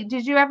 just tell me,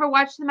 did you ever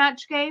watch the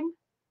match game?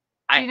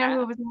 Do you know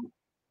who it was?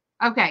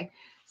 Okay,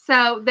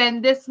 so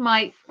then this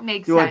might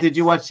make sense. Did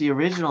you watch the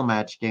original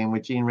match game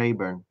with Gene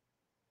Rayburn?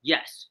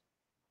 Yes.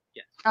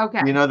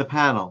 Okay. You know the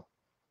panel.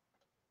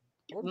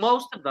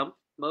 Most of them.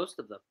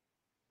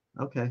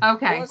 Okay.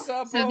 Okay. What's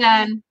up, so Otis?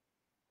 then.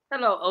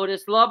 Hello,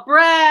 Otis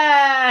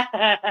LeBret.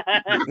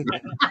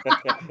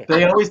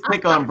 They always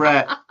pick on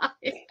Brett.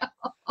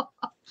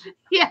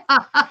 Yeah.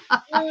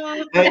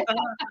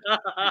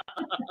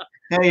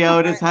 Hey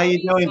Otis, how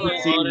you doing Can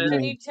this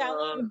evening? you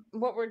tell him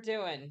what we're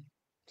doing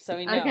so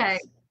he knows? Okay.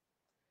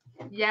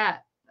 Yeah.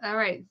 All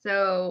right.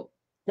 So.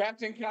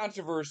 Captain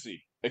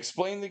Controversy.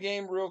 Explain the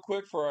game real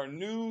quick for our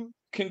new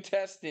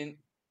contestant,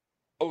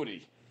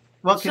 Odie.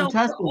 Well, So for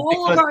contestants,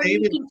 all of because our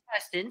David. new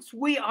contestants,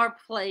 we are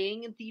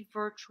playing the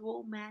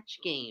virtual match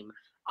game.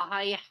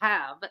 I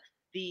have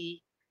the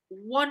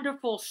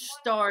wonderful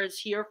stars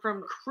here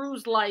from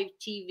Cruise Life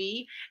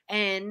TV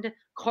and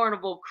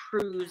Carnival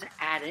Cruise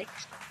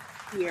Addicts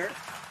here.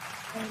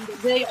 And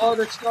they are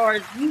the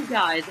stars. You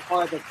guys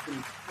are the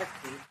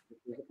contestants.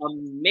 This is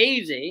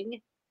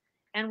amazing.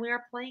 And we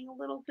are playing a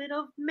little bit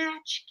of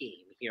match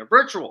game here,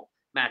 virtual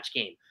match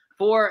game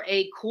for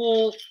a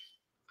cool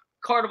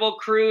Carnival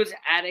Cruise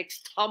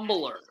Addicts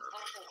tumbler.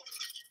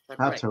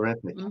 That's How right.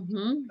 terrific.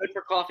 Good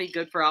for coffee,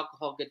 good for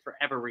alcohol, good for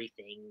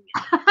everything.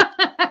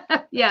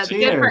 Yeah, it's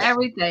good for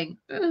everything.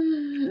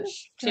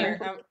 Cheers.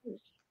 That's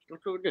what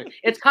we're doing.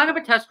 It's kind of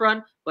a test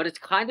run, but it's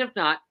kind of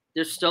not.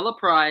 There's still a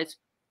prize.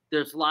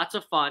 There's lots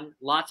of fun,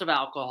 lots of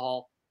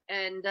alcohol,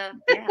 and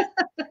yeah,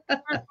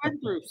 run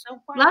through. So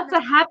fun. Lots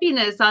of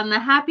happiness on the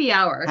happy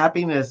hour.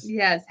 Happiness.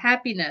 Yes,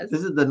 happiness.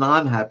 This is the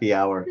non-happy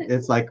hour.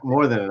 It's like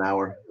more than an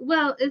hour.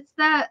 Well, it's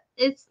the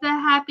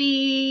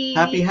happy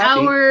Happy.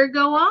 hour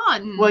go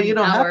on. Well, you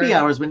know, happy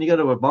hour. hours when you go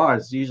to a bar,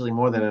 it's usually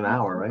more than an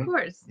hour, right? Of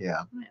course.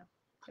 Yeah.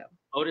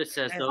 Otis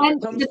says those.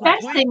 And the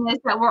best thing is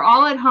that we're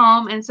all at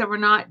home, and so we're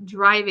not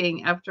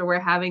driving after we're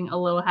having a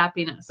little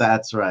happiness.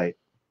 That's right.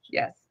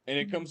 Yes. And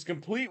it comes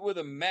complete with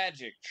a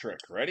magic trick.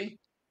 Ready?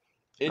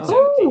 It's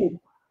Oh. empty.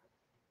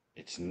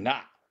 It's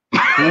not.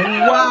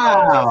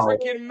 Wow.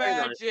 Freaking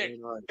magic.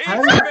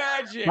 How It's did-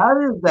 magic. How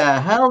did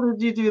the hell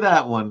did you do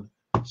that one?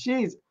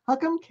 Jeez, how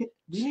come do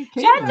you need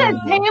Just a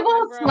Caitlin?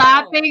 table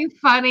slapping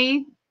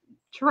funny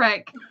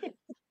trick.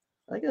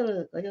 I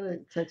gotta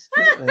text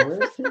Caitlin.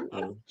 Where's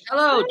Caitlin?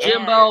 Hello,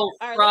 Jimbo All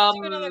right,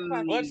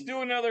 from. Let's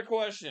do another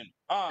question.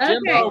 Okay.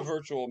 Jimbo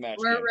virtual match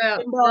game.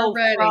 Jimbo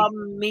ready.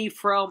 from me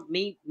from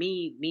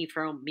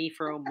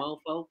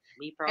mofo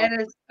me from.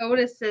 And as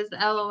Otis says,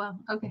 LOL.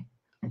 Okay.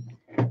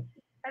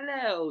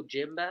 Hello,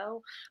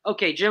 Jimbo.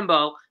 Okay,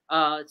 Jimbo,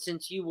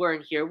 since you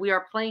weren't here, we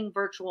are playing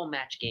virtual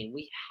match game.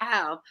 We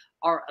have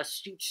our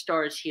astute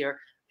stars here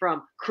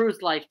from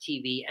Cruise Life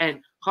TV and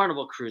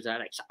Carnival Cruise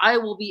Addicts. I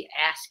will be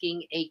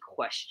asking a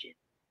question,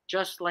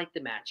 just like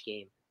the match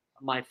game.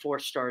 My 4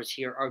 stars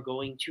here are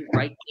going to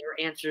write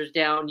their answers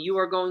down. You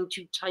are going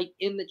to type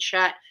in the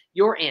chat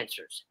your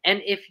answers.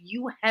 And if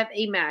you have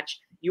a match,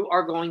 you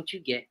are going to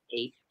get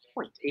a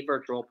point, a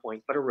virtual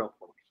point, but a real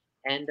point.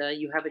 And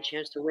you have a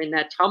chance to win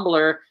that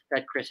tumbler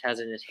that Chris has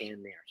in his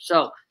hand there.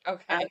 So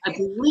I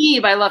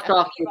believe I left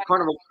off with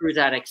Carnival Cruise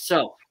Addicts.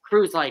 So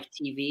Cruise Life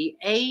TV,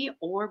 A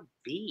or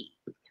B?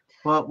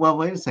 Well,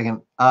 wait a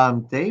second.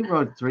 Dave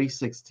wrote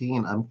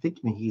 316. I'm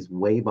thinking he's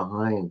way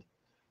behind.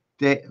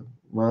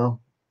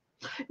 Well,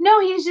 No,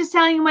 he's just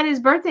telling you what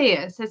his birthday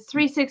is. It's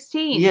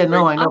 3/16. yeah,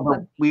 no, I know,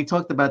 but we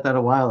talked about that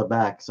a while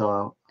back.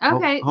 So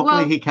Okay, hopefully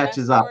well, he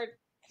catches up.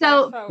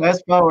 So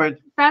Fast forward.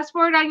 fast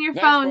forward on your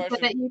Next phone so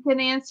question. that you can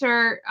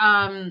answer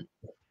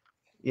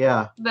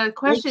Yeah. the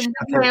questions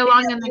Okay. play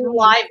along in the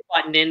live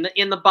button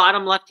in the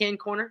bottom left-hand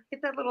corner.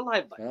 Hit that little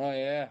live button. Oh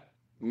yeah.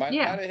 Might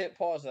have hit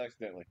pause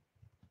accidentally.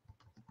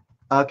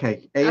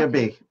 Okay, A or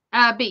B?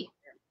 B.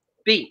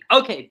 B.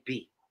 Okay,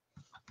 B.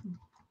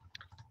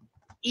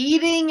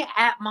 Eating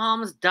at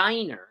Mom's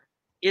Diner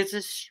is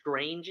a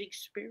strange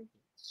experience.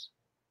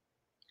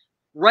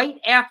 Right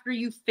after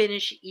you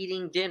finish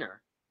eating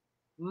dinner,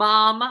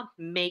 Mom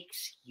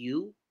makes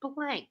you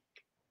blank.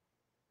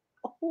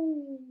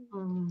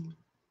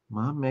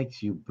 Mom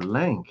makes you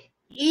blank.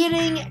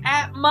 Eating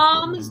at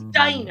Mom's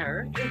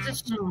Diner is a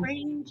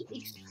strange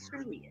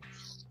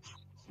experience.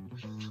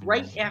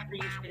 Right after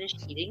you finish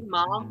eating,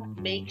 Mom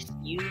makes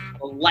you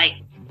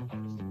blank.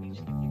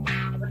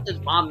 What does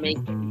Mom make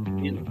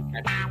you do?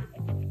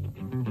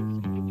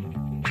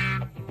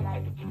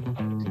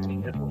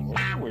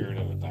 Weird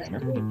at a diner.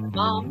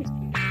 Mom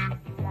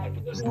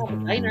doesn't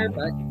have a diner,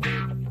 but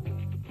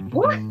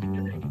what?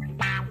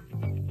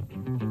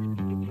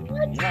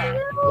 Yeah.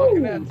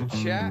 Looking at the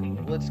chat,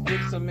 let's get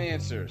some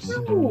answers.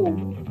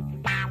 No.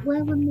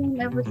 Why would we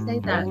ever say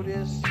that?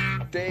 Otis,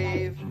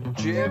 Dave,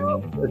 Jim.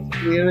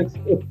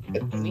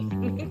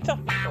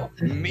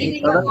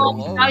 Eating at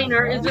Mom's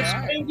Diner is a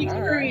strange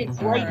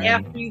experience. Right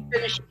after you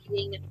finish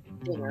eating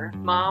dinner,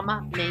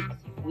 Mom makes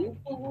you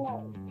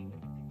alone.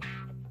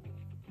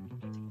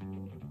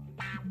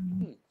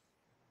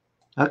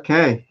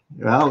 Okay.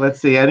 Well, let's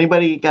see.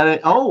 Anybody got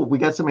it? Oh, we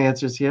got some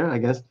answers here, I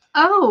guess.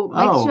 Oh,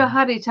 makes you a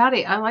hottie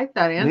toddy. I like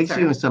that answer. Makes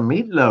you some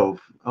meatloaf.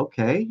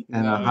 Okay.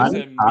 And a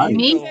hottie toddy.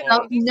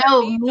 Meatloaf.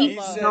 No, meat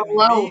the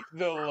loaf.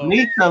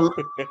 Meat the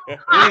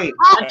Wait.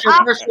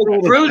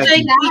 Controversial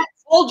cruising. We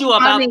told you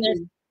about this.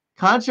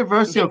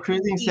 Controversial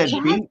cruising said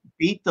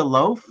beat the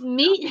loaf.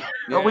 Meat.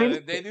 Yeah, Oh,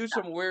 wait. they do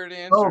some weird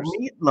answers. Oh,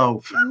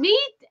 meatloaf. Meat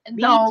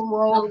the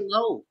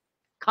loaf.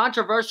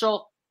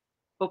 Controversial.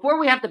 Before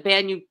we have to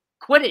ban you,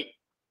 quit it.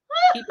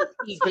 Keep it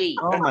PG.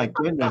 Oh my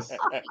goodness.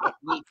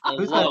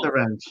 Who's got loaf. the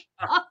wrench?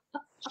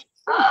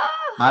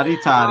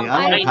 Hottie toddy.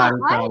 I like hottie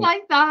I toddy.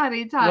 like the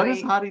hottie toddy. What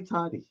is hottie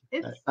toddy?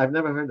 It's- I've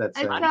never heard that It's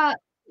saying.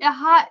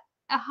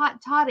 a hot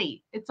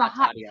toddy. It's a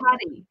hot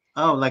toddy.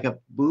 Oh, like a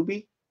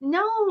booby?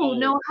 No,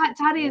 hot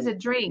toddy is a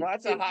drink.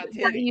 That's a hot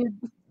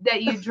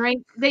that you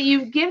drink that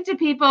you give to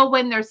people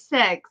when they're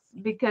sick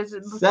because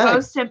it's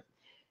supposed to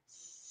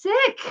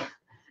sick.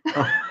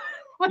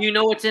 You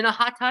know what's in a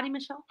hot toddy,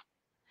 Michelle?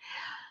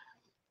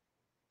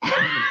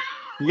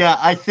 Yeah,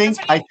 I think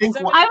I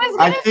was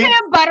gonna say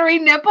a buttery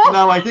nipple.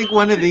 No, I think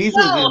one of these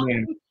is in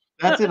there.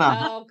 That's in a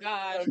Oh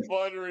God. A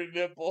buttery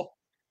nipple.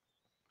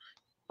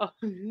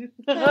 buttery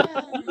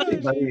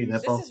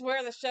This nipple. is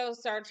where the show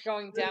starts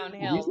going Did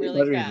downhill you say really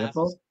buttery fast.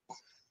 nipple?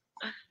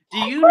 Do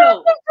you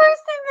know? The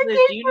first thing that Liz,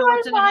 came do you to know my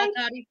what's in a hot mind.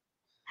 toddy?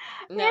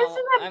 No, Isn't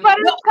it I'm-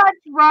 butterscotch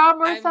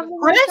rum or I'm- something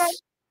like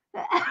Chris?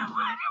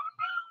 that?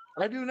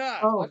 I do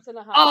not. What's in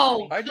a hot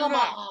Oh, I do come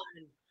not. on.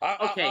 I-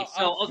 Okay, I'm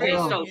so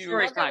facing you.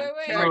 story time.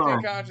 wait. Check the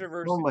Oh.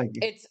 controversy. Oh my god.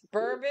 It's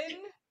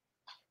bourbon,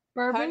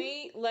 Bourbon?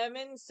 honey,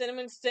 lemon,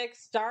 cinnamon sticks,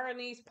 star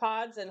anise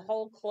pods, and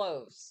whole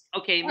cloves.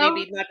 Okay,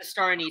 maybe not the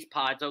star anise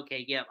pods.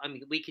 Okay, yeah, I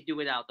mean we could do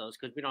without those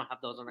because we don't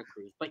have those on a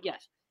cruise. But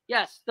yes,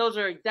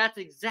 that's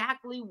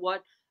exactly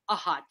what a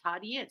hot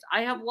toddy is.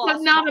 I have lost.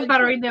 But not my a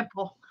buttery voice.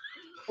 nipple.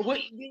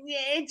 Wait,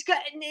 it's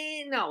got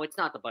no, it's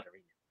not the buttery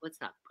nipple.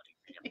 It's not the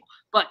buttery nipple.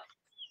 But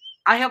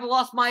I have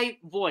lost my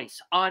voice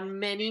on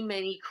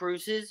many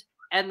cruises,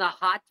 and the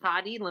hot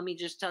toddy, let me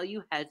just tell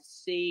you, has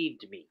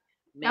saved me.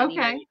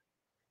 Many.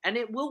 And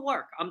it will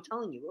work. I'm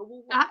telling you, it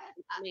will work.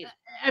 It's amazing.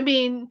 I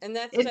mean, And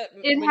that's it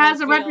when has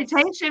you a feel-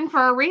 reputation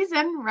for a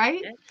reason,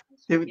 right?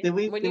 Did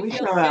we When you feel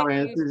show our sick, you're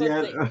answers supposed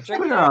yet? to drink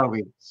Where that. are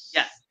we?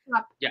 Yes.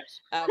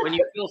 Okay. When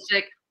you feel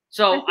sick.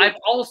 So I've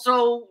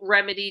also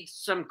remedied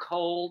some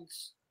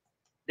colds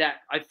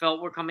that I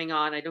felt were coming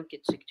on. I don't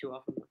get sick too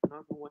often.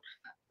 Knock on wood.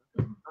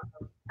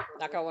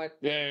 Knock on wood.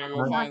 Yeah,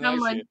 go find that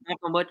shit. Knock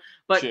on wood.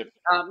 But Chip.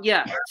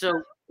 yeah,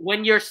 so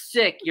when you're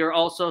sick, you're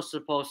also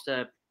supposed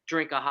to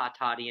drink a hot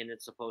toddy, and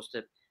it's supposed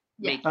to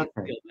make you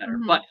feel better.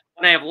 Mhm. But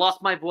when I have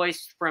lost my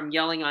voice from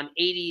yelling on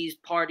 80s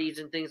parties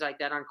and things like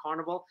that on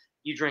Carnival,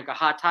 you drink a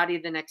hot toddy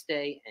the next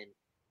day and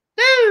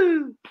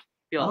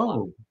feel a lot.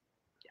 Oh.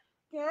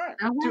 All right.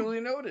 Duly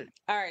noted.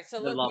 All right, so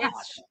I look, love do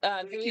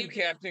Thank you,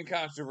 Captain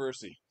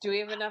Controversy. we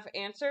have enough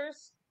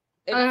answers?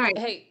 All right.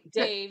 Hey,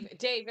 Dave,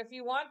 if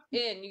you want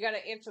in, you got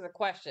to answer the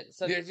question.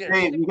 So just read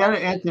Dave, the you got to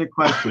question. answer the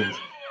questions.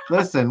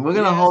 Listen, we're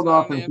gonna Yes, hold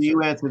off I'll until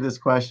you answer this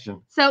question.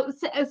 So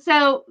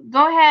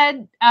go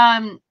ahead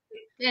and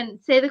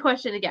say the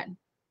question again.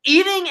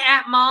 Eating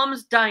at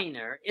Mom's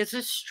Diner is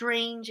a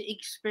strange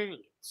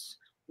experience.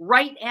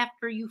 Right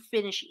after you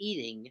finish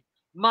eating,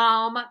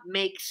 Mom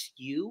makes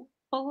you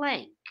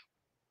blank.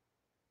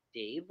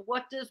 Dave,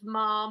 what does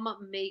Mom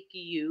make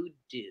you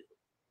do?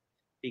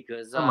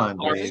 Because Come on,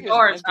 our Dave.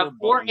 stars have Enter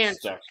 4 button answers.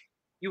 stuck.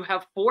 You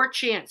have 4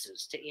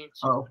 chances to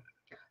answer. Oh,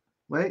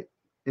 wait,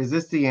 is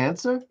this the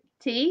answer?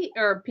 T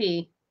or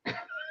P?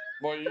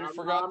 Well, you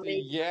forgot the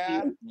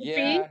yeah,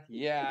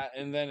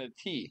 and then a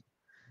T.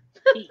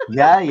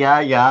 Yeah. T.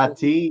 Hot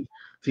T.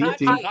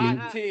 tea.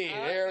 Hot tea.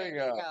 There we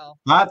go.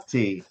 Hot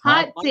tea.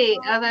 Hot tea.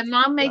 Then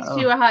Mom makes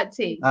you a hot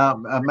tea.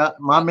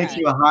 Mom makes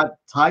you a hot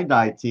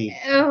tie-dye tea.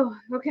 Oh,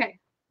 okay.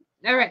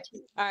 All right.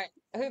 All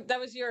right, that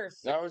was yours.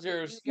 That was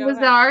yours. Go Was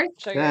ahead. ours?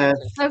 Show your Yeah.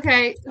 answers.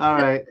 Okay. All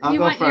right, I'll You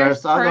go want yours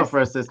first. I'll go first?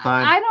 first this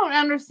time. I don't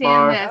understand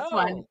Barf. this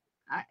one.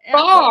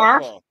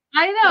 Barf.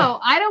 I know.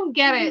 I don't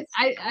get it.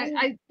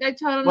 I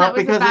told him Well, that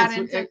was a because bad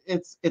answer.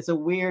 it's a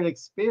weird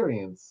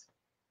experience.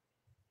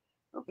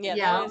 Yeah,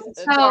 Yeah. that is, that's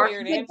a So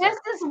weird answer.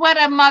 this is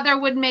what a mother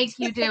would make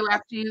you do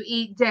after you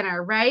eat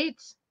dinner, right?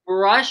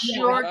 Brush Yeah.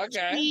 your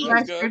Okay, teeth.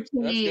 that's Brush your good.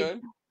 That's teeth.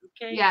 good.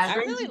 Okay. Yes. I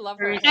really love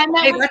her. And then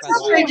Hey, it's that's a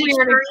probably a strange weird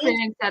experience.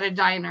 experience at a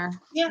diner.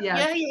 Yeah,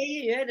 Yes.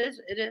 yeah. It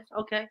is. It is.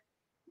 Okay.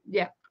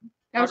 Yeah.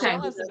 Marcel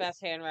Okay. has the best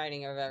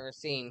handwriting I've ever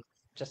seen.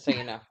 Just so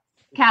you know.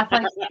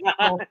 Catholic.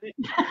 Cool.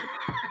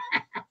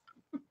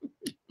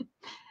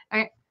 All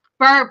right.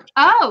 Burp.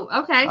 Oh,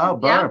 okay. Oh,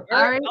 burp. Yep.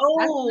 All right.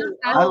 Oh,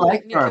 I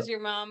like burp. Because your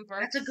mom burps.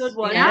 That's a good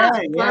one. Yeah.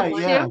 Yeah, Burp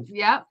yeah. too.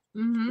 Yep.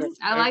 Mm-hmm.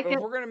 I like if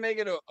it. we're gonna make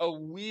it a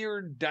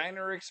weird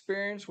diner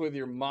experience with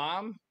your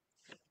mom,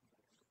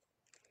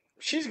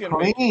 she's gonna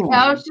make you Clean.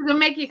 Oh, she's gonna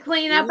make you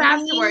clean up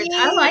afterwards.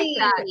 I like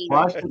that.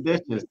 Wash the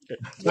dishes.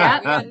 Yeah.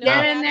 We got no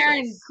Get in there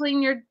and matches.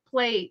 clean your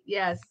plate.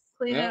 Yes.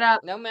 Clean Yep. it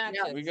up. No matches.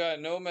 Yep. We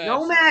got no matches.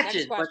 No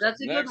matches, but question.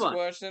 that's a good Next one.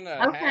 question.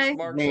 Okay. Hash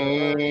marks are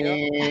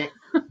already up.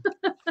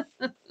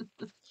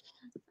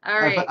 All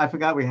right. I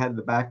forgot we had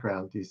the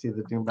background. Do you see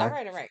the Doom All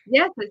background? right.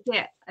 Yes, I see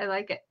it. I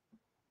like it.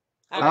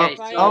 Okay,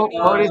 Oh,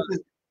 so,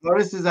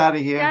 Otis is out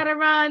of here. Gotta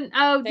run.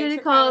 Oh, Thanks Judy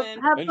for calls.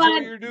 coming. Have Enjoy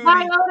fun. your duty.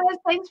 Bye, Otis.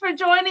 Thanks for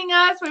joining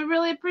us. We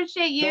really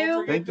appreciate Don't you.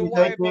 forget Thank to you,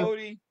 wipe, thank you.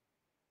 Odie.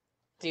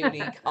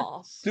 Duty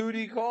calls.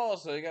 Duty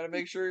calls, so you got to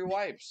make sure he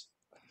wipes.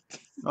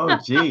 Oh,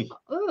 gee.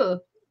 Ooh.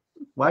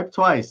 Wipe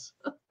twice.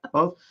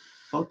 Both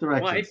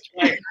directions. Wipe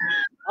twice.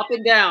 Up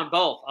and down,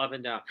 both up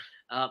and down.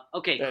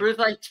 Okay, Cruise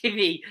Life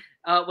TV.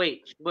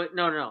 Wait, but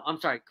no. I'm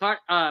sorry.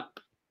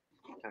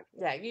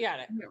 Yeah, you got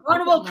it.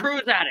 Carnival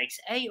Cruise Addicts,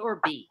 A or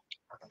B?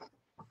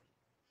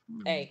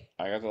 A.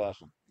 I got the last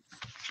one.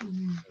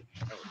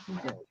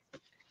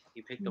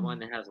 You picked the one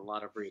that has a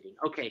lot of reading.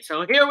 Okay,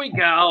 so here we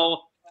go.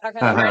 Okay,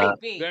 Uh-huh.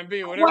 B. Then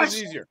B, whatever's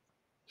Question. easier.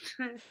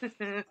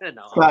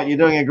 No. Scott, you're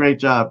doing a great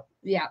job.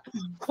 Yeah.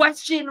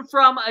 Question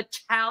from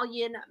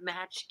Italian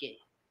Match Game.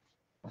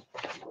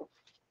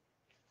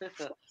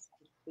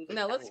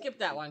 No, let's skip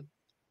that one.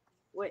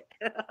 Wait.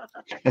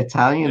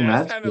 Italian Yeah,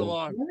 match. it's kind of game.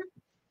 long.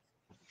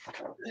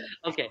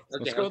 Okay.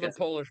 Let's go with the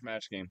Polish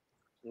match game.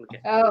 Okay.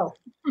 Oh.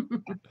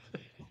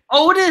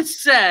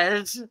 Otis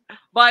says,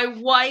 my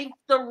wife,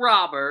 the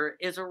robber,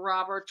 is a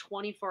robber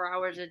 24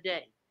 hours a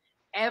day.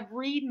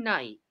 Every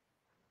night,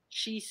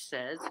 she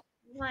says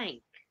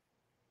blank.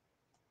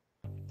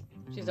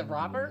 She's a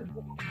robber?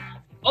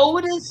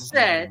 Otis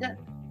said,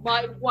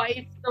 my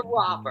wife, the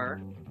robber,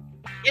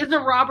 is a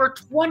robber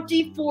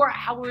 24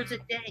 hours a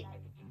day.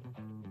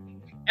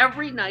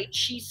 Every night,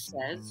 she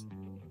says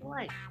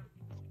blank.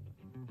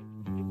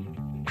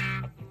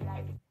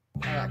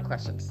 Oh, that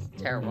question's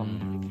terrible.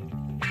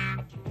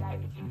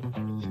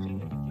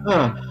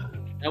 Huh.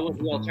 That was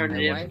the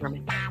alternative Right. for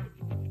me.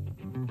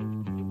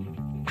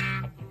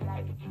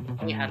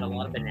 We had a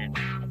lot of bananas.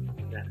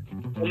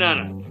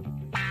 Banana.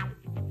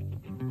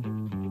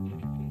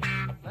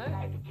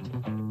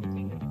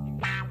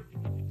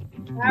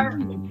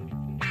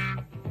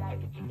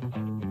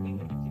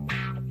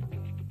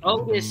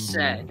 Otis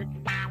said,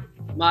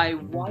 my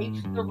wife,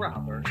 the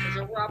robber, is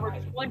a robber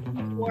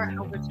 24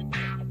 hours a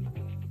day.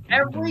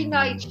 Every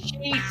night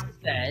she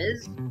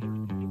says,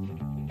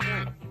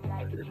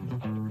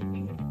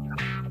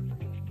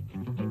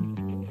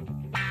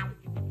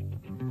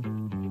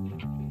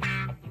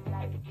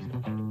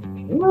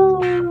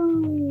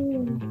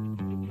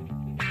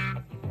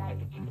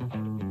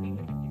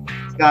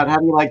 Scott, how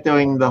do you like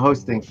doing the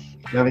hosting?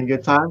 You having a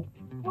good time?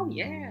 oh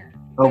yeah.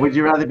 Or would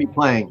you rather be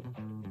playing?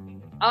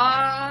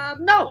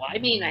 No, I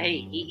mean, hey,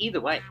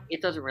 either way,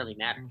 it doesn't really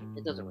matter.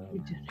 It doesn't really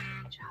matter.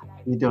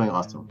 You're doing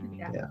awesome.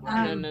 Yeah.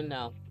 Yeah. No.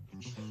 No.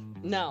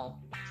 No.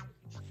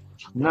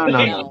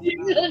 No.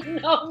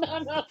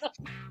 No.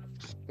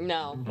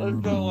 No. I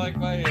don't like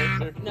my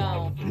answer.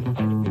 No.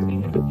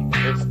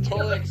 It's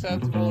totally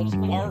acceptable. It's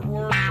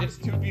artwork. It's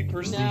to be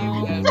perceived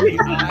No. as the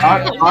eye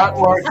of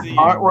the perceived.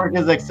 Artwork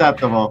is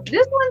acceptable.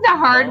 This one's a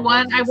hard Artwork's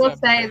one. I will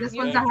say acceptable. this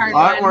one's a Thank hard you.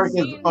 Artwork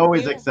one. is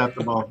always You-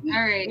 acceptable. All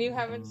right. You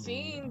haven't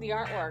seen the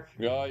artwork.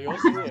 Yeah, you'll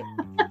see it.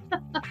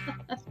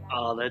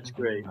 Oh, that's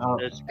great. Oh.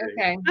 That's great.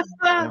 Okay.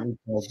 Let me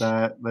put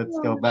that. Let's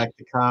go back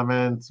to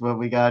comments. What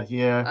we got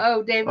here?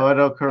 Oh, David.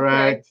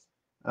 Autocorrect.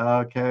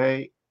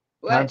 Okay.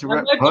 What? My Put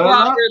wife, it the up.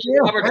 robber, is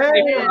a robber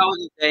Hey. 24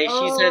 hours a day.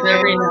 She says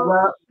every Hands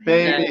night. up,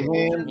 baby, Yeah.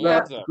 hands Yeah.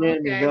 up.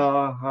 Give me Okay.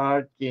 your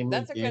heart. Give me.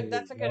 That's a give good.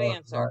 That's a me good your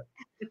answer. heart.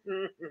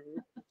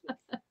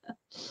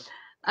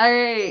 All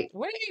right.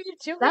 What are you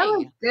doing? That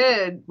was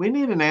good. We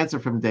need an answer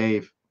from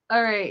Dave.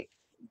 All right.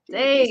 You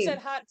Dave. said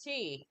hot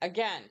tea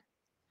again.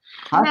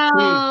 Hot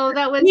No,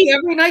 that was Me,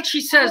 every night she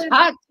says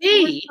hot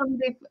tea.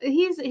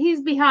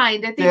 He's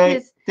behind. I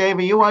think tea. Dave,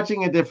 are you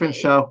watching a different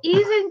show?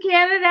 he's in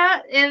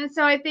Canada, and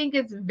so I think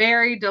it's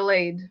very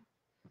delayed.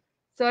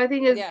 So I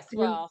think Yes.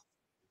 Well.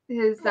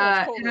 his Well,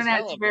 it's cold as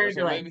internet's hell up very there, so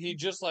delayed. maybe he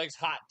just likes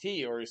hot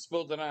tea, or he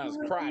spilled it on his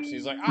crotch.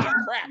 He's like, ah,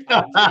 crap,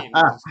 hot tea. And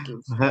he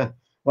just keeps-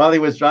 While he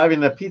was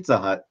driving to Pizza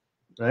Hut,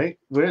 right?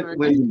 Where's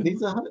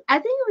Pizza Hut? I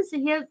think it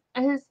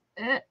was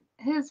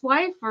his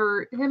wife,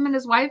 or him and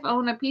his wife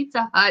own a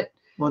Pizza Hut.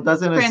 Well,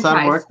 doesn't his son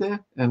Franchise. work there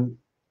and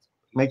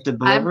make the I'm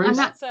deliveries?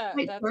 not That's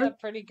quite a sure.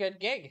 pretty good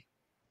gig.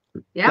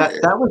 Yeah.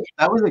 That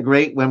was a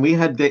great when we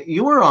had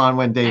you were on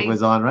when Dave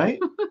was on, right?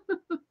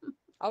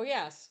 Oh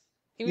yes.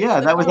 He was Yeah,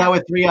 in the that was car. our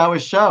 3-hour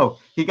show.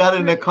 He got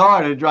in the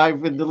car to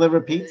drive and deliver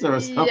pizza or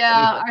something.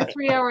 Yeah, our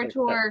 3-hour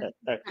tour.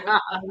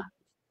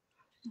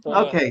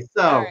 Okay,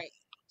 so All right.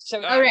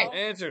 So All right.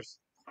 Answers.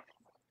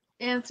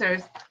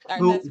 Answers. All right,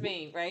 Who- that's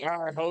me, right?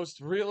 All right,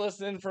 host, reel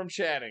us in from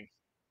chatting.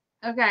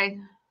 Okay.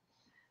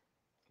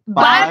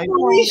 Bye,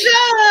 Felicia.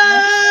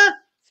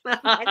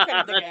 I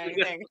couldn't think of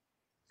anything.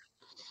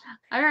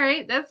 All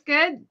right, that's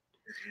good.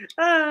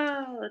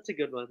 That's a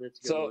good one. That's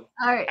a good one. So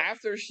All right.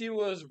 after she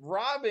was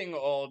robbing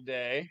all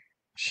day,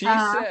 she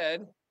Uh-huh.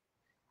 said,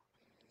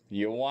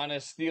 "You want to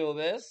steal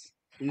this?"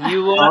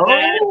 You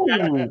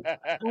Oh.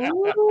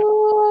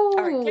 Ooh, All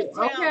right, get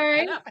down.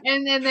 okay. Enough.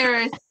 And then there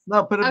is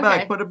No, put it Okay.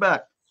 back. Put it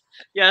back.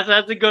 Yes,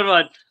 that's a good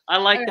one. I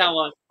like All that right.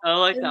 one. I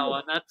like that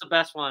one. That's the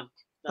best one.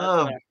 That's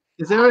Oh, fair.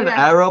 is there an Okay.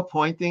 arrow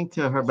pointing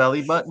to her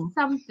belly button?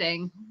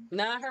 something.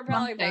 Not her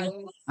belly Something.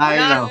 button. I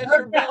Yeah, know. it's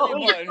her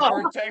belly button.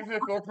 For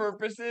technical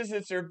purposes,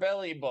 it's her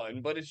belly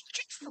button, but it's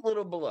just a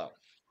little below.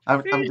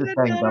 I'm just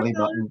saying belly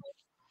button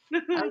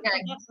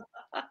Okay.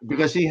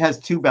 because she has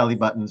 2 belly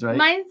buttons, right?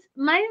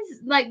 Mine's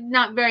like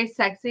not very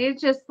sexy.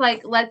 It's just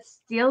like let's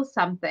steal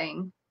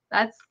something.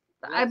 That's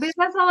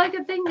that's all I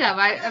could think of.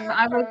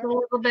 I was a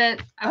little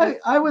bit.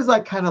 I was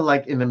like kind of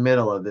like in the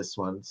middle of this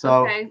one.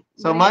 So Okay,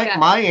 so what do you got?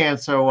 my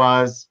answer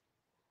was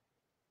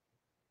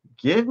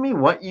give me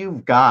what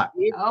you've got.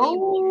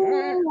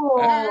 Oh,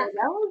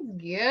 that was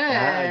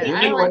good. Give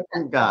I me like what that.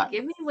 you got.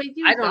 Give me what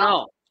you I got. don't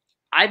know.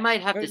 I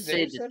might have What to did say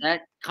Dave that say?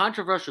 that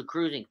controversial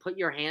cruising, put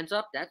your hands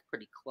up, that's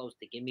pretty close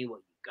to give me what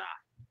you got.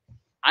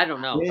 I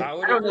don't know. Yeah.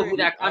 I don't know who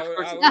that I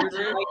controversial would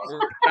cruising agree. is.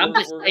 I'm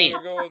just We're saying.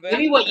 gonna go with Give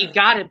me that. what you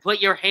got and put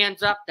your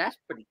hands up. That's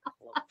pretty close.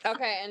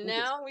 Okay, and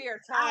now we are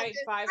tied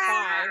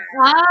 5-5.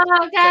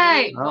 Oh, okay. So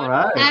we need All one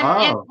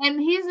right. more. Oh.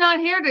 And he's not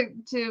here to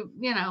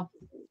Yeah,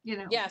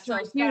 to so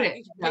refute Scott, it.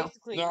 you So.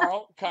 basically.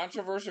 No,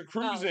 controversial Oh,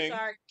 cruising.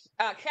 sorry.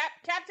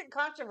 Captain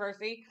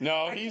Controversy.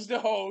 No, he's the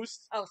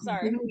host. Oh, Give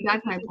sorry. me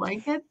back my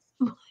blankets.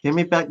 Give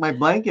me back my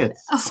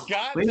blankets.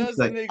 Scott Wait a doesn't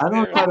sec. exist. I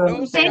don't quite No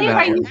understand Dave, that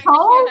are you one.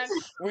 cold?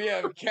 We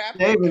have Captain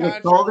Dave, is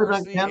it colder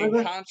than Controversy and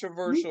Canada?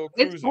 controversial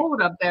It's cruising.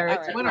 cold up there. All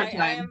It's right, winter I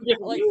time. am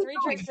like 3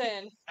 drinks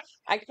in.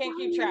 I can't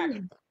keep track. What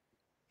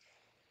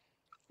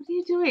are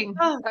you doing?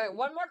 All right,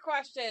 one more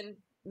question.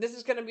 This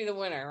is going to be the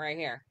winner right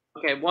here.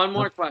 Okay, one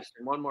more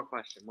question.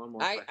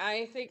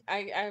 I think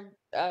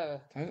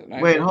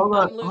Wait, hold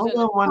on. I'm Hold losing.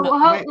 on one.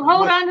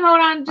 Hold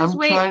on. Just I'm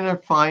wait. trying to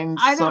find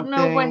I something.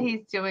 don't know what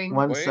he's doing.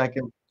 One Wait.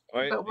 second.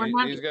 Wait, But we're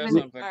not he's got even-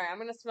 something. All right, I'm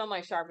going to smell my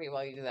Sharpie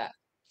while you do that.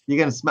 You're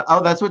gonna smell.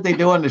 Oh, that's what they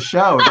do on the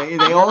show. They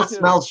all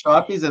smell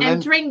Sharpies and And then.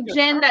 drink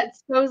gin that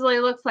supposedly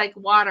looks like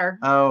water.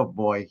 Oh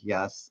boy,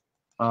 yes.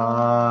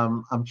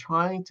 I'm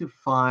trying to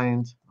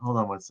find. Hold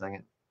on one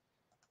second.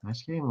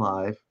 Match game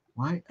live.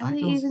 Why? Are they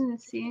even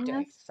seeing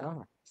us?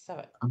 So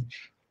it.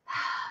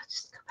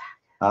 Just go back.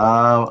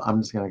 Oh,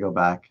 I'm just gonna go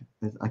back.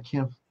 I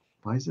can't.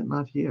 Why is it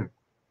not here?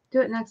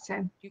 Do it next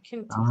time. You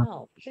can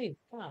tell. Please,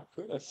 stop.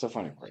 That's the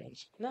funny part.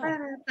 No.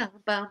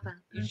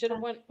 You should have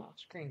went off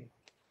screen.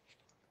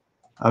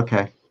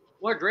 Okay.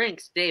 More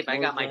drinks, Dave. I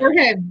got my.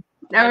 Okay.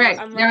 All right.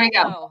 I'm There we running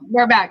go. low.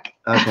 We're back.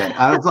 Okay.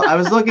 I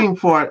was looking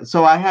for.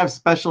 So I have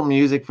special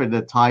music for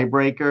the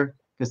tiebreaker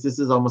because this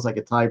is almost like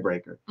a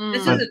tiebreaker.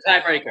 This Mm. is a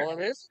tiebreaker. Well,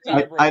 it is a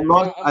I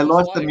tiebreaker. I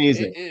lost the Life,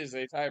 music. It is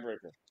a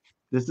tiebreaker.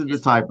 This is the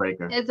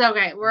tiebreaker. It's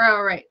okay. We're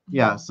all right.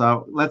 Yeah.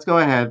 So let's go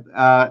ahead.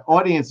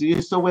 Audience, are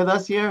you still with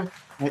us here?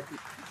 We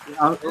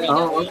know we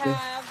Okay.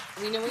 have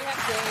Dave,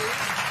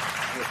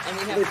 and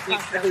we have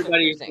controversial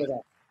Everybody's cruising. good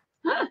at.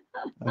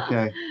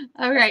 Okay.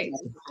 All right.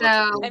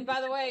 So, And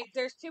by the way,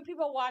 there's 2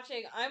 people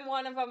watching. I'm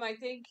one of them, I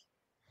think.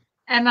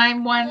 and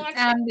I'm one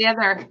and the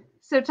other.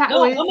 So,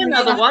 No, I'm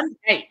another one.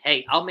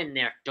 Hey, I'm in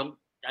there. Don't.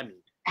 I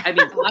mean,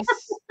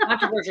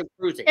 controversial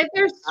cruising. If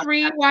there's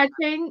 3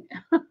 watching,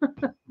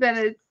 then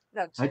it's.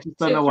 I just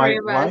don't know why.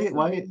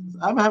 Why?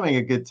 I'm having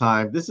a good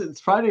time. This is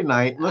Friday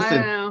night. I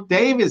Listen, know.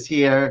 Dave is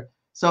here.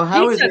 So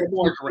how He is said it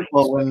more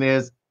people when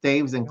there's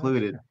Dave's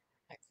included?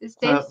 Is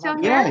Dave still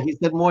here? Yeah, he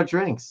said more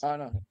drinks. Oh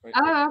no. Wait,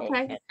 Oh,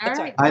 okay. All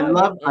right. I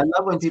love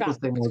when It's people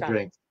fine. say more It's fine.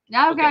 drinks.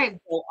 Okay.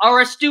 So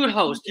our astute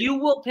host, you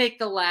will pick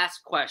the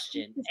last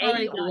question. It's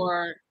already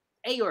done.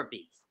 A or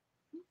B.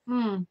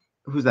 Hmm.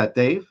 Who's that,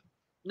 Dave?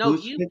 No,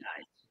 Who's you pick-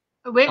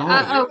 guys. Wait. Oh,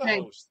 You're the Okay.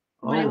 host.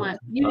 What do you Oh, want?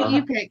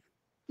 You pick.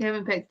 You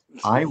haven't picked.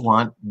 I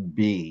want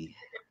B.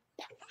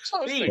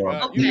 Hosting, Or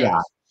you yeah.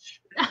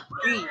 guys.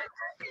 B.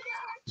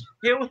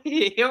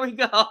 Here we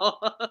go.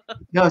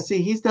 No,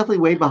 see, he's definitely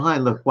way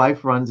behind. Look,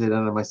 wife runs it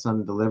and my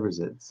son delivers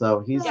it. So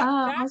he's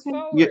Oh, Fast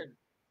okay.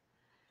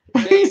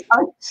 forward.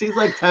 she's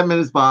like 10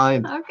 minutes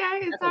behind. Okay,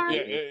 it's all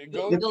right. Yeah,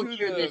 go You'll to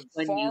hear this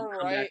the when you far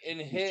come right back and in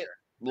the hit future.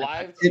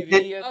 live It-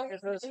 TV.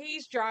 Oh,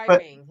 he's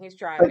driving. He's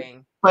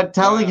driving. But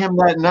telling him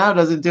that now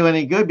doesn't do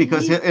any good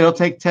because it'll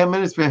take 10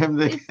 minutes for him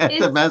to get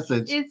the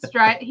message.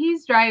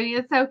 He's driving.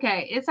 It's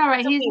okay. It's all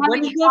right. It's He's okay. When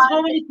having he goes fun.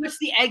 home and he puts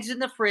the eggs in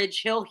the fridge,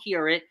 he'll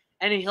hear it,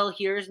 and he'll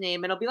hear his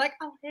name, and he'll be like,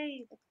 "Oh,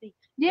 hey, that's me."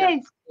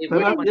 Yay. Dave, Put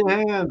which up one- your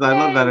hands. I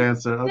love that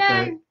answer.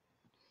 Okay. Yay.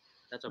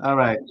 That's okay. All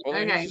right. Well,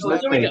 then Okay, you just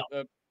let's let see.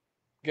 the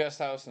guest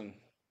house and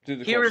do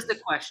the Here is the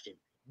questions.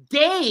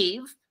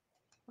 question.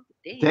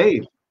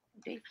 Dave.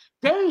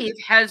 Dave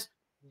has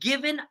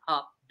given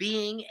up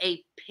being a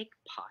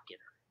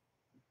pickpocketer.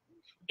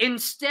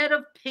 Instead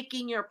of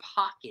picking your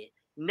pocket,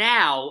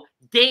 now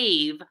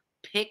Dave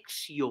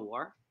picks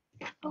your.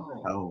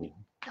 Oh.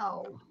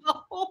 Oh.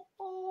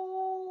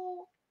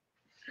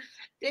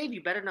 Dave,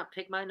 you better not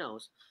pick my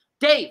nose.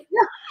 Dave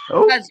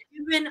Oh. has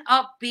given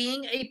up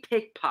being a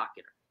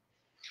pickpocketer.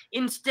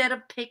 Instead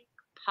of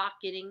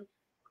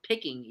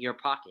picking your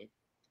pocket,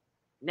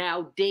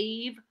 now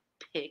Dave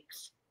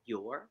picks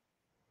your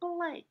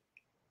blank.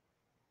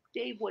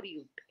 Dave, what do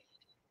you pick?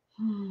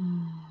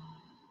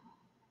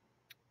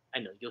 I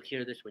know you'll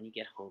hear this when you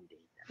get home, Dave.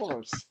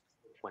 That's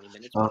 20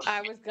 minutes.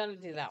 I was gonna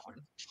do that one.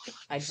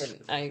 I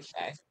didn't. I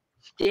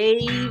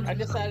Dave. I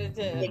decided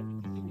to.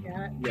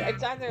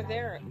 It's either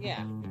there.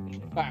 Yeah.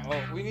 All right,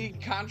 well, we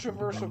need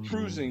controversial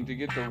cruising to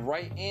get the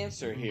right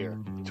answer here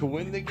to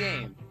win the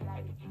game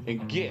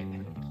and get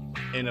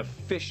an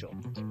official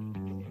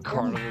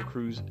Carnival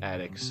Cruise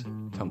Addicts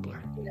tumbler.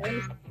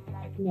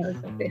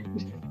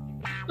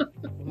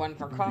 One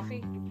for coffee,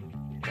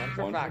 one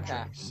for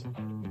vodka.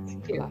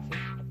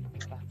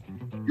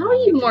 How are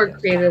you more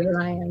creative than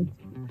I am?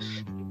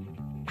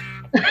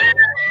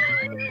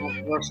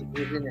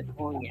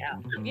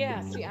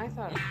 Yeah, see, I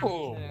thought.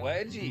 Oh,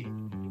 wedgie.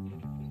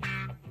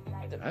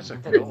 That's a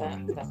good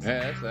one.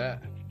 Yeah, that's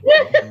that.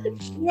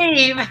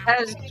 Dave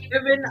has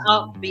given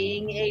up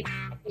being a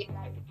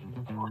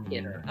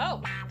pickpocketer.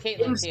 Oh,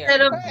 Caitlin's here.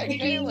 Instead of Hey,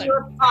 picking Caitlin.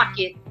 your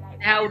pocket,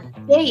 now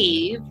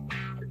Dave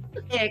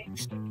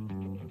picks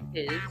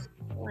his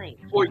blank.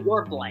 Or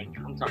your blank.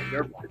 I'm sorry,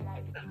 your blank.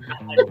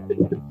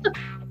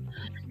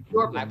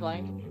 Your My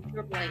blank. blank.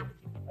 Your blank.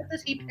 What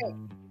does he pick?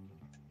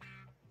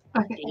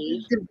 Okay.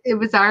 It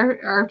was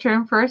our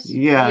turn first.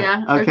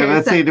 Yeah. Okay,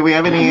 let's see. Do we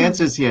have any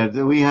answers here?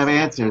 Do we have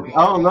answers?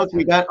 Oh, look,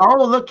 we got.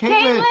 Oh, look,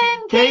 Caitlin.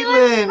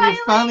 Caitlin is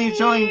finally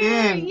joined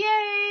in. Yay!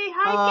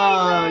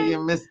 Hi, Caitlin. You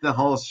missed the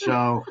whole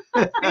show.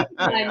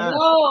 I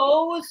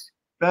know.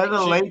 Better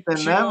late than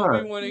She never.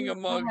 won't be winning a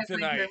mug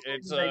tonight.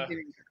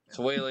 It's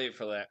way late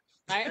for that.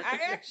 I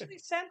actually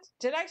sent.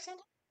 Did I send?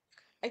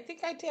 I think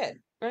I did.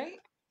 Right.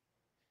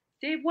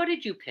 Dave, what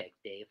did you pick,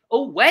 Dave?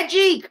 Oh,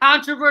 wedgie!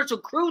 Controversial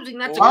cruising.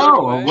 That's a Oh, good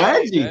a one.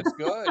 wedgie. That's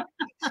good.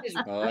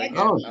 I like it.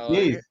 Oh, I like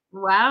jeez. it.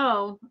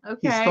 Wow.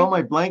 Okay. He stole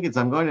my blankets.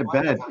 I'm going to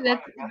bed.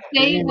 That's,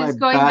 Give me Dave my is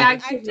going back.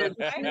 back to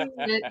the I don't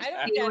get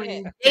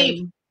it.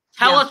 Dave,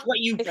 tell Yeah. us what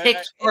you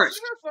picked Is first.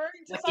 he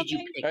referring to What did you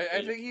something? pick? I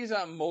Dave? think he's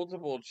on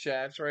multiple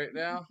chats right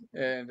now,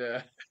 and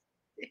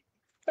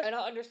I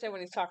don't understand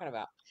what he's talking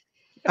about.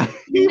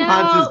 He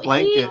wants his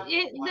blanket.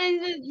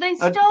 They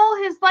stole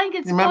his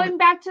blankets remember- going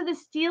back to the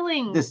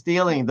stealing. The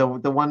stealing, the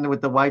one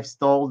with the wife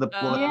stole the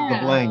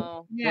blank.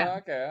 Yeah.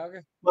 Okay.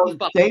 Well,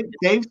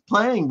 Dave's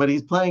playing, but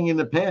he's playing in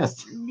the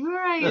past.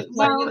 Right.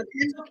 Well,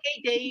 It's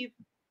okay, Dave.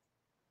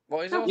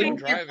 Well, he's Okay. also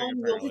driving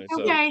apparently.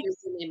 So. Okay. Here's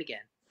the name again.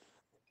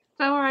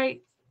 it's all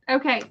right.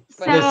 Okay.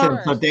 So Listen,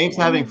 so Dave's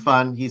having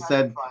fun. He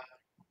said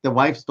the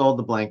wife stole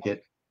the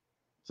blanket.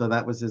 So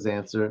that was his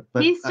answer.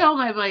 But he stole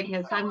my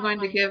blankets. I'm going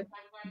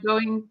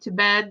to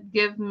bed,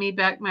 give me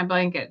back my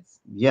blankets.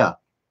 yeah.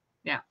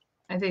 Yeah.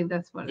 I think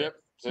that's what Yep.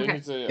 So you Okay.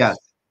 can say Yes.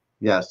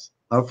 Yes.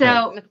 Okay.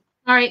 So,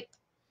 all right.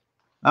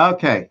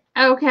 Okay.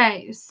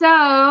 Okay.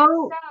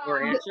 So,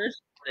 Your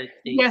answers?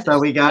 yes. So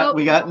we got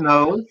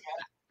nose.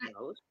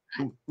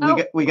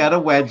 We got a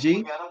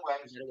wedgie.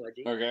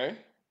 Okay.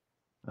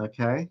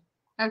 Okay.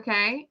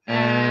 Okay.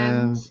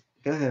 And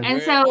go ahead.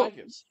 And so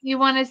you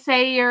want to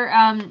say your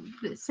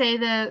say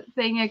the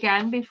thing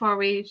again before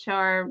we show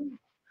our.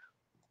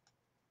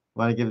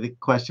 Want to give the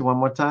question one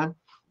more time?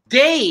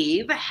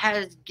 Dave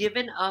has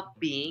given up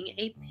being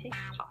a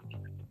pickpocket.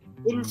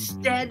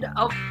 Instead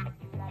of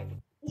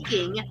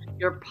picking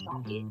your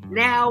pocket,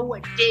 now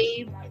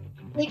Dave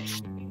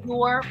picks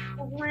your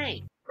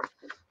blank.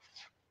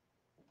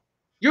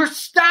 Your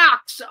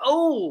stocks.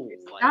 Oh,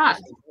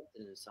 Stocks.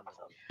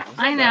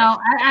 I know.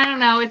 I don't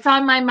know. It's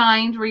on my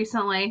mind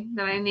recently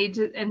that I need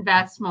to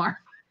invest more.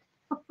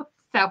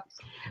 So,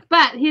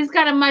 but he's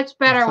got a much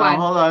better So one.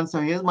 hold on. So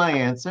here's my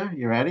answer.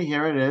 You ready?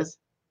 Here it is.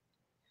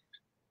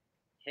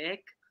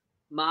 Pick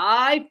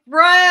my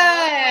friend.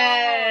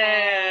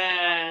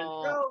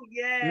 Oh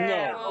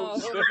yeah. No.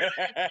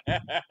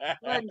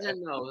 Friends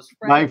and nose.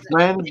 My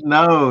friend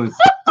knows.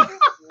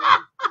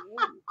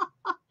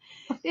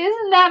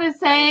 Isn't that a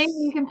saying?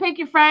 You can pick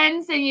your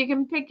friends and you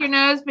can pick your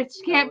nose, but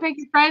you can't pick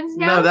your friends'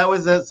 nose? No, that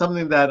was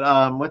something that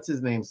what's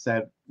his name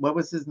said. What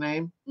was his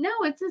name? No,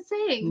 it's a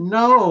saying.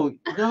 No.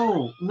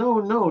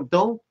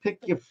 Don't pick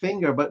your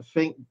finger, but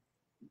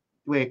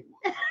wait.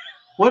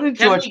 What did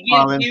Can George we give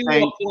Carlin you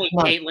say? a point, Come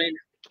on. Caitlin?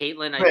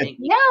 Caitlin, I Chris. think.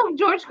 No,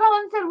 George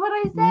Carlin said what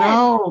I said.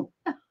 No.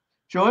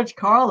 George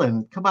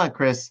Carlin. Come on,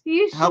 Chris.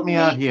 You Help should me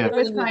out meet here.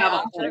 George You have a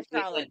Carlin. point,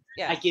 George Carlin. Caitlin.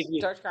 Yes. I give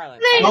you. George Carlin.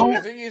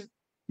 I think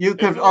You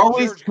could feel like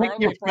always George pick your Carlin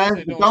probably friends,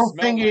 said, but "Don't don't smell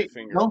my finger,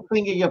 finger." don't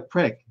finger your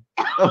prick.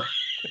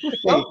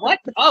 Oh, what?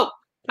 Oh!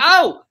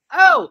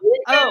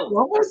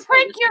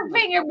 Prick your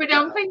finger, but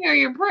don't finger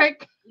your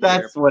prick.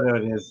 That's what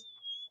it is.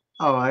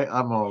 Oh,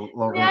 I'm all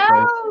over the No,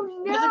 place.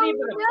 no,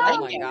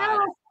 Oh my no, god.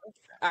 no.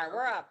 All right,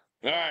 we're up.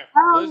 All right.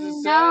 Oh,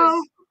 Liz no.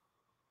 says,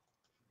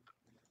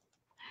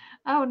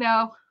 Oh,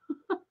 no.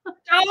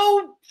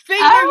 Oh,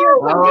 finger your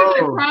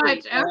Oh.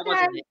 crotch. That Okay.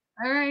 wasn't it.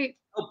 All right.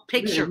 Oh,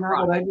 picture Isn't that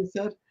crotch. what I just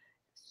said?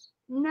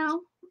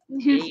 No.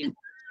 Dave,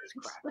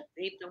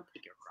 Dave, don't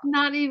pick your crotch.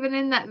 Not even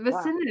in that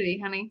vicinity,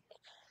 honey.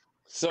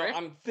 so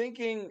I'm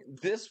thinking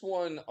this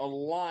one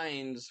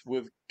aligns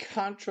with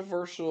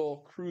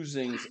controversial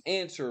cruising's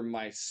answer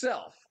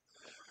myself.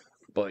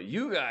 But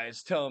you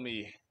guys tell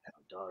me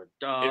if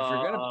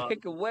you're gonna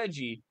pick a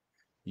wedgie,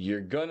 you're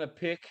gonna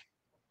pick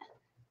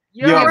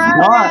Your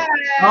butt.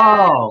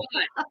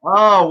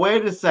 Oh,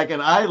 wait a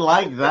second. I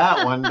like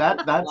that one.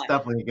 That's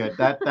definitely good.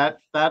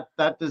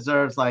 That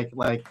deserves like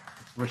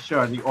for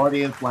sure. The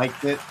audience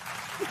liked it.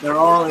 They're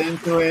all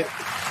into it.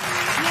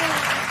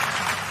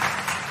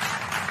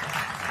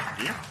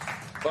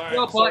 All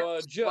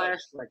right,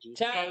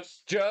 Judge.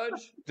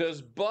 Judge,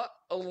 does butt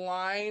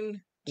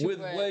align with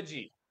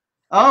wedgie?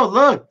 Oh,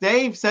 look,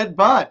 Dave said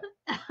butt.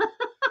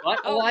 Butt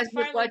Oh, aligns he's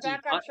with finally wedgie.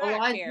 back on Butt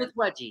track aligns here. with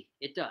wedgie.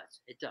 It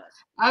does. It does.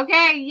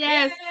 Okay,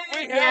 yes. We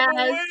have Yes,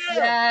 a winner.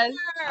 yes.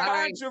 All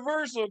right.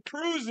 Controversial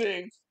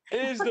cruising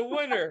is the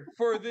winner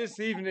for this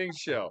evening's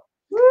show.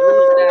 Who's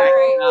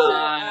that All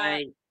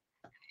right,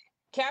 guy?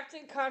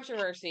 Captain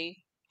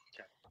Controversy.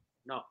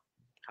 No.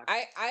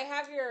 I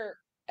have your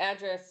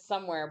address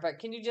somewhere, but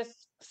can you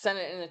just send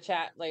it in the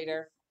chat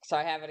later so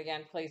I have it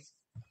again, please?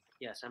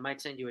 Yes, I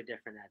might send you a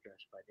different address,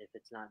 but if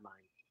it's not mine,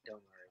 don't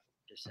worry.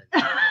 Just send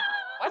it.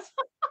 What?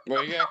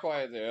 Well, you got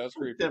quiet there. That's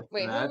creepy.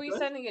 Wait, who are we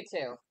sending it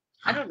to?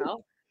 I don't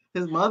know.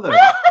 His mother.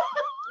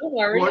 Don't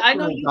worry. Works I in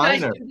know a you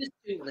guys diner. do this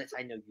too. Liz,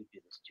 I know you do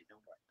this too. Don't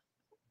worry.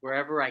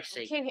 Wherever I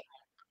say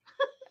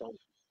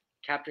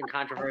Captain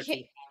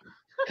Controversy.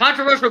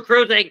 Controversial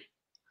cruising.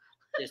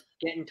 Just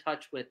get in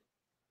touch with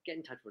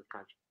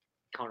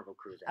Carnival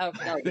Cruising.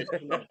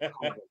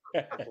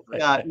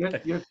 Yeah,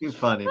 you're too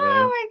funny, man.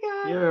 Oh my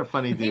god. You're a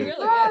funny He dude.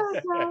 really Oh,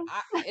 is.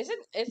 God.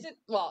 Isn't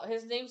well,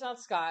 his name's not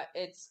Scott.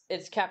 It's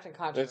Captain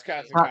Controversy. It's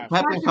Captain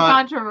Captain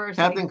Controversy.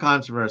 Captain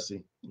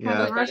Controversy.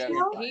 Yeah.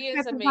 Controversial? He is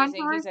Captain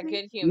amazing. He's a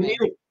Controversy? good You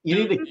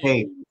human. need a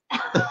cape.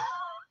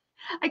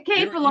 A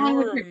cape You along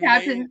were with your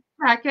Captain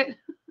bracket.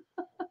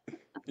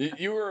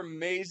 You were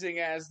amazing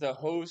as the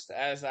host,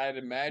 as I'd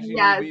imagine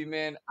Yes. you be,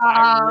 man.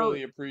 I Oh,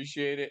 really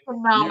appreciate it.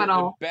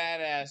 phenomenal. You're a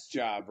badass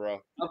job, bro.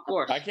 Of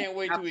course. I can't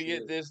wait till we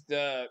get this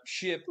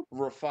ship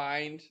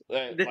refined.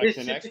 Like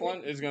the next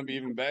one is going to be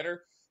even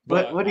better.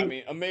 But What do I you-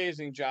 mean,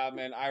 amazing job,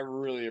 man. I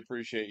really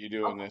appreciate you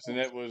doing this, and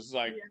it was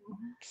like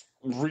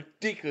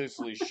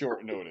ridiculously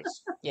short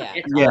notice. Yeah,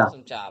 It's Yeah.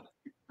 awesome job.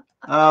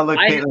 Oh, look,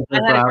 Caitlin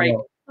said I had a great,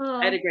 bravo.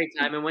 I had a great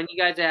time, and when you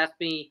guys asked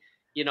me,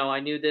 I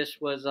knew this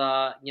was,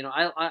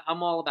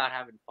 I'm all about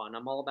having fun.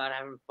 I'm all about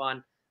having fun.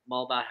 I'm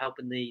all about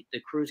helping the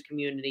cruise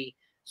community.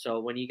 So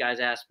when you guys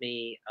asked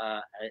me,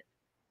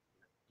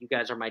 you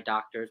guys are my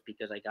doctors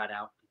because I got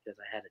out because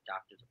I had a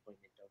doctor's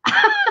appointment.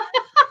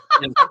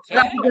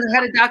 Because I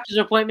had a doctor's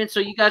appointment, so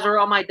you guys are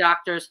all my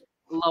doctors.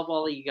 Love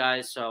all of you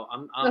guys. So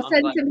I'm We'll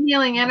send glad. some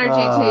healing energy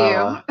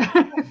to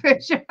you.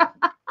 For sure.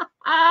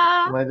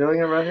 Am I doing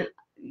it right?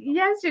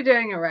 Yes, you're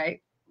doing it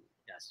right.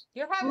 Yes.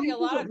 You're having a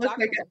lot of Look like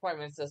doctor's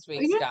appointments this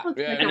week, Yeah, Scott.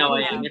 Yeah, I know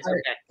I am. It's okay.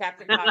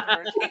 Captain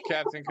Controversy.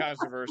 Captain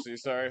Controversy,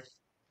 sorry.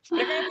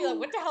 They're gonna be like,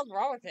 "What the hell's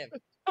wrong with him?"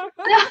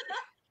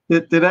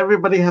 Did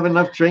everybody have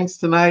enough drinks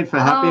tonight for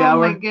happy Oh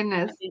hour? my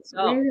goodness. think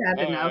so. We had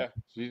Oh, enough. yeah.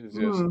 Jesus,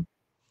 yes.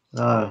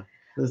 Mm.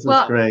 This is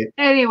Well, great.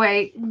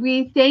 Anyway,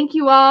 we thank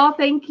you all.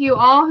 Thank you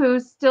all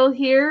who's still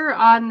here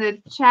on the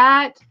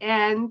chat.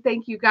 And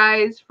thank you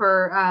guys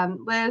for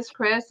Liz,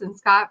 Chris, and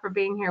Scott for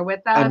being here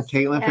with us. And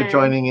Caitlin for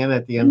joining in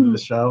at the end of the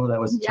show. That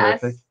was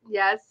terrific.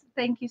 Yes.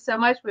 Thank you so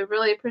much. We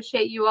really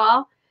appreciate you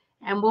all.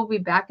 And we'll be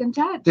back in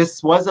touch.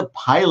 This was a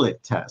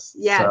pilot test.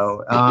 Yes.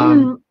 So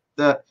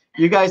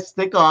you guys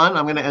stick on.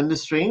 I'm going to end the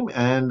stream,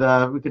 and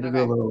we could do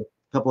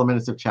a couple of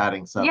minutes of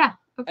chatting. So Yeah.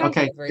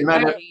 Okay. Good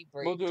night.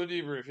 We'll do a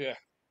debrief, yeah.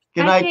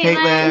 Good night,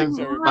 Caitlin.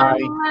 Caitlin.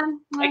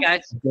 Bye. Hey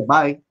guys.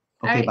 Goodbye. Okay,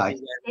 All right. bye.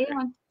 Stay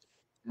on.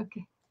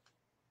 Okay.